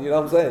with that one, what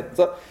I'm saying?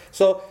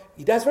 So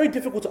that's very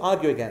difficult to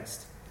argue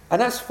against. And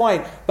that's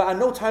fine. But at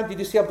no time did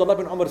you see Abdullah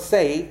ibn Umar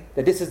say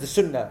that this is the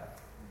sunnah.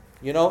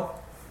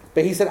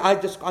 But he said,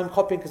 I'm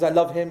copying because I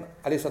love him,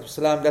 alayhi salatu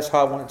wasalam, that's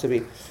how I want it to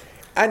be.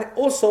 And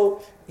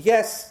also,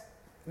 yes,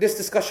 this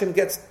discussion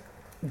gets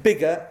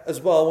bigger as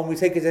well when we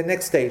take it to the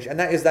next stage. And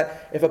that is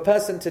that if a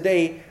person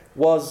today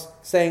was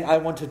saying, I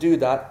want to do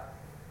that,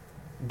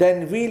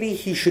 then really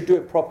he should do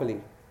it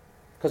properly.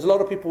 Because a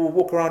lot of people will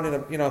walk around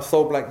in a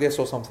thobe like this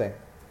or something,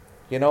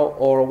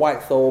 or a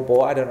white thobe,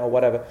 or I don't know,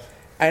 whatever.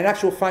 And in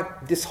actual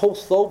fact, this whole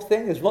thobe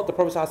thing is not the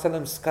Prophet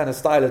ﷺ's kind of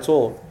style at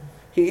all.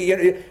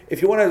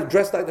 If you want to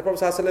dress like the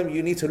Prophet ﷺ,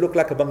 you need to look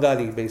like a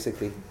Bengali,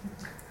 basically.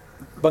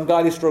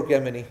 Bengali stroke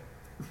Yemeni.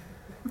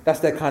 That's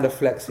their kind of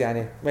flex,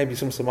 yani. Maybe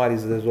some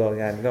Somalis as well,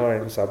 yani. Don't worry,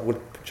 Musab, we'll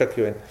check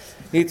you in.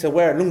 You need to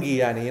wear a lungi,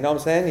 yani. You know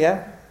what I'm saying?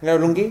 Yeah? You know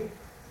lungi?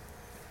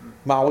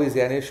 Ma'awiz,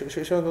 yani.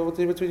 What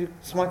do you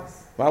smile?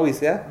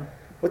 Ma'awiz, yeah?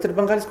 What did the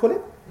Bengalis call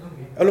it?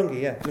 Lungi. A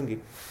lungi, yeah, lungi.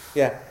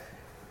 Yeah.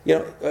 The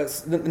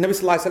Nabi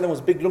Sallallahu Alaihi Wasallam was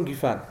a big lungi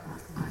fan.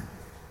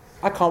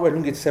 I can't wear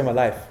lungi to save my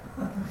life.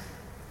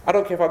 I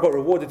don't care if I got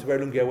rewarded to wear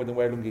lungi, I wouldn't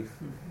wear lungi.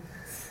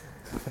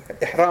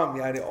 Ihram,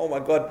 yani. Oh my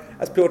God,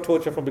 that's pure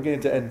torture from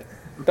beginning to end.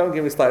 Don't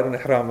get me started on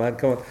ihram, man.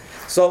 Come on.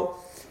 So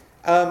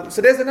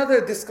there's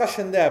another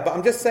discussion there, but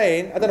I'm just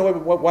saying, I don't know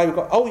why we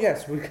got. Oh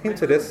yes, we came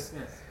to this.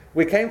 Yes.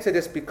 We came to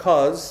this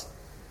because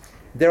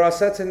there are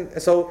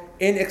so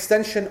in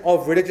extension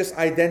of religious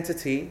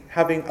identity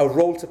having a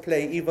role to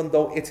play, even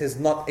though it is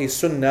not a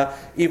sunnah,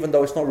 even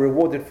though it's not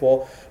rewarded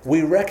for,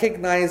 we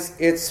recognize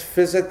its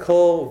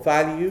physical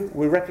value,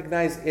 we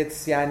recognize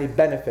its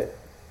benefit.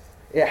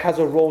 It has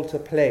a role to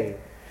play.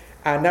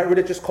 And that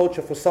religious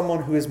culture for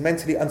someone who is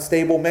mentally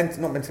unstable,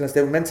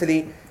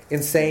 mentally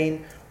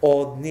insane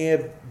or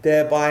near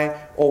thereby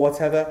or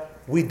whatever,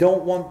 we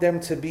don't want them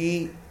to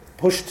be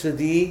pushed to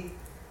the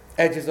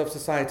edges of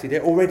society. They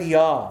already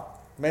are.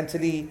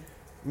 Mentally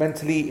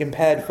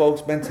impaired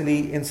folks,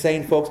 mentally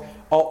insane folks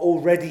are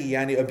already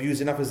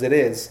abused enough as it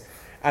is,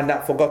 and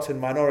that forgotten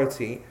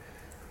minority.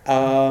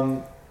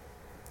 So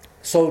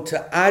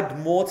to add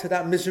more to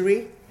that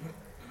misery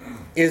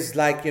is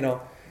like,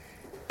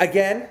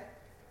 again,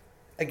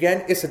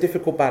 it's a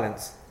difficult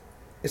balance.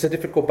 It's a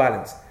difficult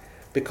balance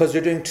because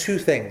you're doing two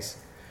things.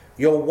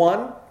 You're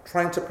one,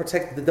 trying to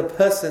protect the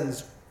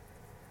person's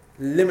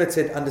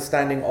limited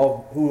understanding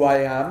of who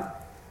I am.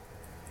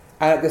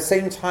 And at the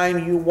same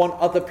time, you want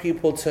other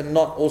people to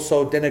not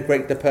also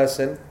denigrate the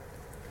person.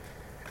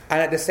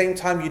 And at the same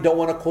time, you don't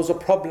want to cause a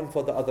problem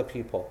for the other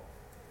people.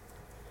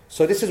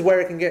 So this is where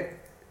it can get...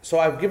 So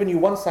I've given you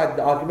one side of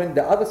the argument.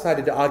 The other side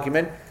of the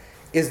argument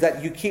is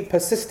that you keep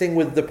persisting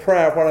with the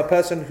prayer for a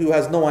person who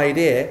has no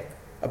idea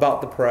about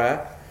the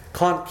prayer,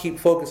 can't keep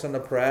focus on the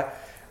prayer,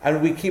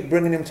 and we keep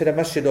bringing him to the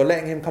masjid or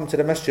letting him come to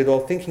the masjid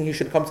or thinking he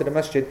should come to the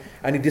masjid,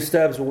 and he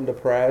disturbs all the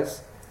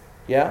prayers.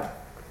 Yeah?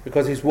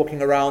 Because he's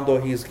walking around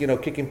or he's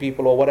kicking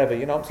people or whatever,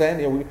 you know what I'm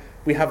saying?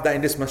 We have that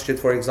in this masjid,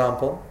 for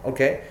example.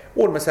 Okay,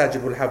 all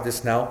masajid will have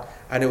this now,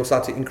 and it will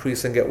start to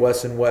increase and get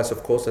worse and worse,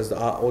 of course, as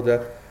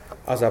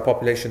our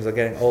populations are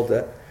getting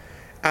older.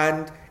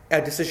 And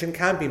a decision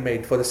can be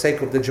made for the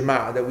sake of the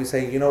jama'ah that we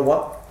say, you know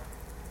what,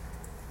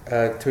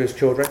 to his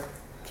children,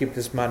 keep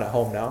this man at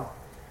home now.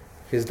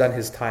 He's done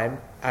his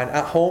time, and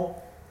at home,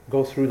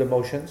 go through the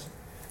motions,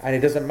 and it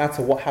doesn't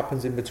matter what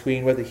happens in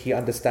between, whether he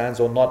understands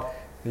or not.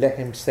 Let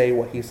him say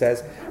what he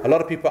says. A lot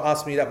of people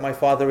ask me that my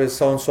father is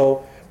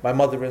so-and-so, my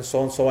mother is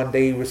so-and-so, and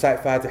they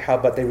recite Fatiha,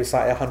 but they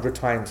recite 100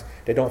 times.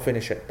 They don't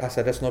finish it. I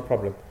said, that's no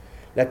problem.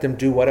 Let them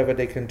do whatever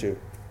they can do.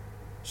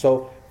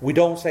 So we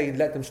don't say,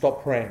 let them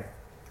stop praying.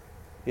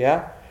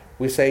 Yeah?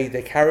 We say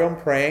they carry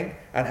on praying,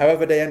 and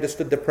however they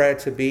understood the prayer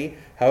to be,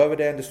 however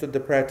they understood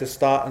the prayer to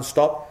start and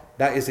stop,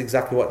 that is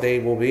exactly what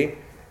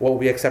will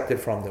be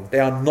accepted from them. They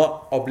are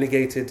not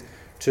obligated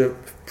to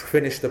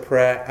finish the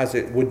prayer as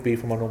it would be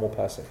from a normal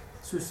person.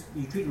 So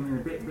you treat them in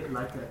a bit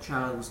like a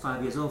child who's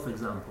 5 years old, for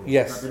example.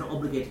 Yes. That they're not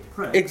obligated to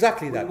pray.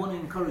 Exactly but that. You want to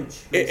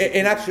encourage...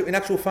 In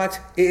actual fact,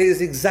 it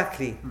is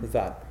exactly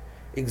that.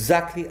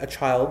 Exactly a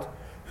child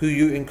who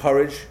you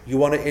encourage. You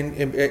want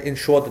to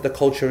ensure that the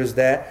culture is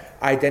there,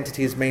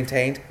 identity is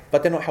maintained,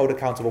 but they're not held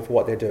accountable for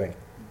what they're doing.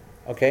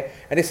 Okay?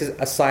 And this is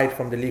aside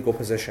from the legal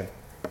position.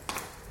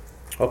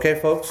 Okay,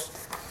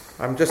 folks?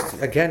 I'm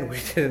just, again, we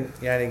didn't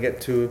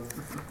get to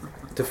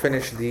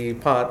finish the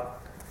part.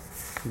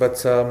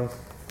 But...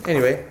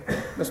 anyway,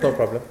 that's no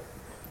problem.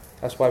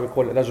 That's why we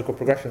call it logical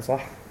progression,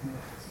 صح?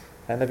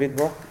 And Naveed,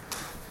 bro?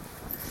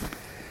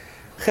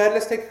 Khair,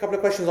 let's take a couple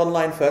of questions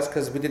online first,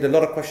 because we did a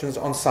lot of questions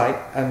on site,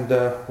 and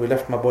we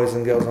left my boys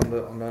and girls on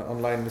the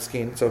online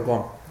scheme. So go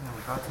on.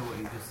 Regarding what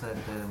you just said,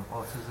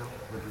 autism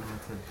with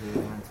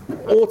limited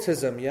mental.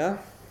 Autism, yeah?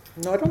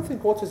 No, I don't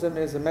think autism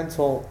is a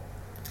mental.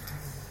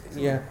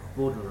 Yeah.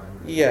 Borderline.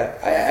 Yeah.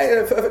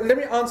 Let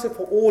me answer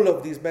for all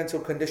of these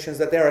mental conditions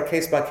that they're a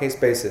case-by-case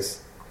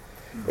basis.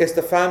 It's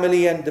the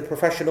family and the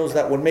professionals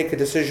that will make a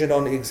decision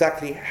on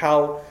exactly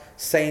how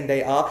sane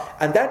they are,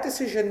 and that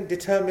decision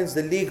determines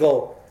the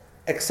legal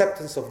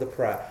acceptance of the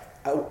prayer.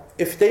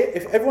 If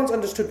everyone's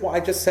understood what I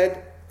just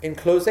said in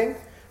closing,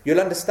 you'll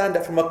understand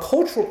that from a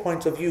cultural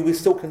point of view, we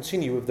still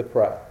continue with the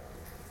prayer.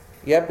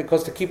 Yeah,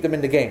 because to keep them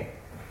in the game.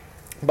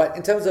 But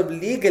in terms of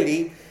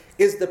legally,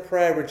 is the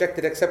prayer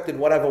rejected, accepted,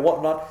 whatever,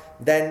 whatnot,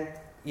 then,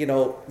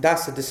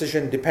 that's a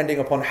decision depending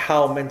upon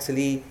how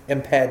mentally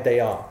impaired they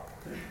are.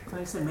 Can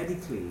I say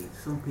medically,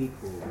 some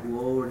people who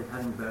are already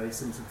having various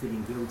symptoms of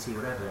feeling guilty,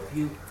 whatever, if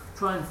you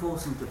try and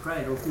force them to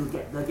pray,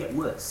 they'll get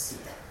worse.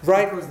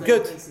 Right, Because they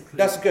good. basically-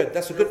 That's good.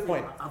 That's a they'll good think,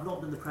 point. I've not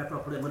done the prayer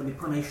properly, I'm going to be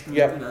punished, and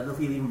Yeah. they'll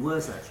feel even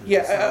worse actually.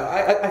 Yeah, So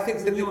I think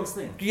it's a that nuanced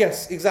thing.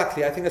 yes,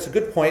 exactly. I think that's a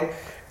good point,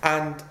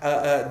 and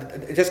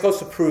it just goes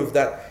to prove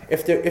that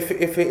if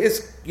it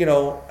is, you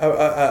know,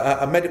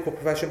 a medical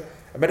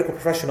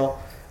professional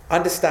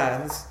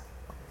understands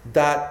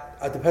that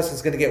the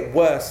person's going to get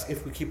worse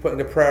if we keep putting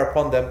the prayer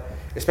upon them,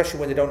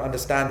 especially when they don't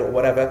understand or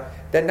whatever,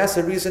 then that's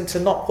a reason to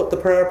not put the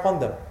prayer upon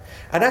them.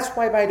 And that's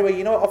why, by the way,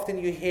 you know, often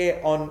you hear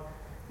on,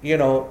 you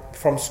know,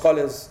 from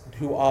scholars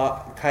who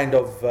are kind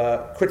of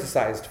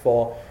criticized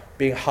for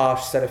being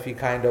harsh, Salafi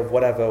kind of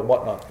whatever,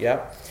 whatnot,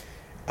 yeah?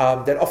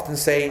 They'll often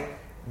say,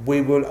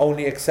 we will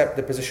only accept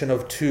the position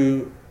of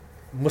 2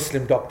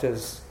 Muslim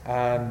doctors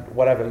and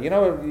whatever. You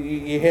know,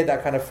 you hear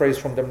that kind of phrase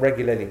from them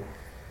regularly.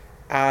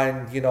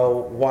 And, you know,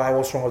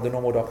 what's wrong with the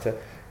normal doctor?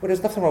 Well,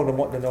 there's nothing wrong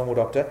with the normal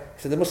doctor.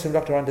 So the Muslim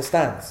doctor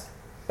understands.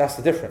 That's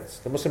the difference.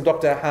 The Muslim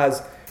doctor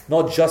has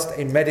not just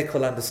a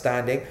medical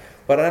understanding,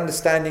 but an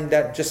understanding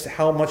that just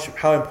how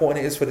important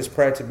it is for this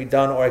prayer to be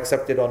done or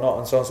accepted or not,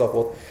 and so on and so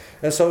forth.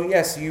 And so,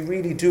 yes, you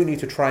really do need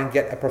to try and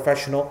get a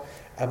professional,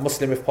 a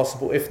Muslim if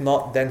possible. If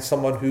not, then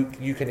someone who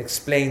you can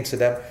explain to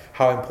them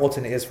how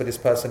important it is for this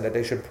person that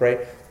they should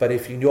pray. But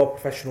if in your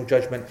professional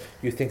judgment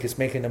you think it's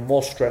making them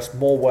more stressed,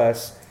 more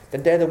worse,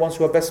 then they're the ones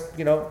who are best,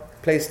 you know,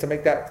 placed to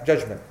make that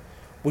judgment.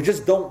 We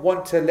just don't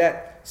want to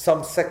let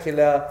some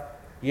secular,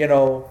 you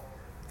know,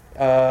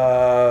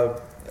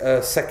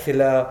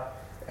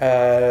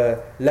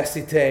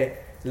 laicite,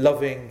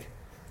 loving,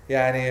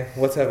 yani,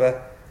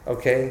 whatever,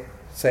 okay,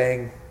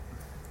 saying,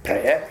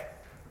 prayer,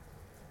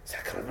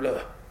 sacre bleu.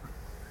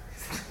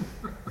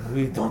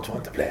 We don't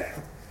want the prayer.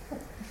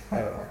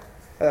 I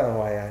don't know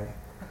why I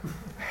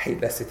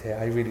hate laicite,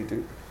 I really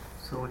do.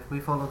 So if we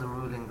follow the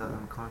ruling that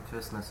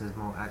unconsciousness is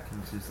more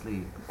akin to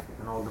sleep,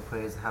 and all the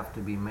prayers have to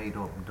be made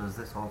up, does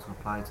this also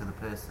apply to the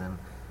person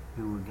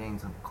who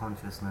regains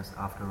consciousness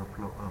after a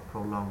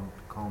prolonged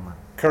coma?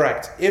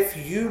 Correct. If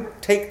you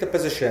take the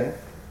position,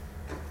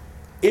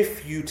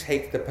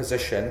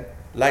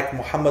 like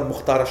Muhammad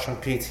Mukhtar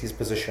al-Shanqiti's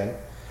position,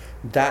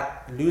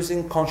 that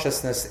losing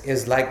consciousness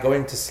is like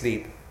going to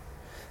sleep,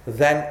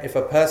 then if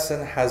a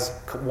person has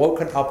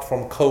woken up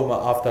from coma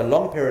after a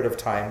long period of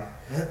time,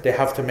 they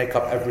have to make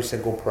up every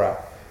single prayer.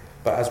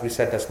 But as we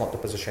said, that's not the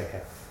position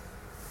here.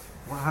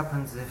 What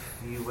happens if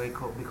you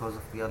wake up because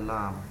of the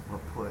alarm, or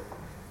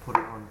put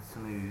it on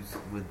snooze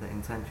with the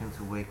intention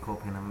to wake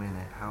up in a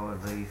minute,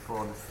 however you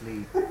fall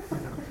asleep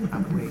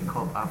and wake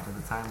up after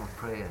the time of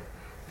prayer?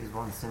 Is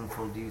one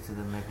sinful due to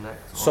the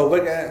neglect?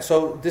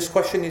 So this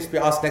question needs to be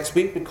asked next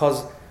week,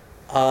 because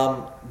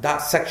that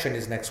section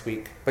is next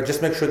week. But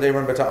just make sure they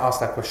remember to ask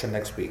that question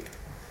next week.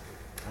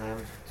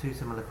 2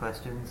 similar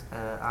questions.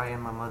 I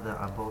and my mother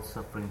are both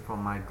suffering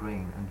from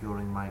migraine, and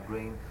during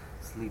migraine,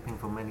 sleeping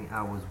for many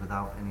hours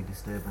without any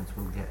disturbance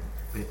will get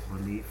a bit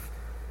relief.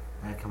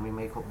 Can we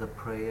make up the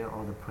prayer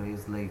or the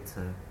prayers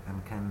later?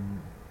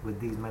 And with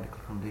these medical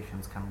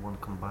conditions, can one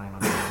combine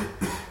on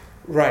them?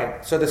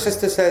 Right. So the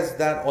sister says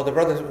that, or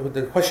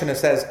the questioner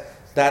says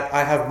that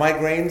I have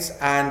migraines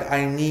and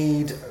I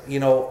need, you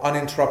know,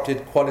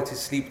 uninterrupted quality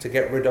sleep to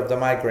get rid of the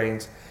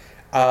migraines.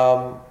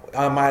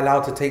 Am I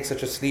allowed to take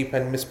such a sleep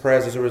and miss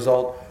prayers as a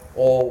result,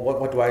 or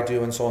what do I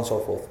do, and so on and so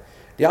forth?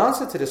 The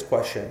answer to this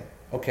question,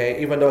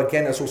 okay, even though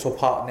again it's also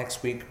part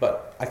next week,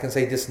 but I can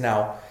say this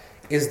now,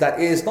 is that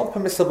it is not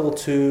permissible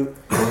to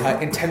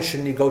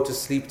intentionally go to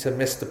sleep to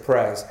miss the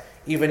prayers,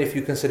 even if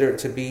you consider it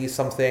to be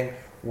something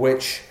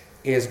which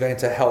is going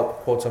to help,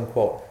 quote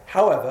unquote.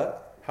 However,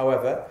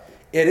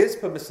 it is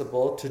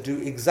permissible to do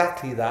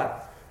exactly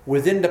that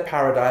within the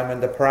paradigm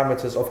and the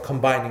parameters of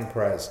combining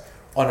prayers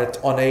on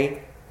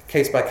a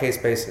case-by-case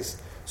basis.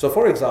 So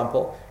for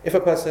example, if a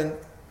person,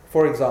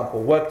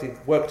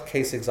 worked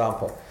case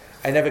example,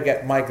 I never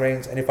get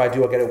migraines, and if I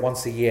do, I get it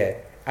once a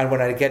year, and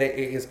when I get it,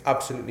 it is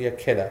absolutely a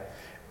killer,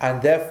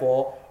 and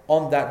therefore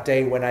on that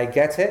day when I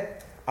get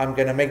it, I'm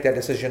going to make that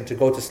decision to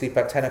go to sleep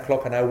at 10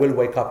 o'clock and I will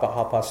wake up at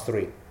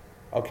 3:30.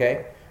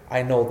 Okay,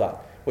 I know that,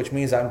 which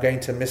means I'm going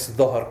to miss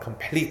Dhuhr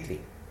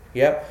completely.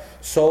 Yeah,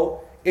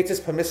 so it is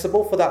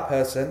permissible for that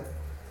person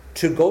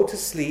to go to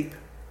sleep,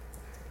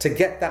 to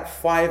get that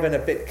 5 and a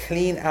bit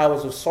clean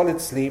hours of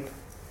solid sleep,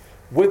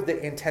 with the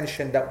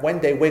intention that when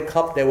they wake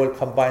up, they will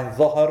combine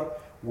Dhuhr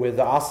with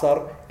the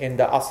Asr in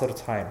the Asr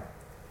time.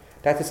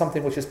 That is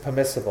something which is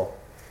permissible.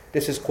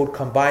 This is called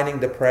combining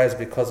the prayers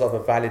because of a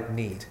valid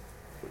need.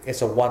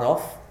 It's a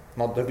one-off,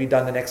 not to be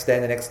done the next day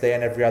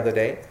and every other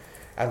day,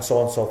 and so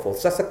on and so forth.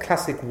 So that's a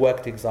classic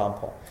worked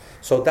example.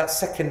 So that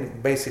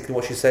second, basically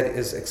what she said,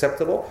 is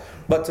acceptable.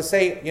 But to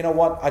say, you know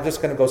what, I'm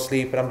just going to go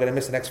sleep and I'm going to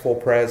miss the next 4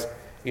 prayers,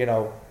 you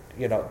know,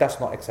 that's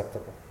not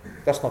acceptable.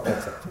 That's not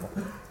acceptable.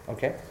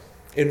 Okay?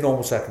 In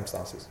normal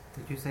circumstances.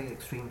 Did you say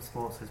extreme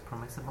sports is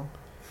permissible?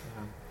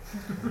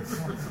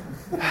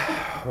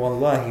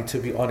 Wallahi, to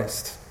be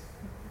honest,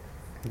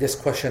 this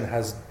question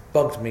has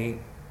bugged me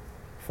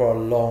for a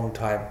long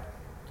time.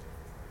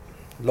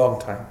 long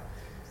time.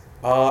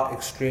 Are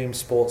extreme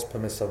sports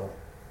permissible?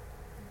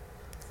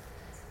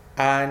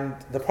 And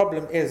the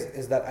problem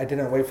is that I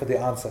didn't wait for the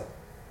answer.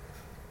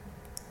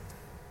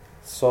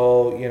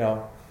 So,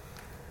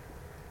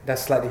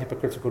 that's slightly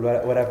hypocritical,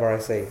 whatever I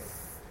say.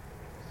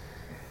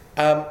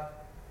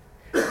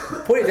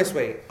 Put it this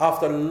way,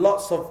 after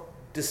lots of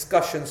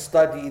discussion,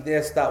 study,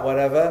 this, that,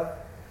 whatever,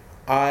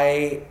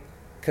 I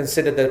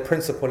consider the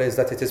principle is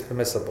that it is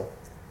permissible.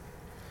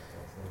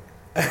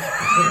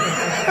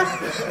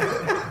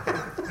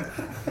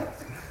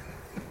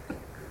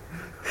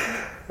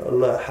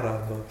 Allah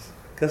haram, Bobs.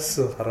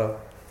 Kassu haram.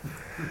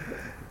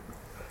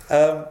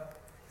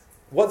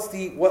 What's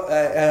the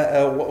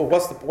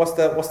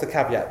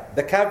caveat?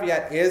 The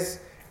caveat is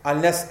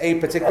unless a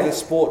particular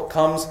sport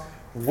comes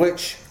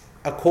which,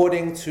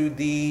 according to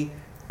the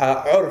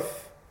urf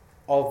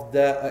of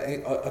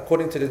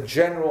according to the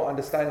general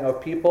understanding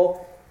of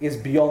people, is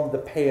beyond the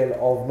pale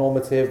of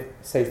normative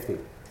safety.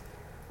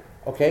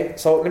 Okay,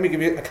 so let me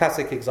give you a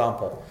classic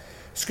example.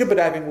 Scuba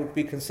diving would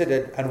be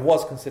considered and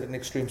was considered an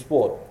extreme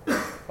sport.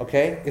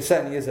 Okay, it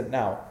certainly isn't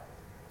now.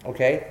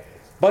 Okay,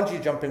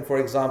 bungee jumping, for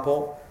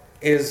example,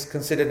 is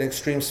considered an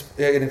extreme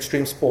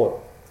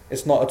sport.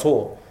 It's not at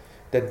all.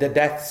 The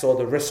deaths or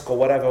the risk or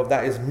whatever of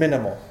that is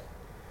minimal.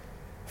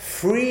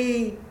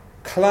 Free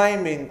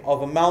climbing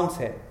of a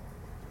mountain,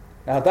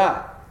 now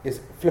that is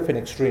flipping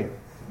extreme.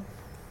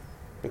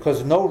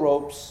 Because no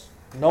ropes,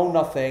 no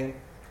nothing,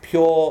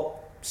 pure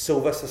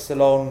Sylvester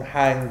Stallone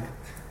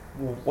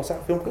what's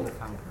that film called?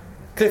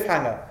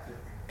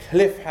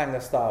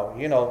 Cliffhanger style,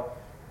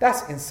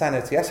 that's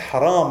insanity. That's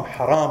haram.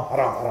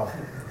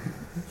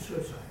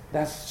 Suicide.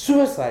 That's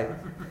suicide.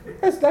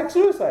 That's like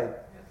suicide.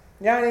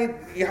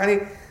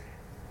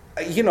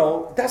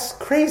 That's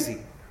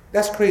crazy.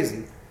 That's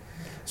crazy.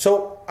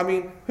 So,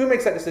 who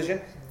makes that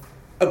decision?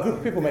 A group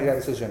of people make that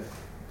decision.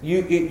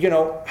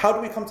 How do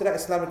we come to that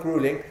Islamic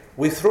ruling?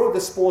 We throw the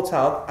sport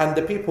out, and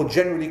the people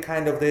generally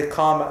they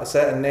calm at a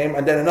certain name,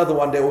 and then another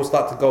one they all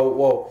start to go,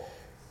 whoa.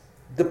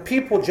 The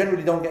people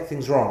generally don't get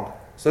things wrong.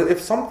 So if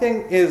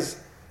something is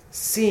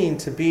seen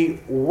to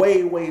be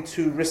way, way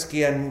too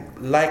risky and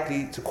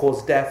likely to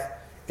cause death,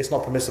 it's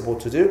not permissible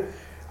to do.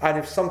 And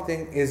if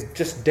something is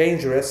just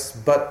dangerous,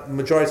 but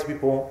majority of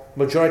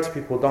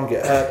people don't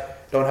get hurt,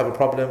 don't have a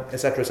problem,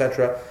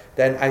 etc.,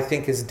 then I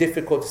think it's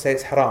difficult to say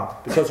it's haram.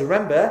 Because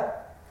remember,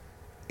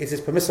 it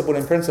is permissible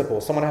in principle.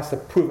 Someone has to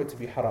prove it to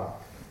be haram.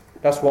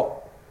 That's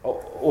what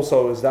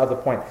also is the other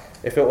point.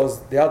 If it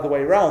was the other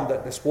way around,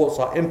 that the sports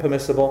are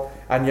impermissible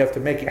and you have to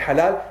make it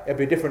halal, it'd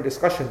be a different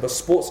discussion. But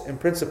sports in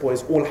principle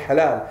is all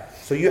halal.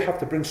 So you have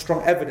to bring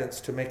strong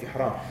evidence to make it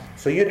haram.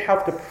 So you'd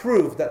have to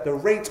prove that the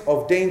rate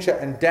of danger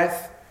and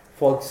death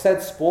for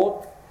said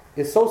sport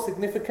is so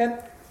significant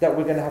that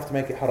we're going to have to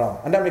make it haram.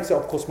 And that makes it,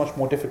 of course, much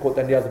more difficult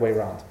than the other way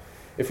around.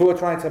 If we were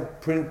trying to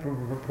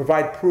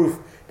provide proof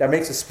that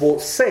makes a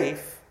sport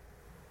safe,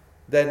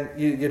 then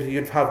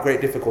you'd have great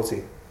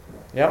difficulty.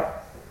 Yeah?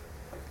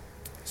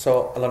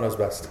 So Allah knows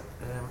best.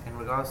 In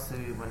regards to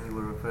when you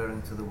were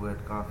referring to the word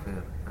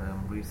kafir,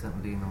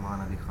 recently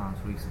Nouman Ali Khan's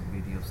recent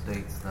video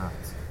states that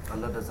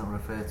Allah doesn't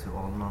refer to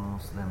all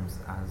non-Muslims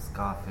as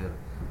kafir.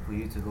 For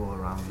you to go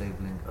around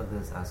labeling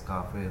others as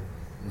kafir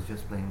is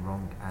just plain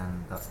wrong,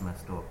 and that's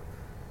messed up.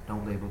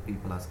 Don't label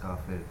people as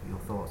kafir. Your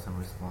thoughts and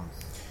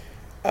response.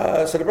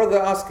 So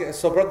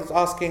brother's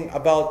asking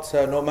about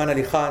Nouman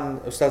Ali Khan,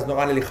 Ustaz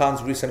Nouman Ali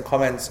Khan's recent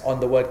comments on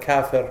the word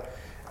kafir,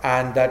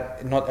 and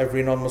that not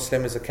every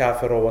non-Muslim is a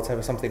kafir or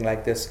whatever, something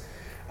like this.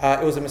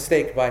 It was a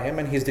mistake by him,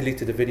 and he's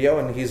deleted the video,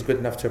 and he's good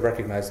enough to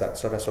recognize that,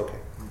 so that's okay.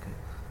 Okay.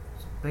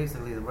 So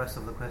basically, the rest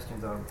of the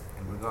questions are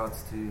in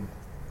regards to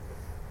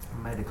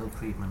medical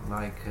treatment,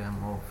 like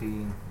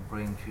morphine,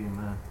 brain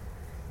tumor,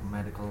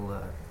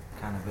 medical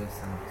cannabis,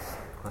 and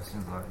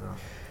questions like that.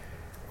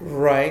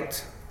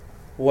 Right.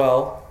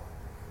 Well,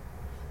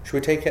 should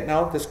we take it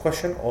now, this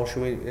question, or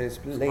should we? It's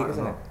late,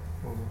 isn't it?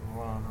 1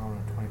 hour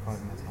and 25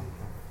 minutes.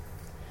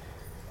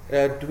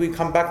 Do we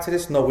come back to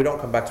this? No, we don't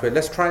come back to it.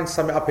 Let's try and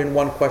sum it up in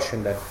one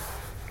question then.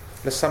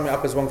 Let's sum it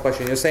up as one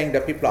question. You're saying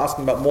that people are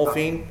asking about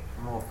morphine?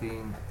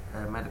 Morphine,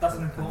 medical. That's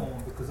an important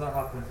one because that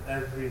happens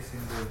every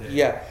single day.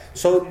 Yeah.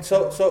 So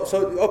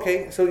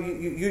okay. So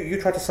you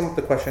try to sum up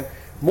the question.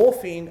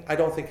 Morphine, I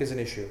don't think is an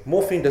issue.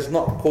 Morphine does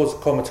not cause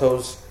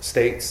comatose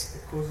states.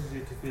 It causes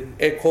you to feel.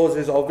 It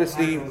causes,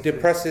 obviously,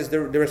 depresses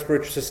the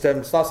respiratory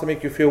system. Starts to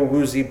make you feel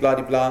woozy,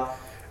 blah blah.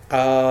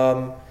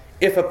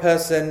 If a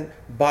person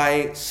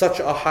by such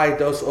a high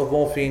dose of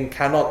morphine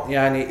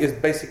is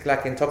basically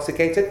like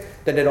intoxicated,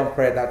 then they don't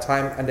pray at that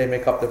time and they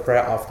make up the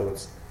prayer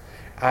afterwards.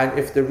 And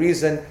if the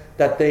reason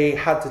that they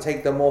had to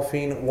take the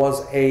morphine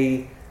was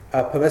a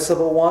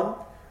permissible one,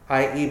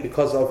 i.e.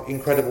 because of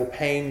incredible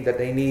pain that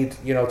they need,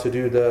 to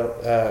do the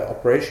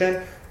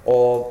operation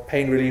or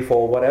pain relief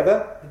or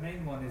whatever. The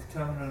main one is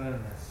terminal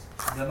illness.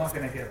 They're not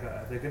going to get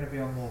better. They're going to be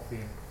on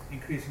morphine.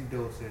 Increasing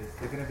doses,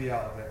 they're going to be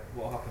out of it.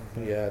 What happens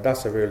then? Yeah,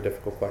 that's a real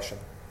difficult question.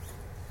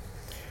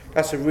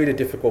 That's a really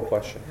difficult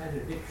question. Had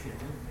addiction,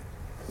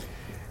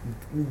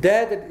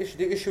 There,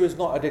 the issue is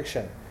not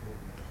addiction.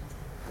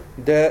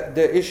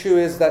 The issue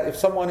is that if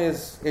someone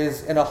is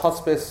in a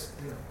hospice,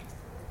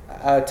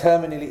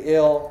 terminally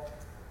ill,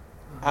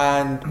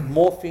 and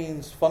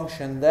morphine's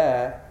function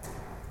there,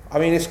 I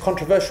mean, it's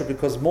controversial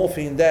because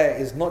morphine there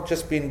is not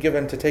just being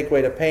given to take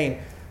away the pain,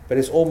 but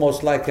it's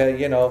almost like a,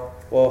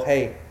 well,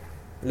 hey,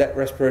 let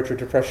respiratory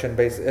depression,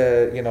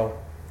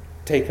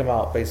 take them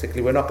out.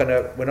 Basically, we're not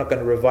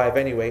gonna revive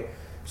anyway.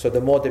 So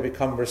the more they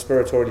become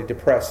respiratorily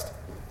depressed,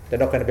 they're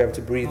not going to be able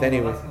to breathe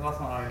anyway. That's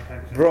not our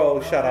intention.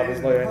 Bro, shut up!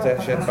 It's not your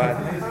intention,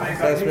 man.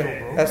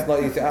 That's not.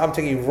 I'm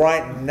telling you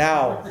right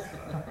now.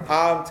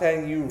 I'm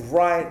telling you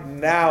right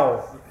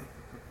now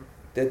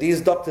that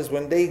these doctors,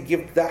 when they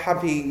give the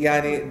happy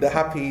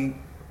button.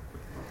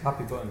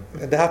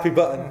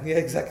 Yeah,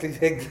 exactly.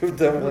 They give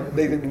them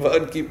the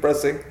button, keep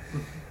pressing.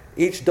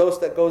 Each dose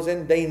that goes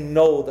in, they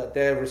know that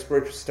their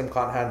respiratory system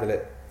can't handle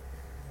it.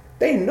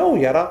 They know,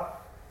 Yara.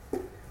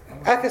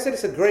 Like I said,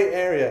 it's a grey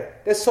area.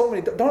 There's so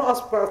many. Don't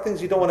ask about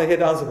things you don't want to hear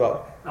the answer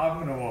about. I'm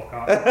going to walk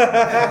out.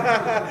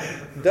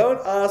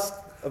 Don't ask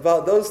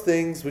about those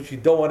things which you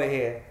don't want to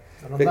hear.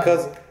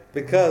 Because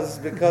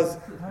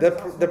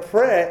the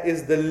prayer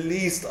is the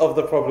least of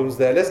the problems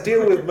there. Let's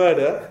deal with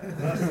murder.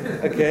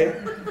 Okay?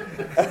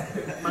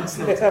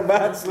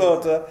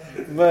 Manslaughter,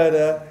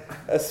 murder,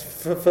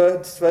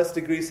 first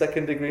degree,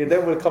 second degree, and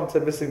then we'll come to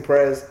missing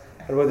prayers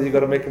and whether you've got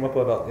to make them up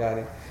or not.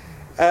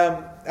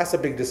 That's a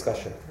big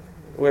discussion.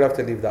 We'll have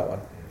to leave that one.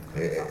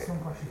 Some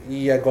question.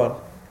 Yeah, go on.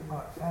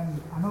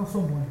 I know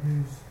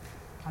someone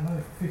I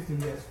know for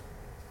 50 years,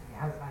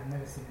 I've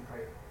never seen him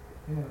pray.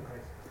 He never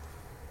prays.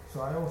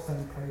 So I always tell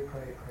him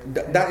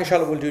pray. That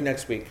inshallah we'll do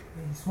next week.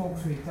 He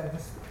smokes weed.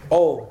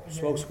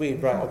 Smokes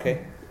weed, right,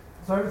 okay.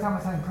 So every time I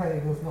tell him pray,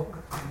 he goes, look,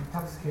 I'm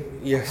intoxicated.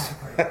 Yes.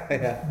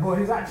 Yeah. But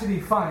he's actually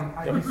fine.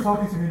 He's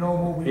talking to me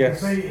normal. We're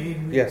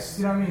debating. Yes.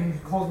 You know what I mean?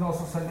 He's calling all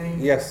sorts of names.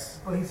 Yes.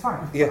 But he's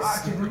fine. Yes.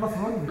 Actually, there's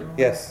nothing wrong with him.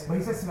 Yes. But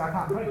he says to me, I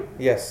can't pray.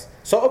 Yes.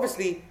 So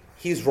obviously,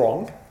 he's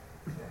wrong.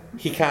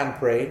 He can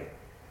pray.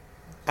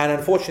 And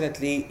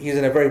unfortunately, he's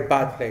in a very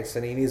bad place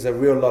and he needs a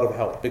real lot of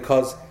help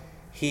because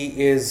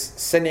he is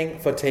sinning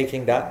for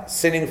taking that,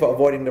 sinning for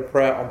avoiding the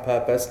prayer on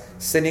purpose,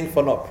 sinning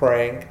for not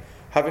praying,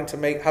 having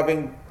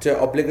to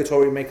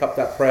obligatory make up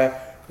that prayer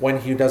when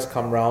he does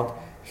come round.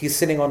 He's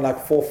sinning on like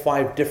 4 or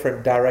 5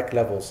 different direct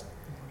levels.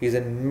 He's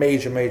in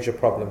major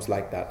problems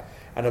like that.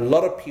 And a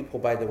lot of people,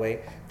 by the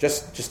way,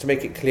 just to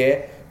make it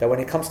clear, that when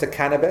it comes to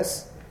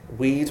cannabis,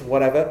 weed,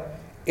 whatever,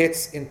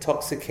 its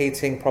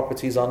intoxicating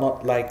properties are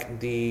not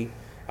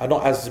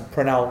as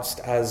pronounced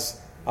as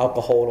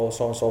alcohol or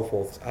so on and so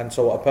forth. And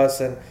so a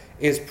person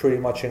is pretty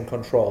much in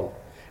control.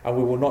 And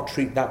we will not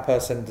treat that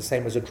person the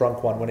same as a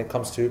drunk one when it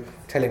comes to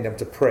telling them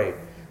to pray,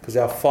 because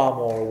they are far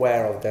more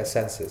aware of their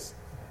senses.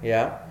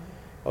 Yeah?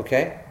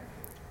 Okay?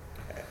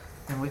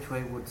 In which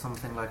way would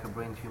something like a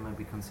brain tumor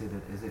be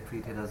considered? Is it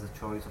treated as a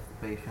choice of the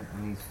patient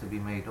and needs to be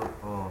made up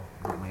or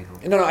not made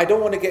up? No, I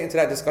don't want to get into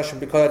that discussion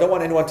because I don't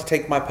want anyone to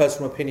take my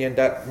personal opinion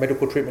that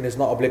medical treatment is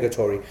not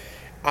obligatory.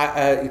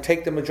 You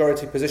take the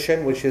majority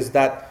position, which is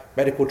that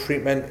medical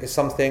treatment is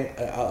something,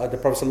 the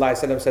Prophet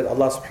ﷺ said,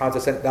 Allah subhanahu wa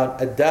ta'ala sent down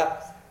ad-da'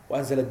 wa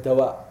anzal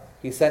ad-dawa.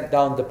 He sent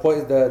down the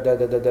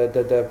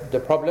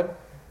problem,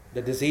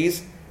 the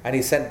disease, and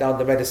he sent down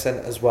the medicine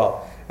as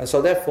well. And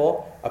so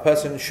therefore, a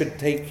person should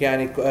take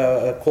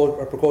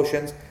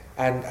precautions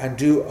and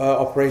do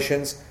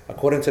operations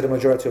according to the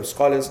majority of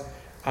scholars.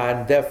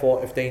 And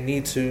therefore, if they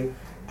need to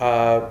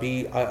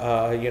be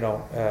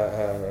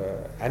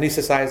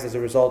anesthetized as a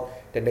result,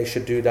 then they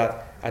should do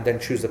that and then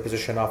choose the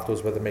position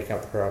afterwards whether making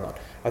up the prayer or not.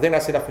 I think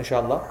that's enough,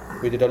 inshallah.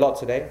 We did a lot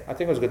today. I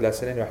think it was a good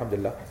lesson,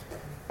 alhamdulillah.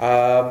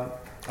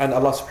 And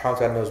Allah subhanahu wa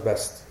ta'ala knows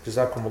best.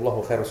 جزاكم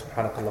الله خير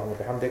سبحانك اللهم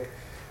وبحمدك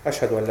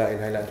أشهد أن لا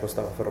إله إلا أنت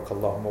واستغفرك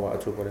اللهم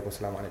وأتوب إليك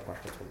والسلام عليكم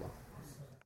ورحمة الله.